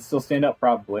Pokemon, I should still stand up,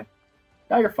 probably.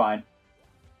 Now you're fine.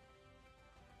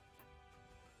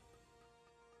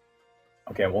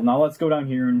 Okay, well now let's go down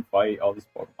here and fight all these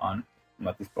Pokemon.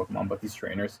 Not these Pokemon, but these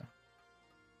trainers.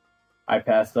 I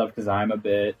passed up because I'm a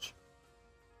bitch.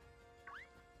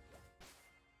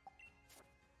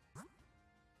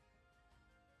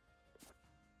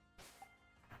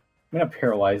 I'm gonna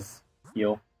paralyze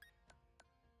heal.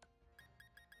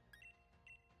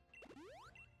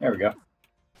 There we go.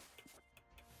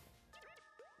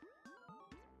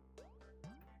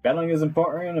 Battling is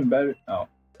important and better. Oh,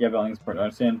 yeah, battling is important. I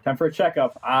understand. Time for a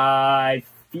checkup. I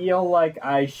feel like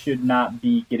I should not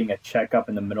be getting a checkup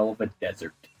in the middle of a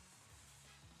desert.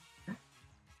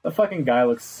 The fucking guy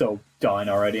looks so done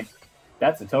already.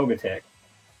 That's a Togetic.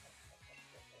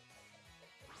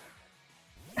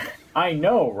 I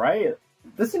know, right?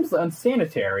 This seems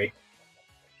unsanitary.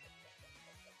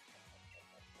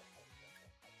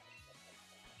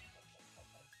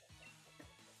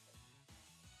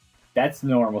 That's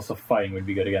normal, so fighting would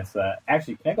be good against that.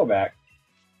 Actually, can I go back?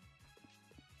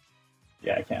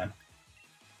 Yeah, I can.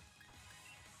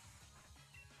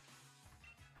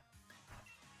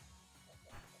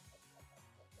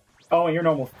 Oh, and you're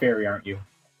normal fairy, aren't you?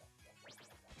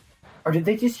 Or did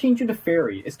they just change you to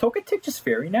fairy? Is Togetic just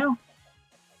fairy now?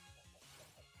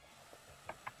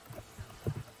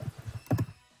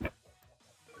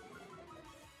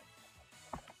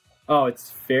 Oh, it's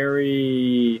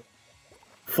fairy...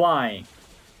 flying.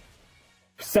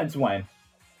 Since when?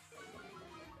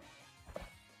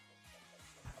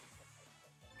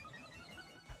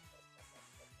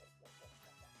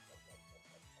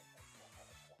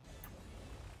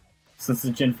 Since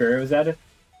the Gen Fairy was added?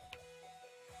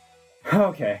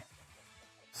 Okay.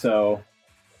 So...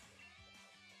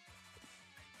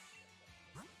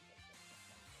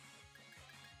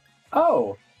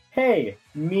 oh! Hey!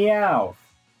 Meow!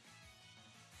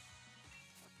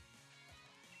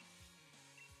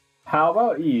 How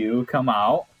about you come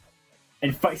out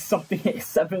and fight something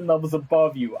 7 levels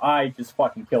above you? I just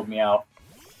fucking killed Meow.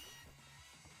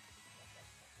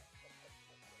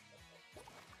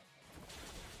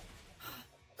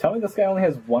 Tell me this guy only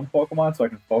has 1 Pokemon so I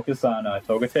can focus on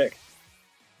Togetic.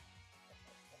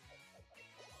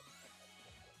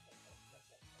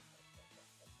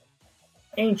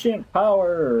 Ancient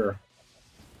power!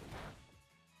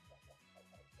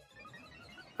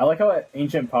 I like how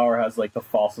Ancient Power has, like, the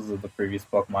fossils of the previous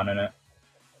Pokemon in it.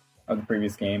 Of the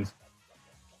previous games.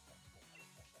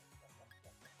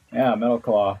 Yeah, Metal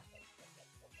Claw.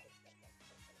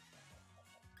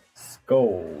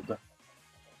 Scold.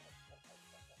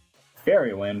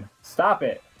 Fairy Wind. Stop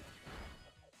it!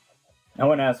 No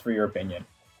one asked for your opinion.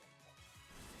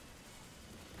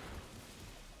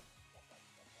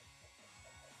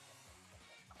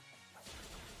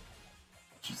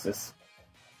 Jesus.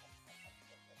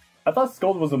 I thought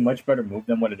Scold was a much better move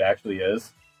than what it actually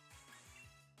is.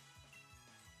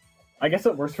 I guess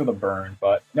it works for the burn,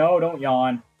 but... No, don't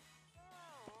yawn.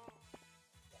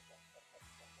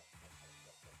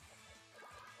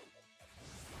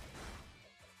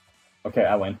 Okay,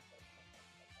 I win.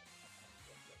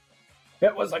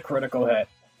 It was a critical hit.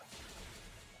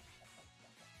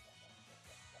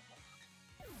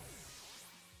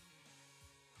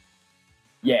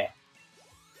 Yeah.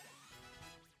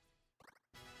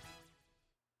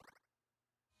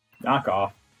 Knock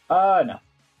off. No.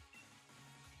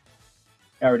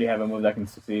 I already have a move that can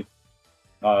succeed.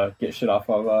 Get shit off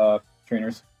of,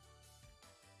 trainers.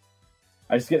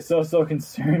 I just get so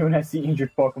concerned when I see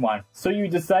injured Pokemon. So you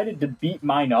decided to beat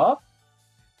mine up?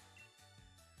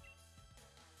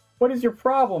 What is your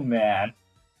problem, man?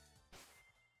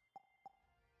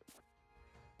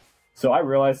 So I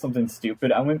realized something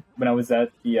stupid. When I was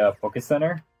at the Poké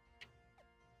Center.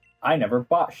 I never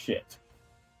bought shit.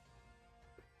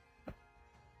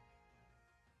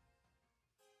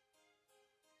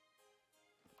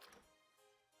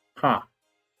 Huh.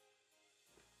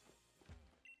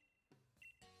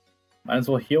 Might as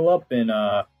well heal up and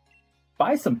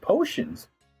buy some potions.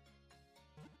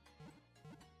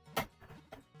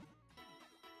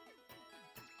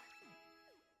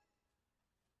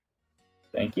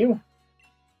 Thank you.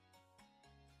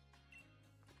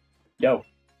 Yo.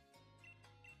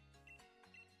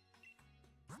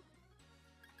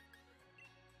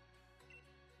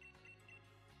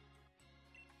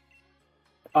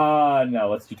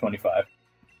 No, let's do 25.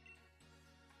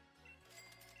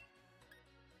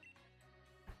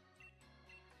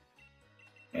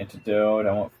 Antidote,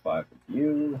 I want 5 of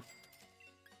you.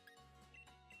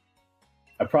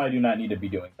 I probably do not need to be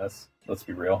doing this. Let's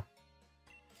be real.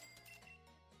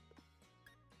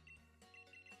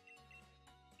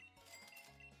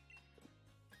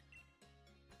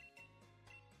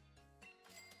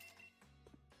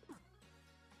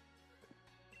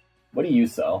 What do you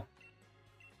sell?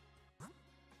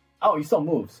 Oh, you sell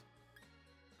moves.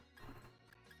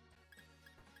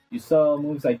 You sell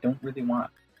moves I don't really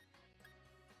want.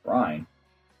 Brine.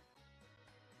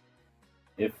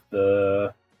 If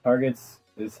the target's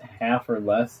is half or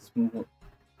less, this move will...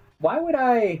 Why would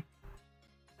I...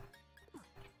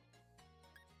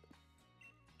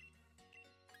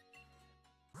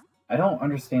 I don't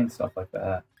understand stuff like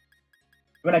that.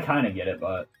 I mean, I kind of get it,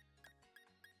 but...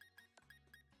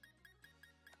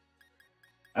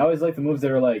 I always like the moves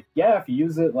that are like, yeah, if you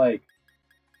use it, like,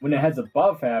 when it has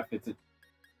above half, its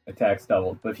attack's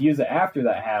doubled. But if you use it after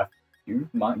that half,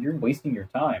 you're wasting your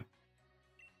time.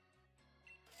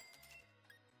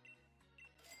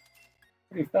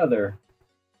 Pretty feather.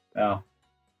 Oh.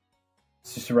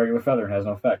 It's just a regular feather and has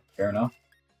no effect. Fair enough.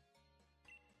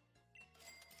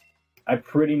 I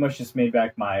pretty much just made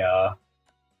back my,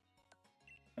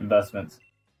 investments.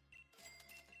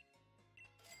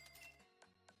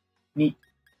 Neat.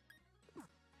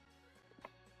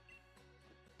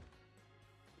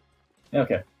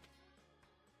 Okay.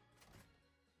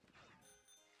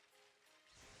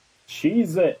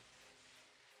 Cheese it.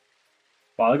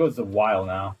 Wow, that goes a while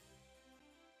now.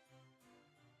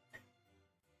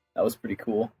 That was pretty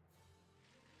cool.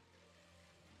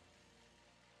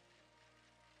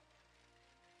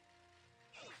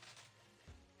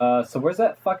 So where's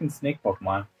that fucking snake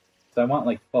Pokemon? So I want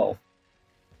like both.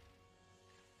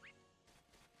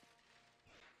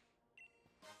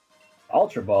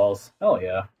 Ultra Balls. Hell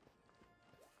yeah.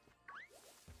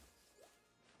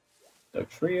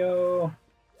 Trio.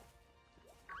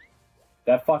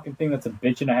 That fucking thing that's a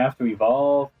bitch and a half to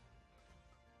evolve.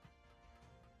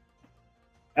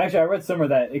 Actually, I read somewhere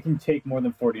that it can take more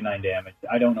than 49 damage.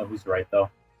 I don't know who's right, though.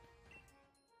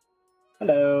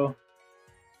 Hello.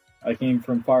 I came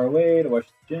from far away to watch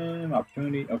the gym.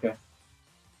 Opportunity. Okay.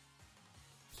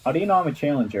 How do you know I'm a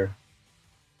challenger?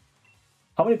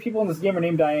 How many people in this game are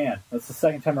named Diane? That's the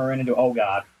second time I ran into... Oh,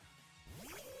 God.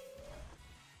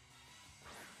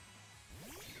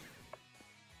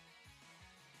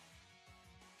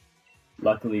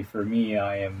 Luckily for me,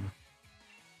 I am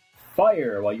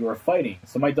fire while you are fighting,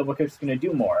 so my double kick's gonna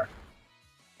do more.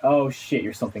 Oh shit,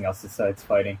 you're something else besides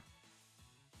fighting.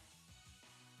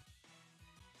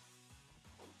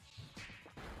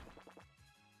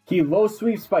 He low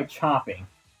sweeps by chopping.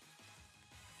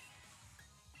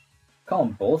 Call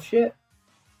him bullshit?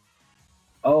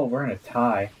 Oh, we're in a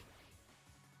tie.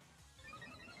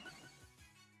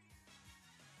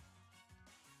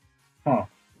 Huh.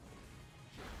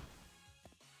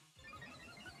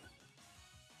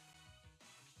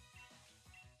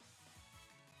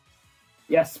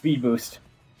 Yes, speed boost.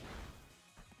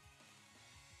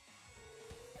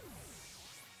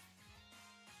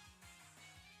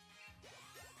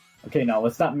 Okay, now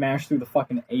let's not mash through the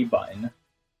fucking A button.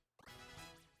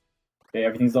 Okay,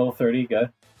 everything's level 30,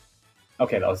 good.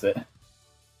 Okay, that was it.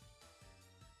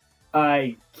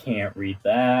 I can't read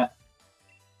that.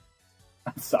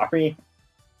 I'm sorry.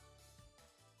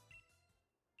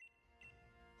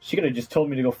 She could have just told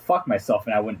me to go fuck myself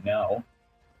and I wouldn't know.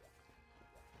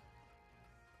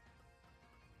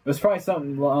 It was probably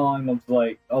something along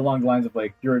the lines of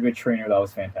like, you're a good trainer, that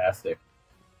was fantastic.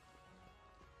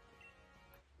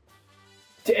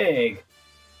 Dig!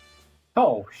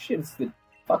 Oh, shit, it's the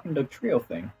fucking Doug Trio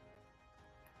thing.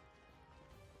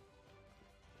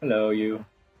 Hello, you.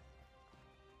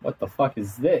 What the fuck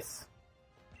is this?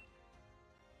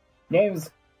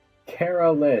 Name's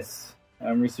Carolus.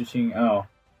 I'm researching, oh.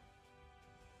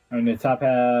 I'm in the top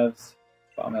halves.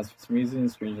 Bomb has for some reason,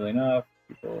 strangely enough.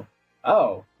 People...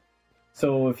 Oh!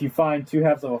 So if you find two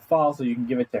halves of a fossil, you can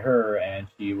give it to her, and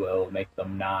she will make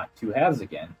them not two halves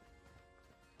again.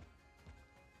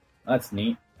 That's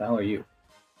neat. What the hell are you?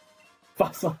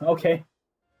 Fossil, okay.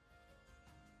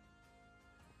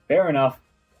 Fair enough.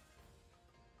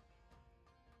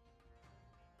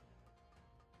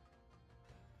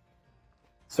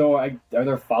 So, are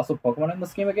there fossil Pokemon in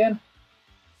this game again?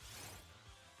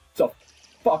 It's a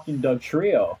fucking Doug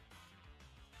Trio.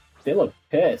 They look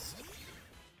pissed.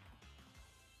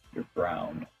 You're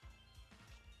brown.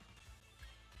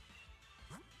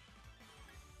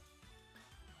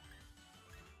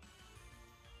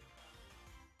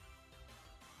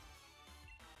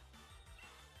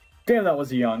 Damn, that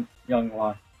was a young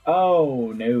one.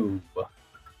 Oh, no.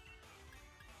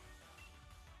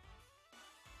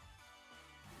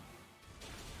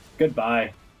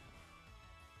 Goodbye.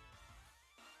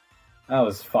 That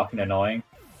was fucking annoying.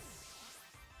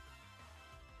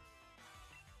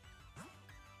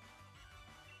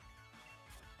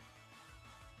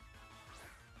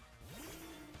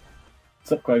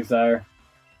 What's up, Quagsire?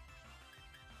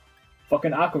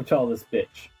 Fucking Aquatol this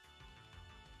bitch.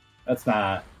 That's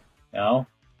not... No?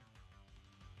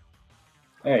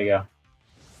 There you go.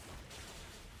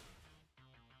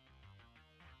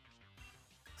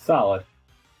 Solid.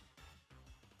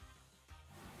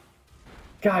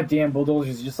 Goddamn,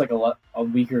 Bulldozer's just like a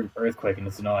weaker Earthquake and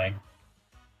it's annoying.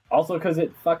 Also because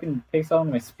it fucking takes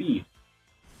on my speed.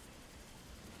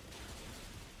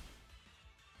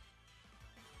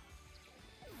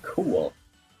 Cool.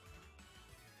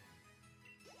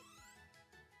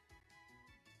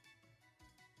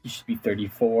 You should be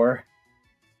 34.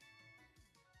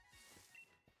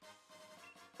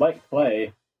 Light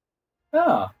clay.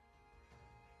 Ah.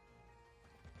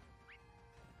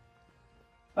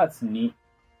 That's neat.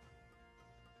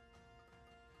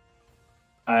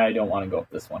 I don't want to go up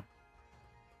this one.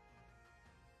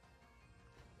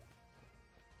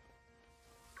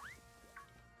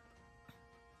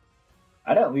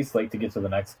 I'd at least like to get to the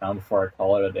next town before I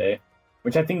call it a day.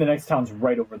 Which I think the next town's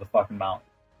right over the fucking mountain.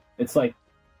 It's like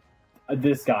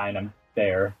this guy and I'm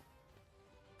there.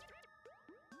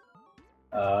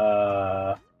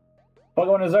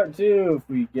 Pokemon is art too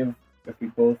if we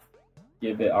both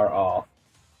give it our all.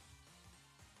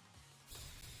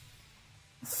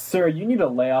 Sir, you need to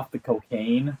lay off the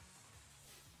cocaine.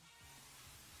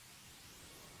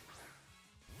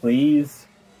 Please.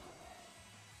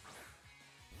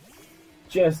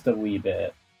 Just a wee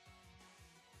bit.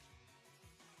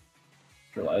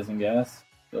 Neutralizing gas.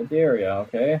 Build the area,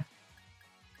 okay?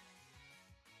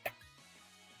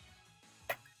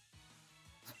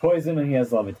 It's poison and he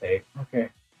has levitate. Okay.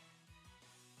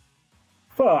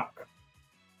 Fuck.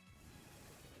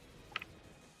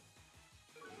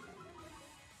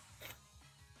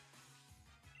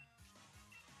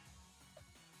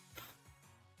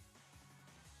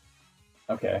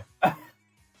 Okay.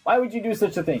 Why would you do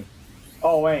such a thing?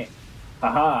 Oh, wait.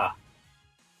 Haha.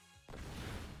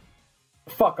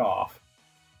 Fuck off.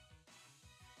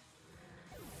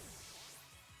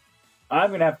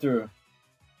 I'm gonna have to...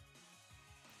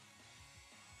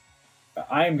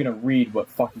 I am gonna read what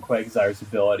fucking Quagsire's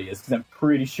ability is, because I'm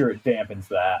pretty sure it dampens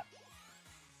that.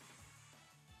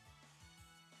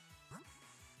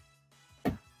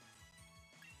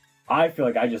 I feel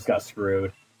like I just got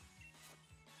screwed.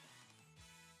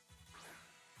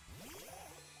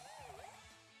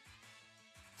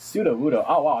 Sudowoodo.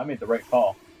 Oh, wow, I made the right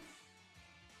call.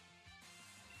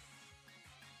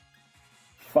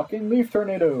 Fucking Leaf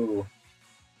Tornado.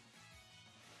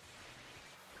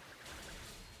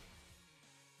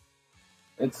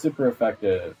 It's super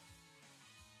effective.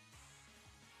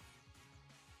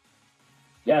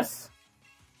 Yes.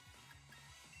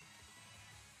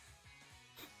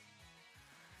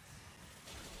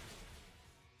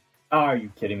 Oh, are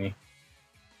you kidding me?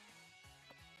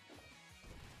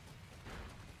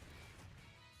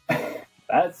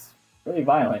 That's really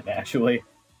violent, actually.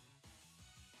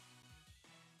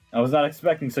 I was not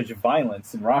expecting such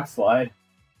violence in Rock Slide.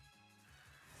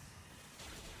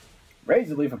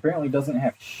 Razor Leaf apparently doesn't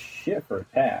have shit for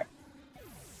attack.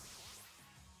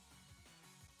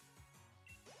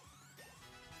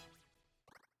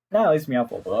 Now at least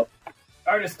Meowth will up.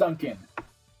 Artist Duncan.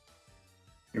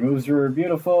 Your moves were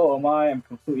beautiful. Oh my, I'm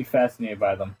completely fascinated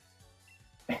by them.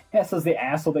 That says the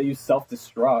asshole that you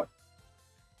self-destruct.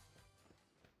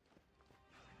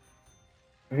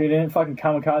 If you didn't fucking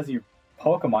kamikaze your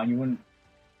Pokemon, you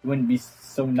wouldn't be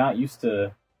so not used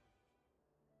to.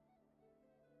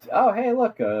 Oh, hey,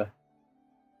 look.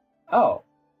 Oh,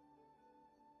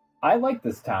 I like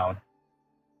this town.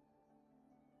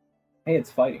 Hey,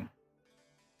 it's fighting.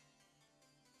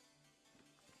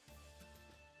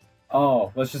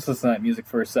 Oh, let's just listen to that music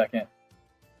for a second.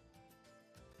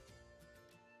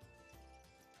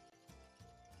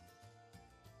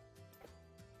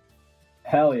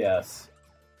 Hell yes.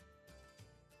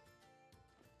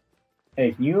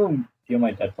 Hey, can you heal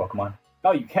my dead Pokemon?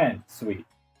 Oh, you can. Sweet.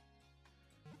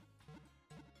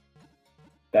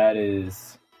 That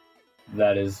is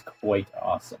quite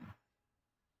awesome.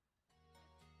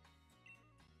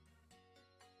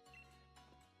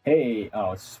 Hey,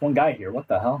 oh, it's just one guy here. What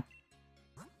the hell?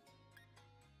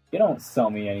 You don't sell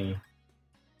me any...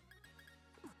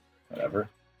 Whatever.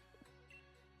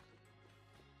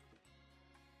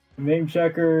 Name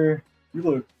checker. You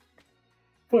look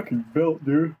fucking built,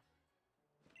 dude.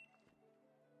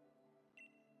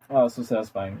 Oh, it's so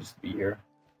satisfying just to be here.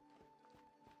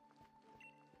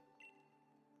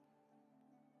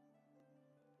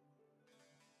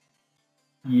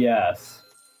 Yes.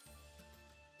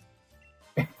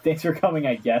 Thanks for coming,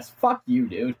 I guess. Fuck you,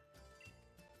 dude.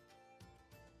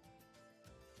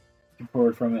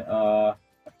 Forward from it. A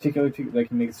particular that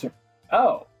can make it certain.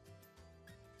 Oh!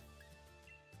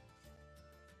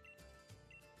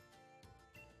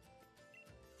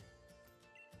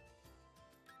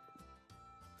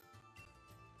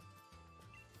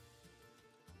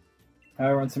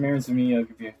 Run some errands with me, I'll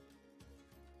give you.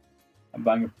 I'm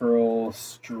buying a pearl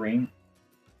string.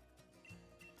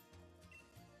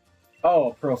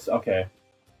 Oh, pearls. Okay.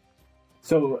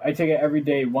 So I take it every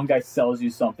day one guy sells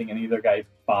you something and the other guy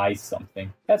buys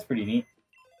something. That's pretty neat.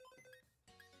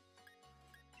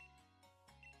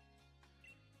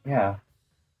 Yeah.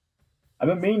 I've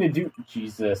been meaning to do...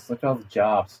 Jesus, look at all the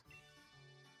jobs.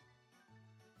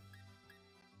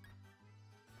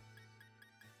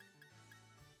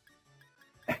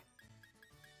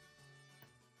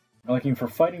 I'm looking for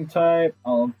fighting type.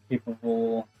 All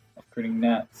capable of creating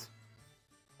nets.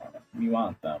 You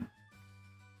want them.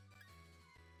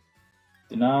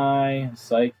 Deny,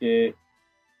 psychic.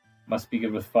 Must be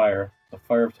good with fire. The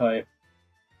fire type.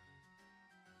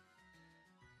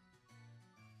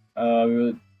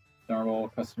 Normal,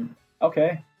 custom.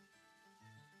 Okay.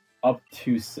 Up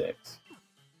to 6.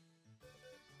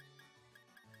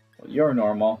 Well, you're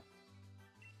normal.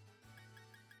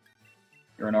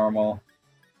 You're normal.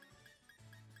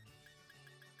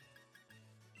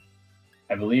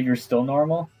 I believe you're still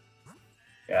normal?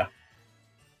 Yeah.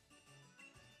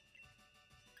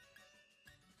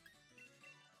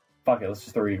 Fuck it, let's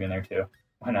just throw you in there too.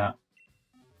 Why not?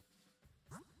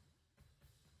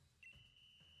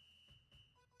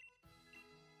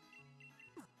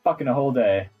 Fucking a whole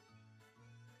day.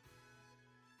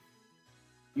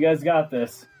 You guys got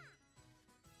this.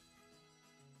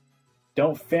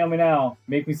 Don't fail me now.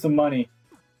 Make me some money.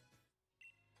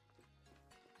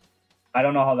 I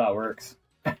don't know how that works.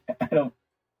 I don't...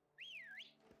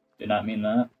 Did not mean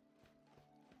that.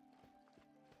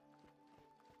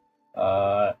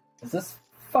 Does this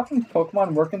fucking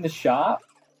Pokemon work in the shop?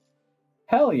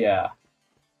 Hell yeah.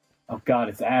 Oh god,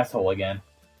 it's asshole again.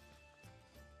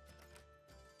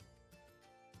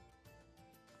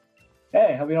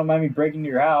 Hey, hope you don't mind me breaking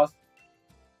into your house.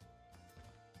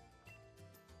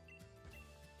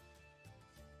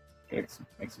 Make some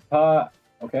pot.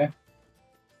 Okay.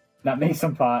 Not make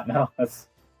some pot, no. That's...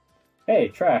 Hey,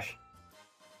 trash.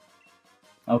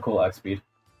 Oh, cool, X speed.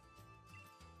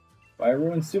 Buy a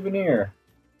ruined souvenir.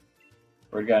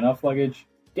 Already got enough luggage.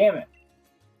 Damn it!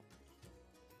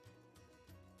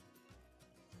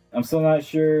 I'm still not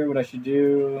sure what I should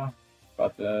do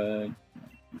about the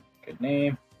good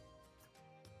name.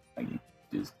 I can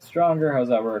do stronger. How's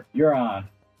that work? You're on.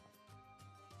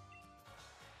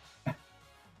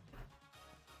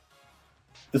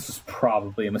 This was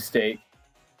probably a mistake.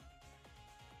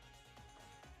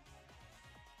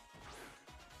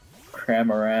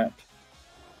 Cramorant.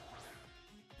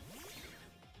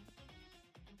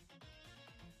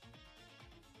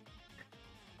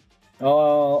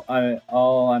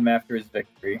 All I'm after is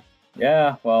victory.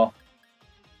 Yeah, well.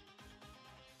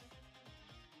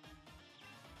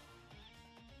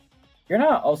 You're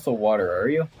not also water, are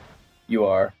you? You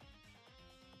are.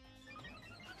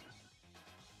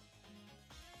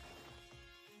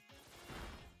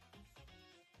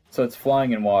 So it's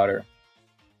flying in water.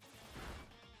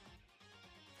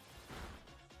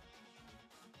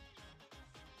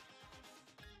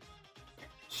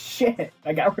 Shit!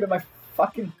 I got rid of my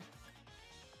fucking...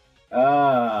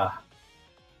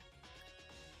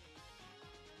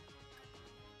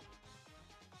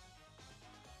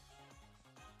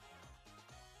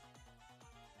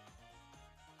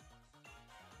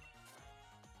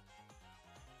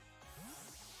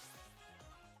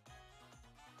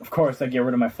 Of course, I get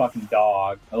rid of my fucking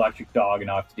dog, electric dog, and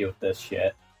I have to deal with this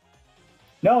shit.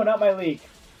 No, not my leak.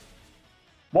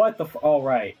 What the oh,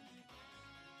 right.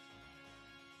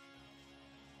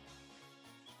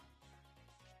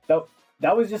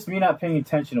 That was just me not paying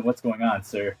attention to what's going on,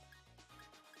 sir.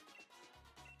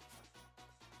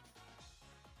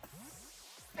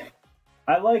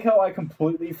 I like how I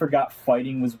completely forgot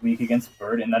fighting was weak against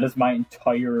Bird, and that is my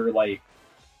entire, like...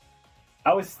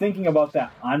 I was thinking about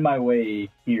that on my way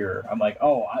here. I'm like,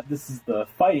 oh, this is the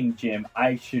fighting gym.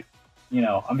 I should, you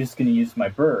know, I'm just gonna use my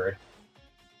Bird.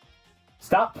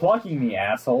 Stop plucking me,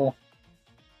 asshole.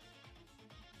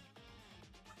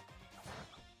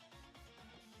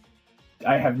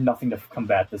 I have nothing to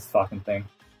combat this fucking thing.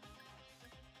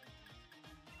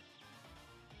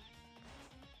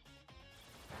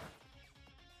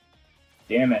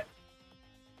 Damn it.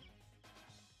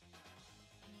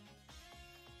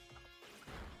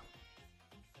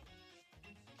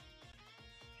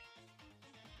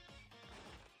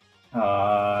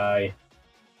 Hi.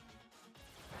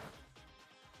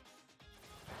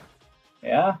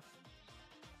 Yeah?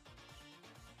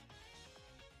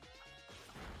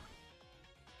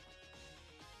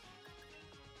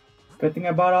 Good thing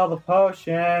I bought all the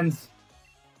potions.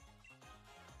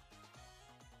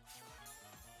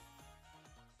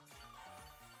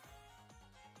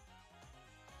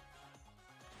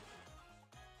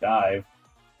 Dive.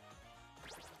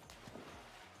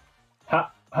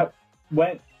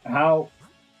 How?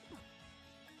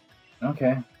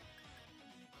 Okay.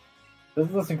 Does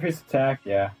this increase attack?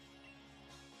 Yeah.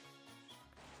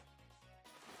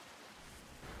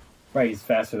 Right, he's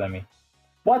faster than me.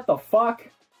 What the fuck?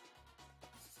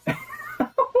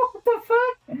 What the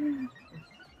fuck?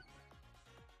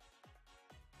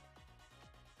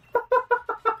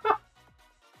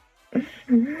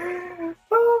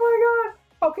 Oh my god!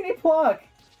 How can he pluck?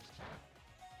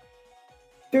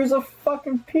 There's a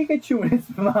fucking Pikachu in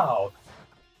his mouth.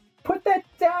 Put that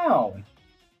down.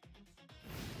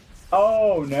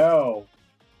 Oh no.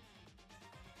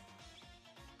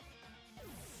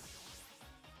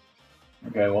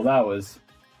 Okay, well that was...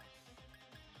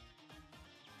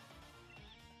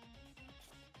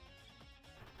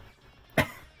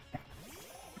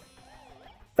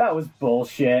 That was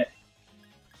bullshit.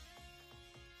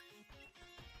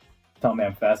 Tell me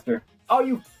I'm faster. Oh,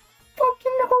 you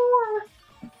fucking whore!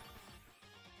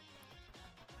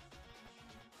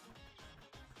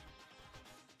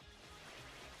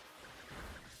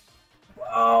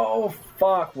 Oh,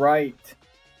 fuck, right.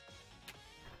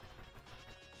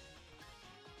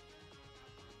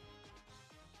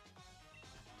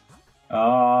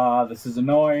 Ah, this is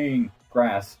annoying.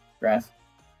 Grass. Grass.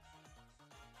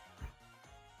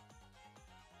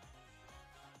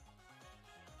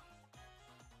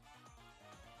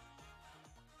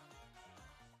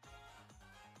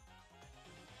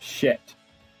 Shit.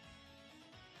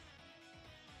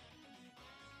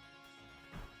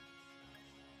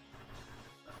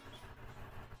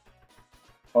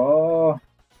 Oh.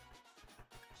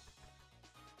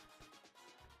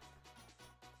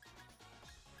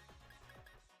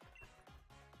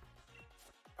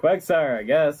 Quagsire, I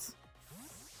guess.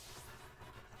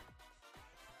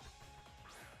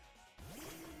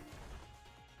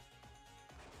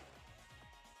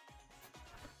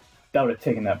 That would have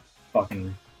taken that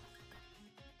fucking...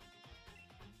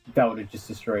 That would have just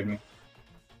destroyed me.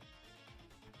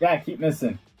 Yeah, keep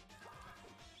missing.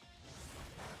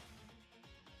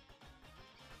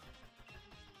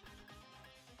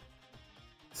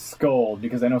 Scold,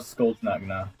 because I know Scold's not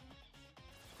gonna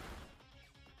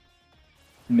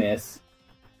miss.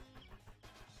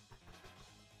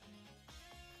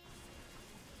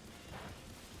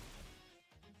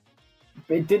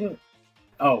 It didn't...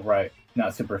 Oh, right.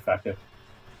 Not super effective.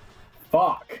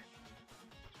 Fuck!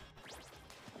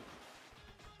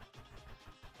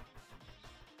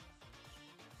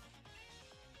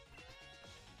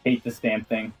 Hate this damn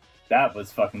thing. That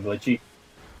was fucking glitchy.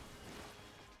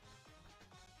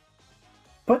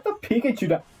 Put the Pikachu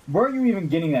down. Where are you even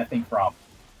getting that thing from?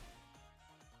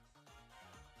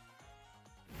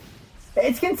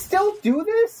 It can still do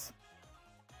this?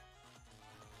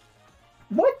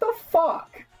 What the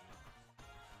fuck?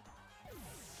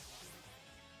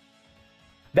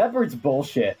 That bird's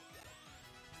bullshit.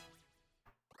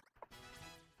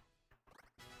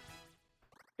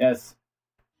 Yes.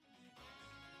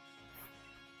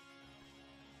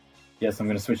 Yes, I'm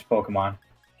gonna switch Pokemon.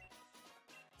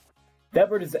 That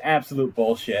bird is absolute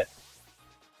bullshit.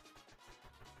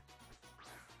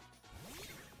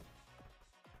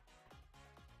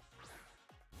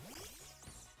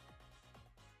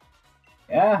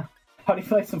 Yeah? How do you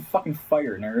like some fucking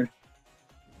fire, nerd?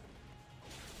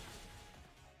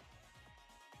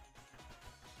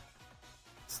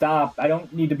 Stop. I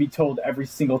don't need to be told every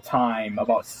single time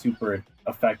about super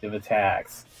effective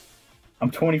attacks.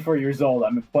 I'm 24 years old.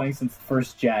 I've been playing since the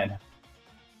first gen.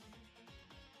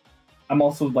 I'm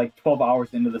also like 12 hours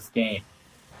into this game.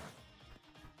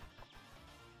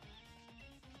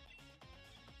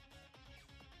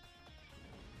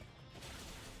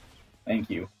 Thank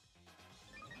you.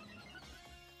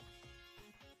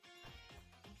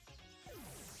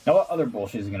 Now what other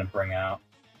bullshit is he gonna bring out?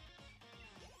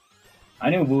 I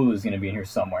knew Wooloo was gonna be in here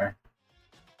somewhere.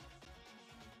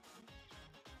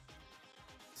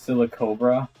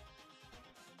 Silicobra.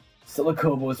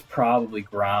 Silicobra was probably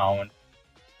ground.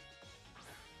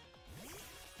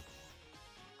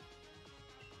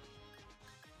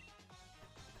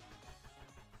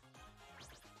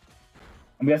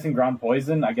 I'm guessing ground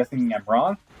poison. I'm guessing I'm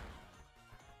wrong.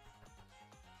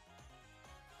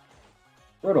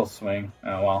 Brutal swing.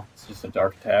 Oh well, it's just a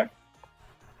dark attack.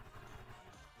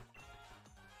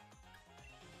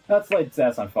 Let's light its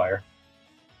ass on fire.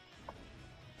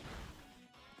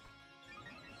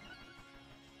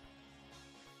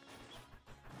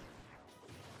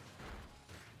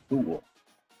 Ooh.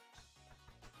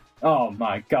 Oh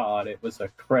my god, it was a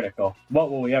critical. What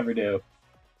will we ever do?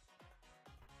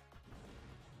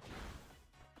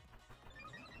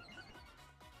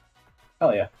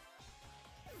 Hell yeah.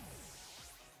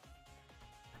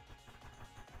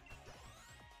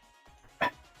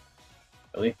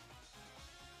 Really?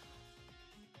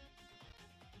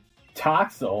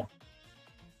 Toxel?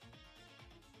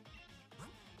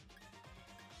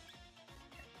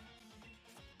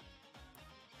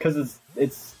 Because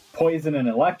it's poison and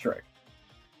electric.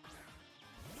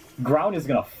 Ground is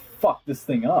gonna fuck this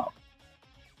thing up.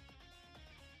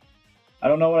 I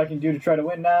don't know what I can do to try to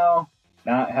win now.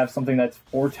 Not have something that's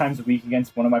 4 times weak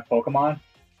against one of my Pokemon.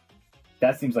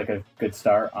 That seems like a good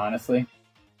start, honestly.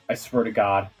 I swear to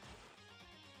God.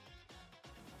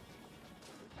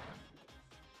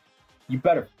 You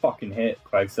better fucking hit,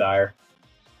 Quagsire.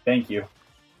 Thank you.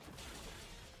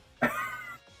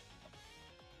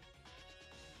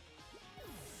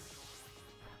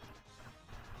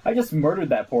 I just murdered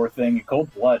that poor thing in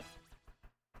cold blood.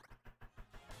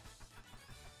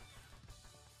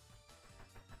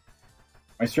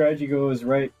 My strategy goes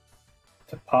right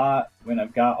to pot when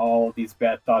I've got all these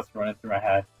bad thoughts running through my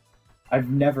head. I've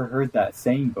never heard that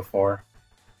saying before.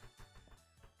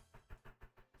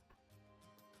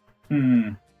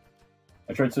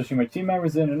 I tried switching my team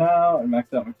members in and out and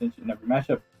maxed out my potential in every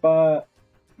matchup, but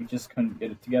we just couldn't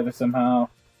get it together somehow.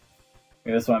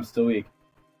 Maybe that's why I'm still weak.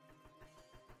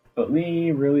 But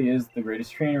Lee really is the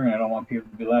greatest trainer, and I don't want people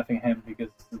to be laughing at him because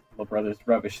his little brother's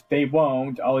rubbish. They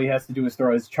won't. All he has to do is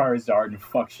throw his Charizard and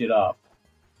fuck shit up.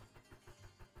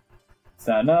 It's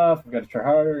not enough. I've got to try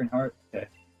harder and harder. Okay.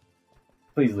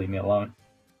 Please leave me alone.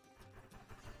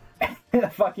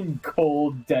 Fucking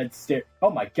cold, dead stare. Oh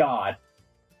my god.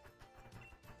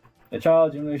 The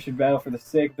child generally should battle for the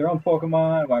sake of their own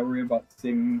Pokemon. Why worry about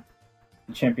saving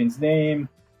the champion's name?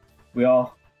 We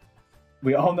all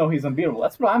know he's unbeatable.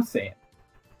 That's what I'm saying.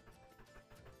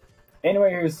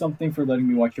 Anyway, here's something for letting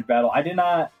me watch your battle. I did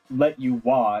not let you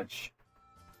watch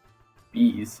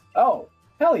bees. Oh,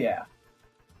 hell yeah.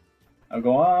 I'll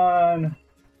go on.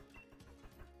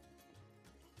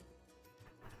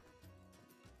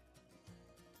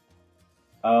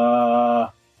 I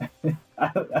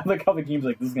like how the game's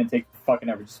like, this is gonna take fucking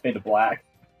ever, just fade to black.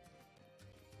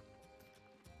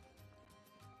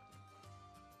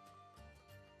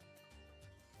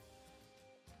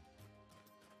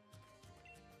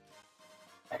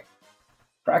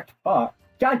 Cracked pot.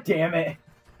 God damn it!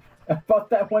 I bought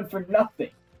that one for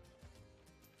nothing.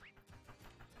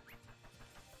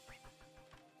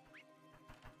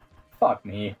 Fuck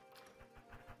me.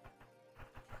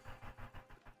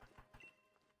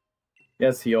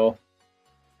 Yes, heal.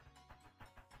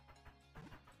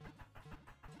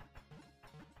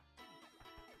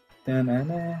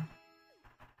 Da-na-na.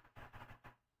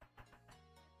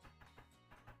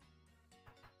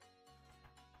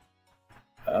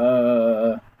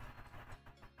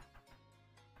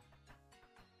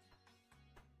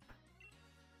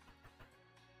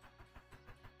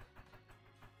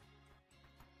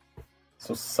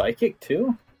 So psychic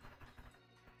too?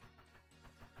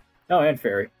 Oh, and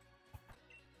fairy.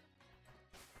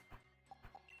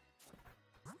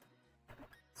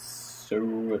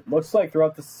 So it looks like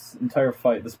throughout this entire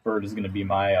fight, this bird is going to be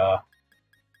my,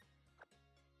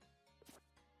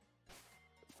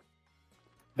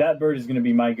 that bird is going to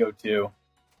be my go-to.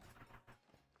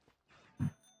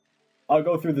 I'll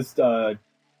go through this,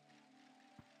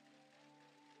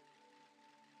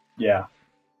 yeah.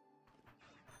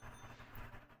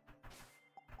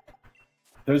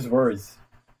 There's words.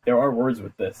 There are words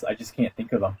with this. I just can't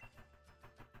think of them.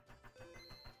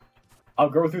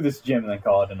 I'll go through this gym and then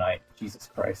call it a night. Jesus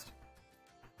Christ.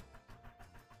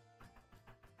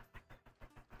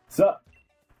 What's up?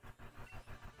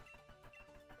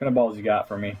 What kind of balls you got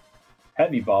for me?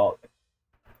 Heavy ball.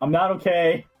 I'm not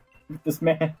okay with this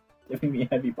man giving me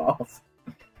heavy balls.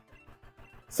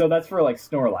 So that's for, like,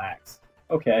 Snorlax.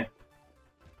 Okay.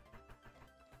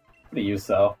 What do you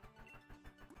sell?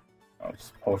 Oh,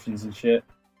 just potions and shit.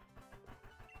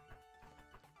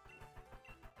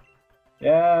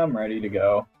 Yeah, I'm ready to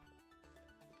go.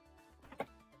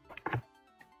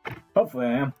 Hopefully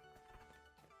I am.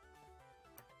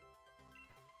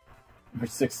 Number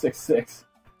 666.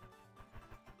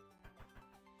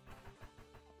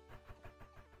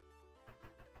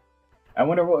 I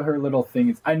wonder what her little thing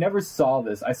is. I never saw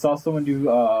this. I saw someone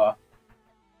do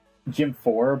Gym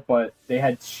 4, but they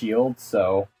had shield,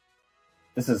 so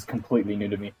this is completely new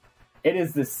to me. It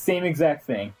is the same exact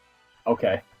thing.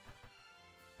 Okay.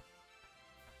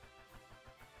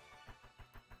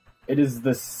 It is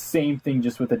the same thing,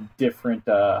 just with a different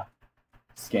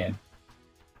skin.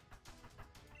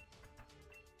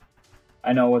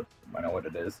 I know what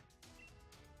it is.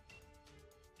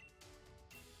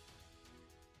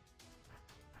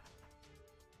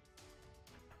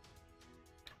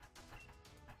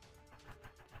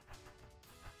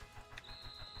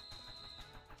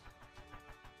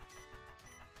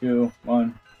 Two,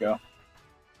 one, go.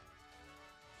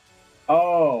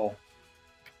 Oh.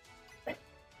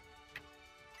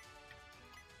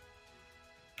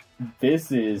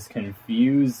 This is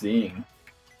confusing.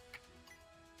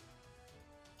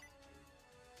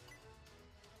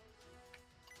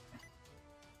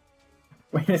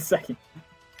 Wait a second.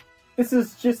 This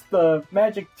is just the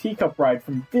Magic Teacup ride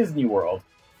from Disney World.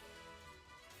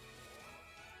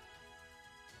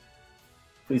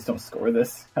 Please don't score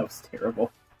this. That was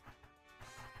terrible.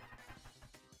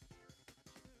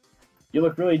 You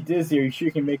look really dizzy. Are you sure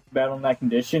you can make the battle in that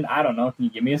condition? I don't know. Can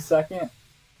you give me a second?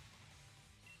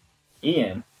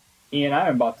 Ian,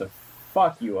 I'm about to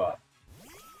fuck you up.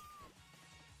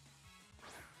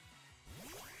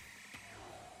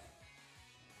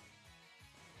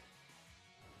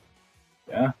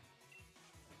 Yeah.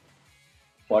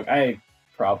 Like, I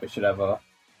probably should have a...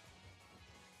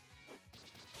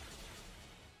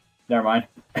 Never mind.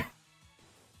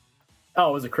 Oh,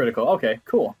 it was a critical. Okay,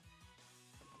 cool.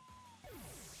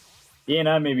 Ian,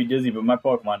 I may be dizzy, but my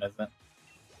Pokemon isn't.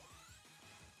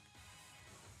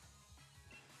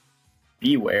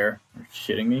 Beware. You're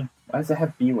shitting me? Why does it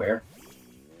have beware?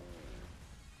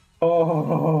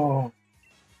 Oh.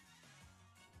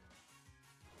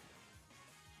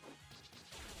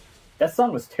 That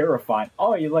sound was terrifying.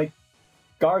 Oh, you like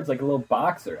guards like a little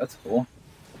boxer. That's cool.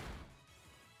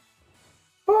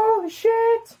 Holy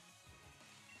shit!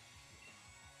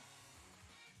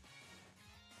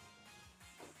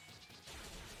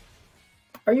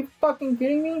 Are you fucking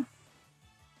kidding me?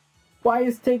 Why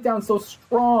is takedown so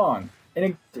strong?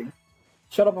 And it,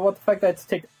 shut up about the fact that it's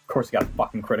take. Of course, you got a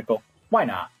fucking critical. Why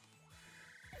not?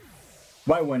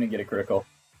 Why wouldn't it get a critical?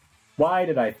 Why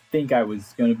did I think I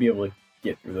was going to be able to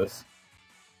get through this?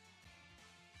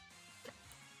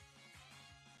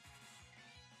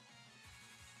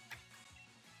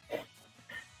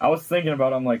 I was thinking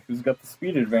about, I'm like, who's got the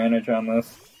speed advantage on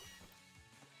this?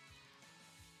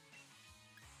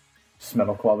 Just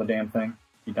Metal Claw the damn thing.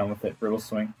 Be done with it. Brutal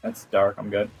Swing. That's dark. I'm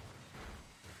good.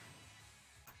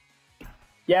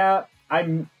 Yeah,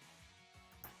 I'm...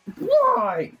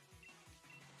 Why?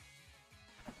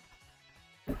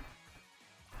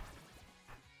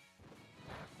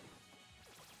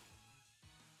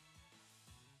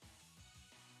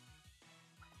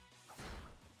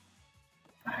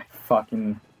 I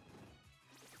fucking...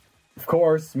 Of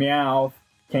course, Meowth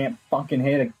can't fucking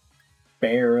hit a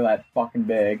bear that fucking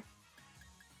big.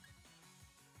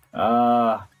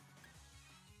 The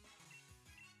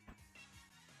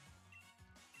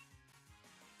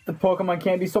Pokemon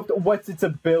can't be swapped. What's its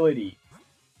ability?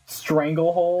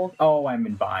 Stranglehold? Oh, I'm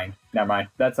in bind. Never mind.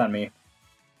 That's on me.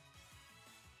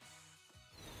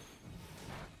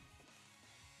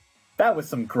 That was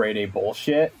some grade A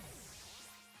bullshit.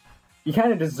 You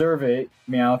kind of deserve it,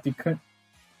 Meowth. You couldn't...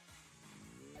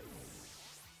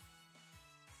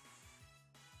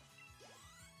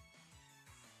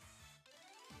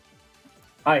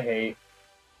 I hate.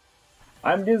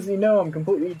 I'm dizzy, no, I'm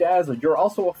completely dazzled. You're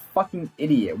also a fucking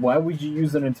idiot. Why would you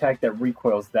use an attack that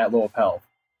recoils that low of health?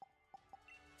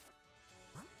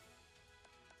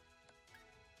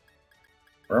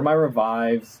 Where are my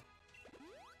revives?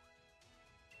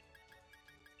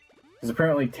 Because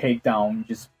apparently Takedown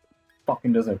just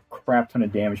fucking does a crap ton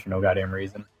of damage for no goddamn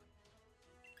reason.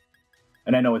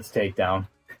 And I know it's Takedown.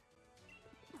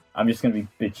 I'm just gonna be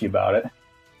bitchy about it.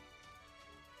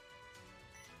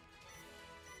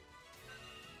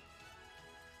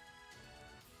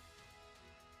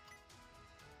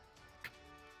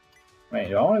 Wait,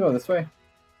 do I want to go this way?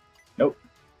 Nope.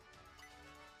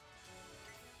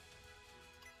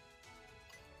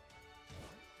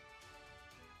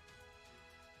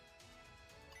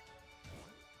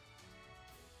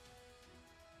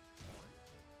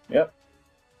 Yep.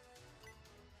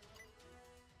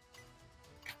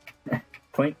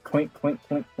 Clink, clink, clink,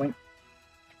 clink, clink.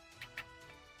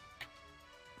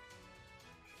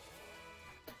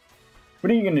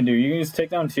 What are you gonna do? You gonna just take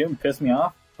down two and piss me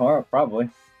off? Or probably.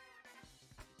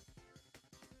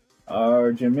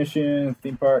 Our gym mission,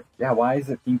 theme park. Yeah, why is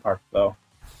it theme park though?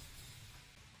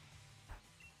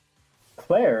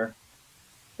 Claire?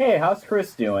 Hey, how's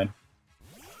Chris doing?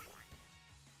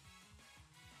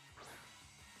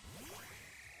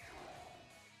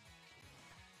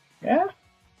 Yeah?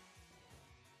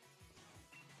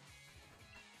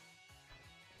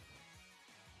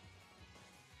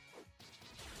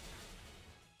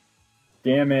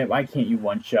 Damn it, why can't you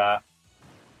one-shot?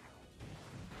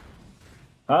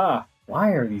 Ah, why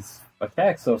are these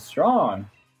attacks so strong?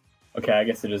 Okay, I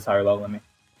guess it is higher level than me.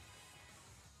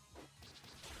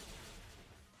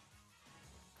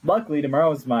 Luckily,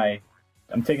 tomorrow's my...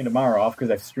 I'm taking tomorrow off because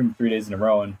I've streamed 3 days in a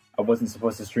row and I wasn't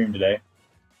supposed to stream today.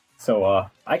 So,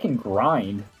 I can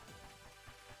grind.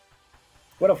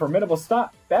 What a formidable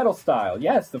battle style.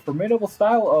 Yes, the formidable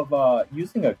style of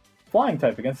using a flying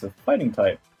type against a fighting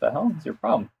type. What the hell is your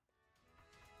problem?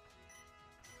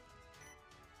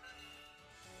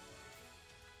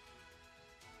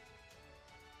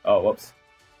 Oh, whoops.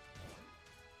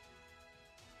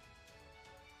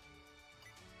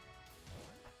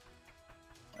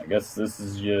 I guess this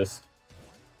is just...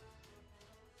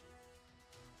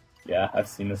 Yeah, I've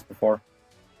seen this before.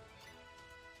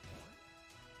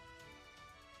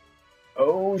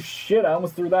 Oh shit, I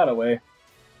almost threw that away.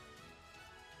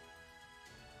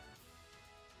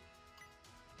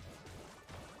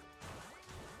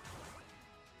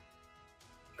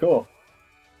 Cool.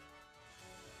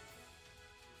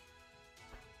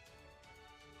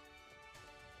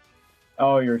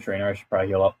 Oh, you're a trainer. I should probably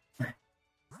heal up.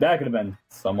 That could have been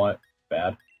somewhat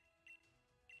bad.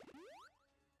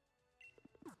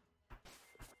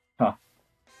 Huh.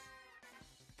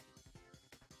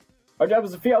 Our job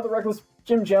is to defeat all the reckless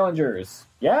gym challengers.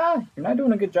 Yeah, you're not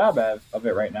doing a good job of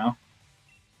it right now.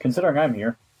 Considering I'm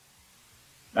here.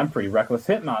 I'm pretty reckless.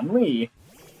 Hitmonlee.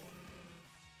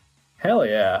 Hell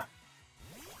yeah.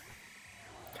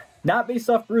 Not based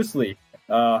off Bruce Lee.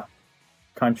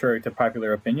 Contrary to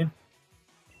popular opinion.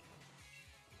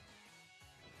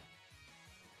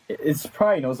 It's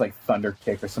probably knows like Thunder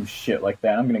Kick or some shit like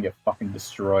that. I'm gonna get fucking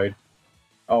destroyed.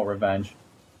 Oh, Revenge.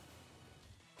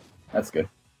 That's good.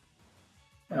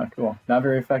 Oh, cool. Not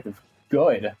very effective.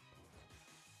 Good.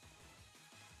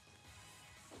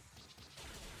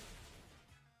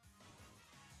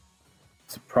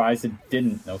 Surprised it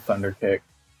didn't know Thunder Kick.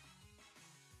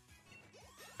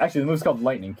 Actually, the move's called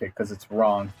Lightning Kick because it's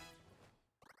wrong.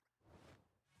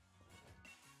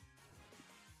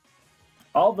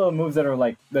 all the moves that are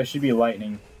like that should be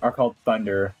lightning are called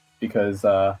thunder because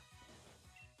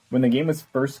when the game was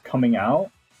first coming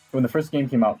out, when the first game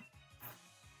came out,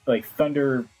 like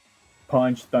thunder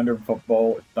punch, thunder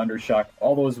bolt, thunder shock,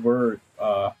 all those were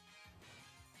of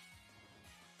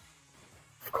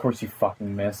course you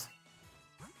fucking missed.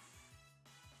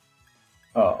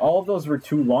 All of those were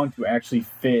too long to actually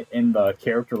fit in the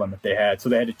character limit they had, so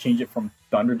they had to change it from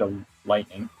thunder to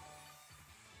lightning.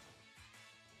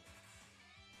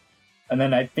 And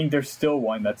then I think there's still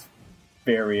one that's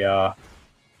very, I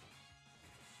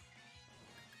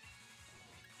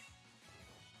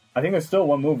think there's still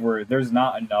one move where there's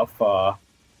not enough,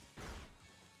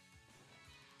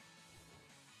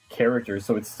 characters,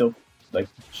 so it's still, like,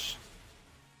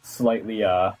 slightly,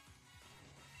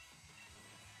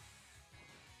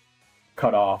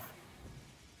 cut off.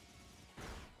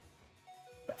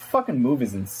 That fucking move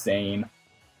is insane.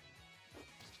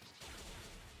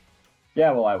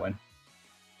 Yeah, well, I win.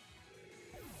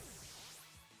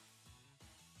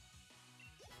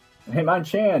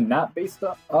 Hitmonchan, not based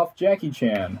off Jackie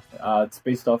Chan. It's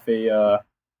based off a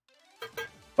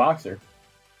boxer.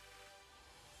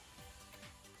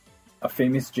 A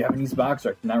famous Japanese boxer.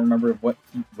 I cannot remember what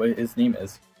his name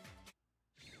is.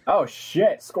 Oh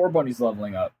shit, Score Bunny's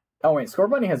leveling up. Oh wait, Score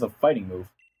Bunny has a fighting move.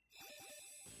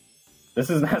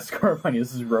 This is not Score Bunny,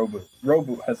 this is Roboot.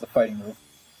 Roboot has a fighting move.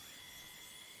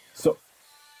 So,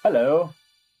 hello.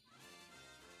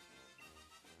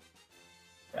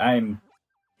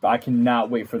 I cannot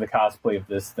wait for the cosplay of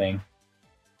this thing.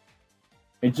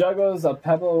 It juggles a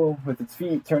pebble with its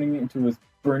feet, turning it into a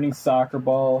burning soccer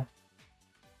ball.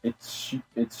 Its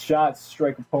shots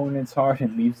strike opponents hard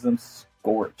and leaves them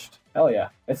scorched. Hell yeah.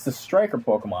 It's the Striker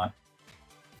Pokemon.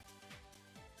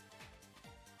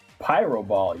 Pyro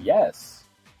Ball, yes.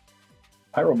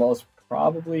 Pyro Ball is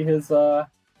probably his, that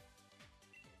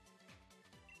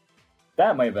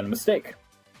might have been a mistake.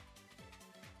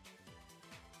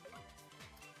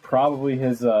 Probably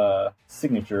his,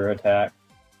 signature attack.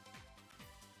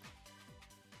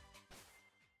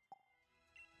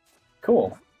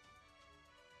 Cool.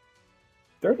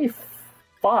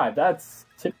 35, that's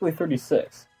typically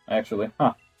 36, actually.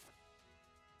 Huh.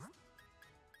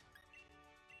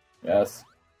 Yes.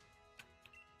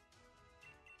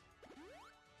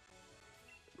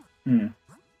 Open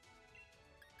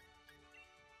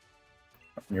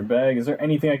your bag. Is there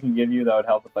anything I can give you that would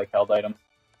help with, like, held items?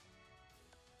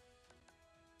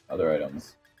 Other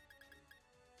items.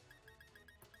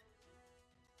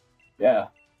 Yeah.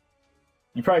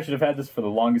 You probably should have had this for the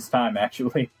longest time,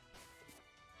 actually.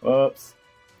 Whoops.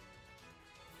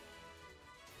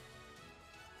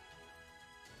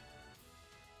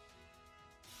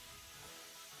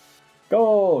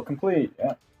 Goal complete.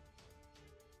 Yeah.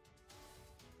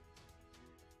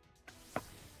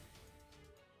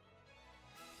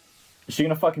 Is she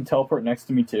gonna fucking teleport next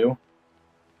to me too?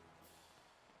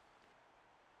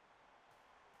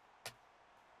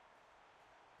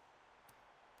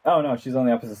 Oh no, she's on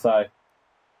the opposite side.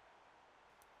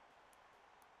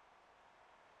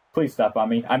 Please stop on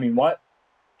me. I mean, what?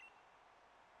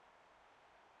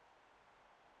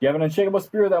 You have an unshakable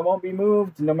spirit that won't be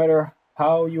moved no matter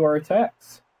how you are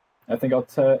attacked. I think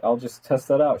I'll just test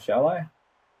that out, shall I?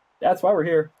 That's why we're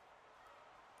here.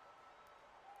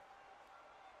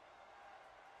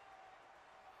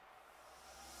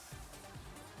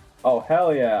 Oh,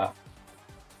 hell yeah.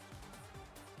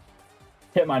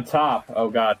 Hit my top. Oh,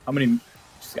 God. How many?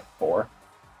 Just got 4.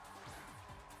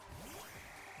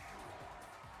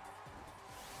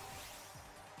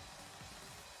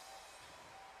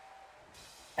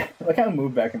 Look how I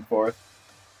move back and forth.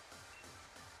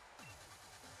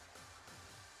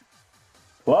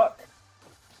 Pluck.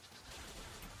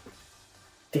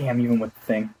 Damn, even with the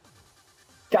thing.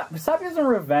 God, stop using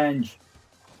revenge.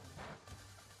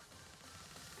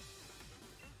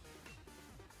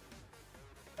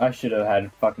 I should have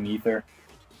had fucking ether.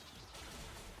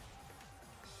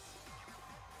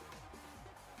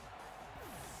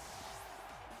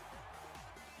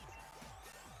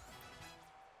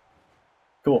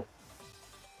 Cool.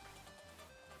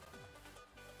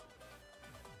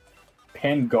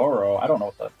 Pangoro. I don't know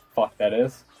what the fuck that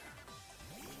is.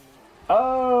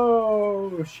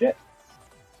 Oh, shit.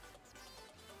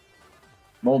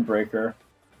 Mold Breaker.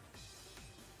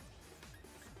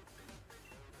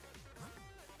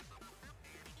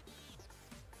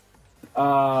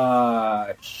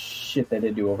 Shit, that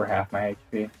did do over half my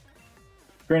HP.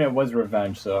 Granted, it was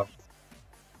revenge, so.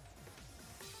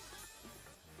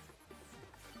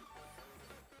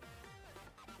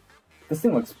 This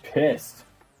thing looks pissed.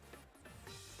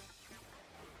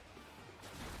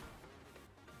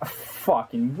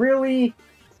 fucking really?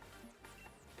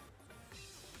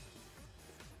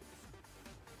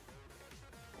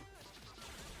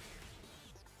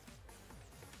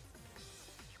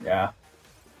 Yeah.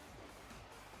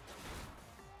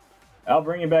 I'll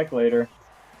bring you back later.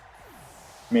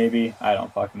 Maybe. I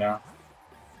don't fucking know.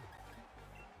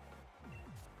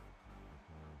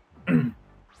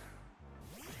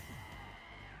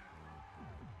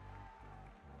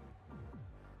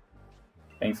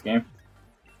 Thanks, game.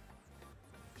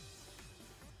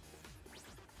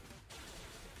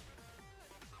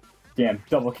 Damn,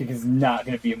 double kick is not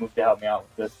going to be a move to help me out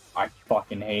with this. I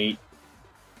fucking hate.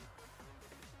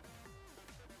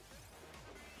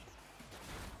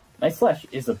 Night Slash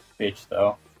is a bitch,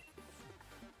 though.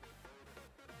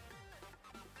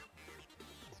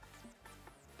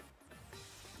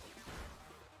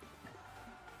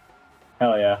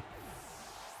 Hell yeah.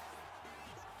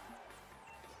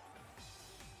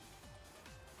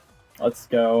 Let's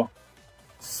go.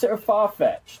 Sir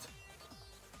Far-Fetched.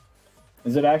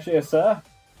 Is it actually a Sir?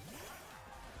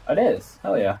 It is.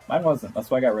 Hell yeah. Mine wasn't. That's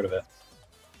why I got rid of it.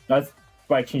 That's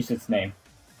why I changed its name.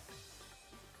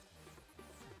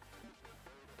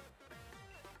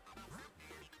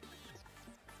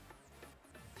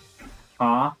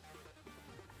 Huh?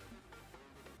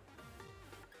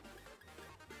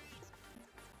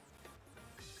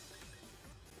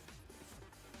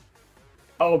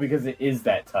 Oh, because it is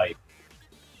that type.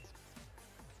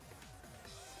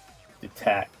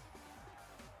 Detect.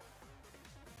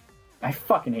 I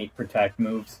fucking hate protect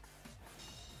moves.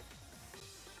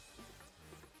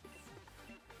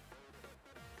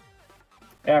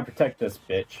 Yeah, protect this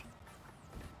bitch.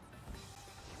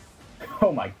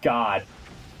 Oh my god.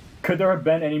 Could there have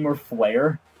been any more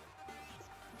flair?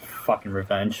 Fucking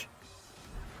revenge.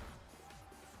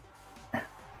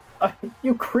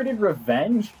 You critted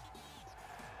revenge?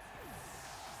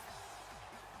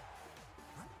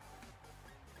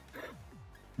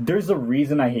 There's a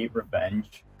reason I hate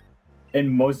revenge.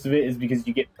 And most of it is because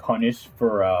you get punished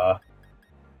for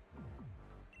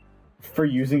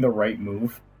using the right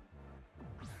move.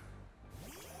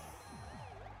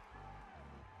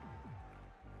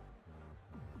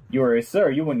 You were a sir,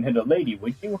 you wouldn't hit a lady,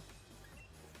 would you?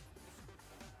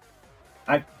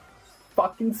 I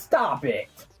fucking stop it!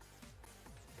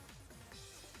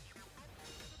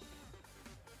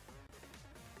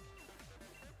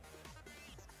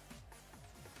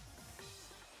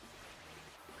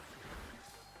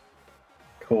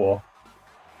 Cool.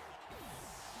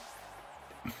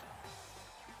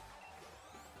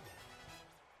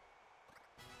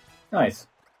 Nice.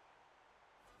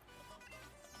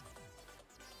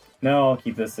 No, I'll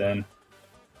keep this in.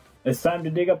 It's time to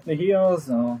dig up the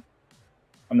heels. Oh,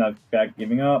 I'm not back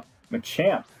giving up. I'm a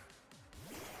champ.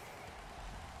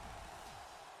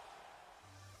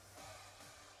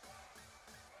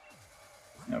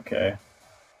 Okay.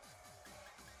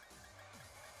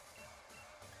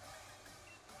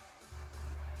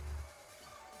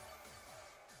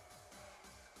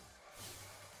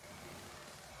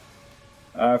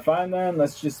 Fine then,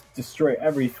 let's just destroy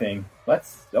everything.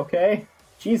 Okay.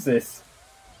 Jesus.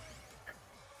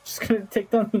 Just gonna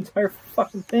take down the entire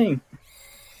fucking thing.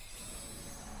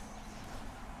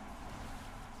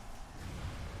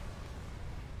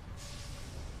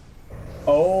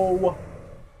 Oh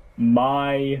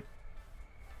my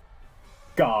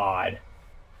god.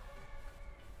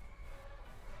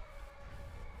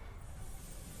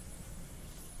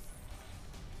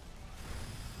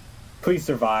 Please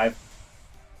survive.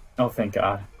 Oh, thank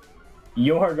God.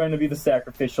 You are going to be the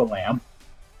sacrificial lamb.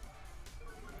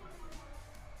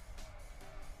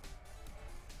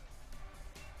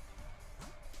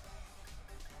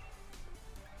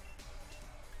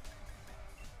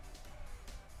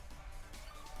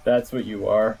 That's what you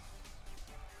are.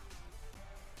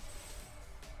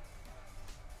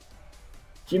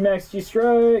 G-Max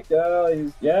G-Strike!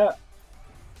 Yeah.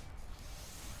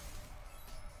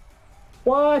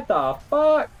 What the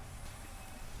fuck?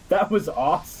 That was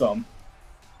awesome.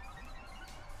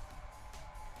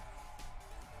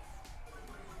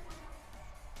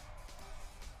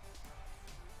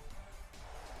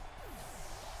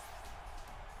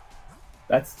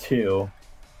 That's 2.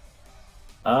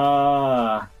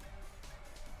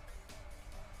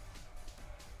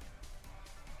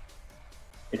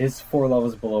 It is 4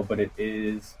 levels below, but it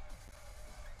is...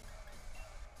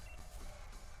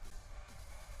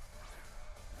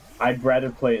 I'd rather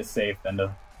play it safe than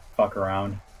to fuck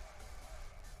around.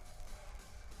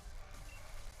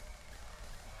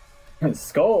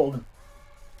 Scold?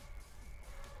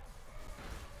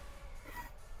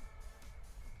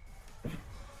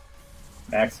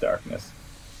 Max Darkness.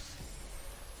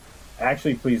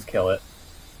 Actually, please kill it.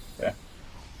 Okay.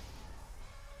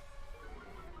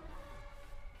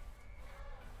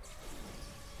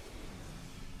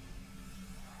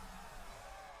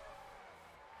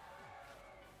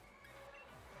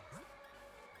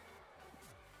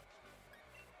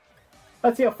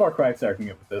 Let's see how far Quagsire can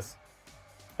get with this.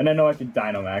 And I know I can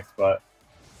Dynamax, but...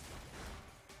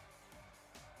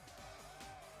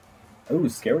 Ooh,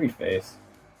 scary face.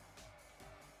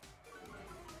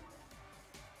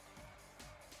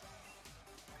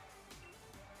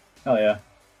 Hell yeah.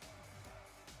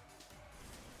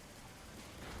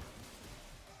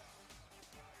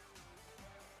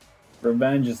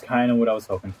 Revenge is kind of what I was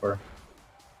hoping for.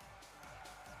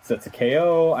 So it's a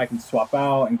KO, I can swap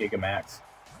out and Gigamax.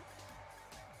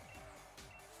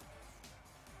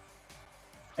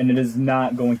 And it is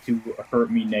not going to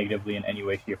hurt me negatively in any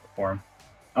way, shape, or form.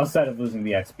 Outside of losing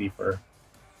the XP for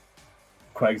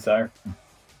Quagsire.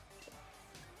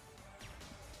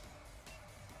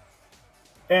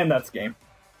 And that's game.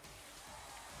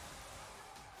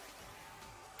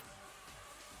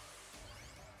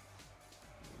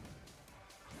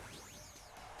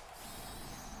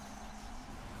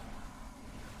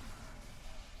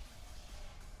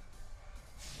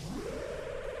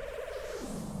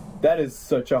 That is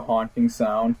such a haunting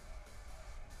sound.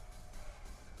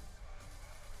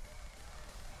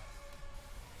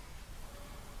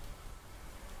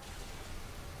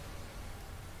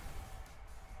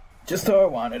 Just how I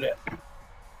wanted it.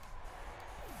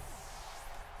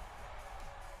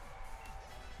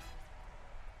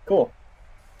 Cool.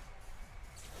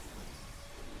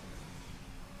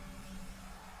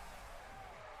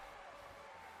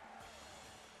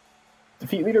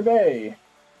 Defeat Leader Bay.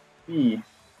 B.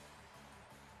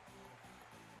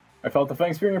 I felt the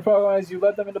fangs fearing your Pokemon as you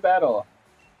led them into battle.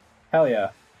 Hell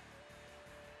yeah.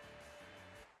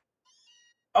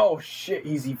 Oh shit,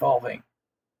 he's evolving.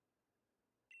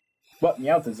 What?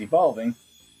 Meowth is evolving?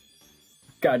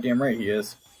 Goddamn right he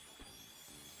is.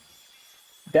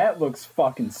 That looks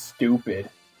fucking stupid.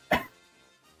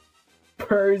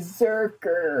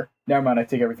 Berserker! Never mind, I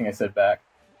take everything I said back.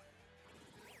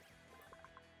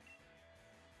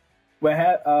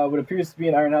 What appears to be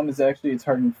an Iron Helmet is actually its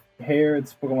hardened hair.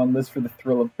 This Pokemon lives for the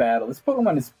thrill of battle. This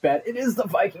Pokemon is bad. It is the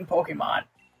Viking Pokemon!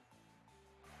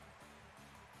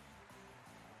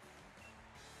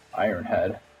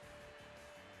 Ironhead.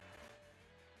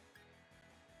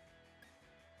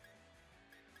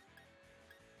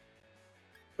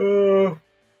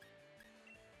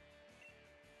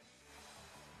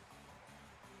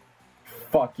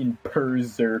 Fucking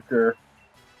Berserker.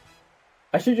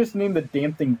 I should just name the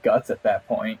damn thing Guts at that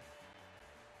point.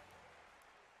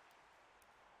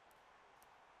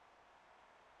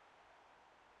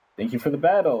 Thank you for the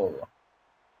battle.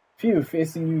 Phew,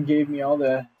 facing you gave me all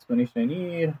the explanation I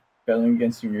need. Battling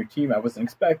against you and your team, I wasn't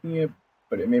expecting it,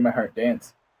 but it made my heart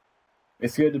dance.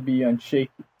 It's good to be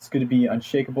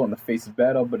unshakable in the face of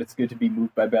battle, but it's good to be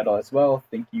moved by battle as well.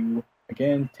 Thank you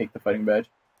again. Take the fighting badge.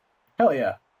 Hell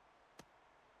yeah.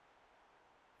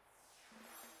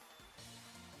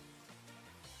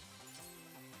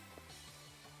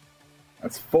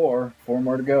 That's 4. 4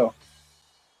 more to go.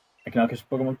 I can now catch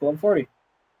Pokemon to level 40.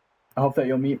 I hope that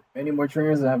you'll meet many more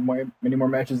trainers and have many more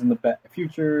matches in the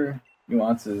future.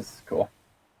 Nuances. Cool.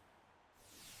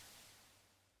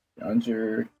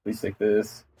 Ranger, please take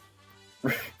this.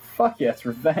 Fuck yes,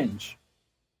 revenge.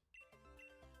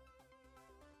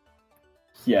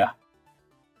 Yeah.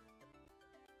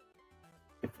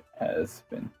 It has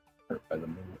been hurt by the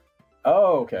move.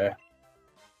 Oh, okay.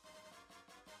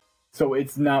 So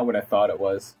it's not what I thought it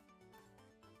was.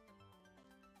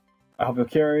 I hope you'll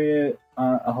carry it.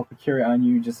 I hope you carry on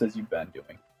you just as you've been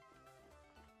doing.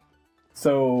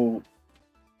 So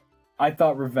I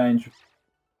thought revenge.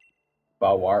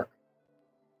 Balwark.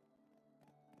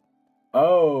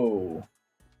 Oh.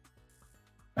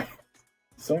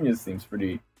 Sonya seems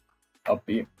pretty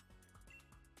upbeat.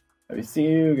 Happy to see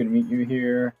you. Gonna meet you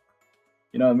here.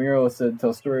 You know, Miro said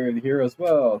tell story of the hero as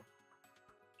well.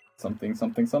 Something,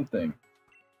 something, something.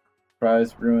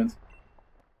 Surprise, ruins.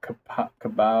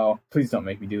 Kabao. Please don't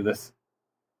make me do this.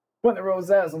 What in the world is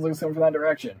that? Sounds like it's coming from that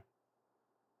direction.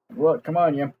 Look, come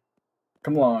on, you.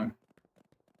 Come along.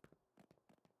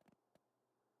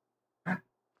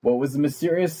 What was the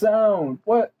mysterious sound?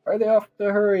 What? Are they off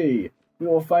to hurry? We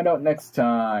will find out next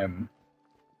time.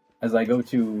 As I go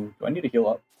to... Do I need to heal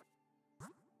up?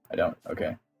 I don't.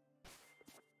 Okay.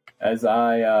 As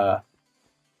I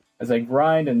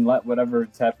grind and let whatever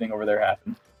is happening over there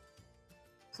happen.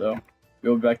 So,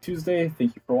 we'll be back Tuesday.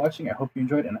 Thank you for watching. I hope you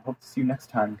enjoyed, and I hope to see you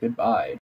next time. Goodbye.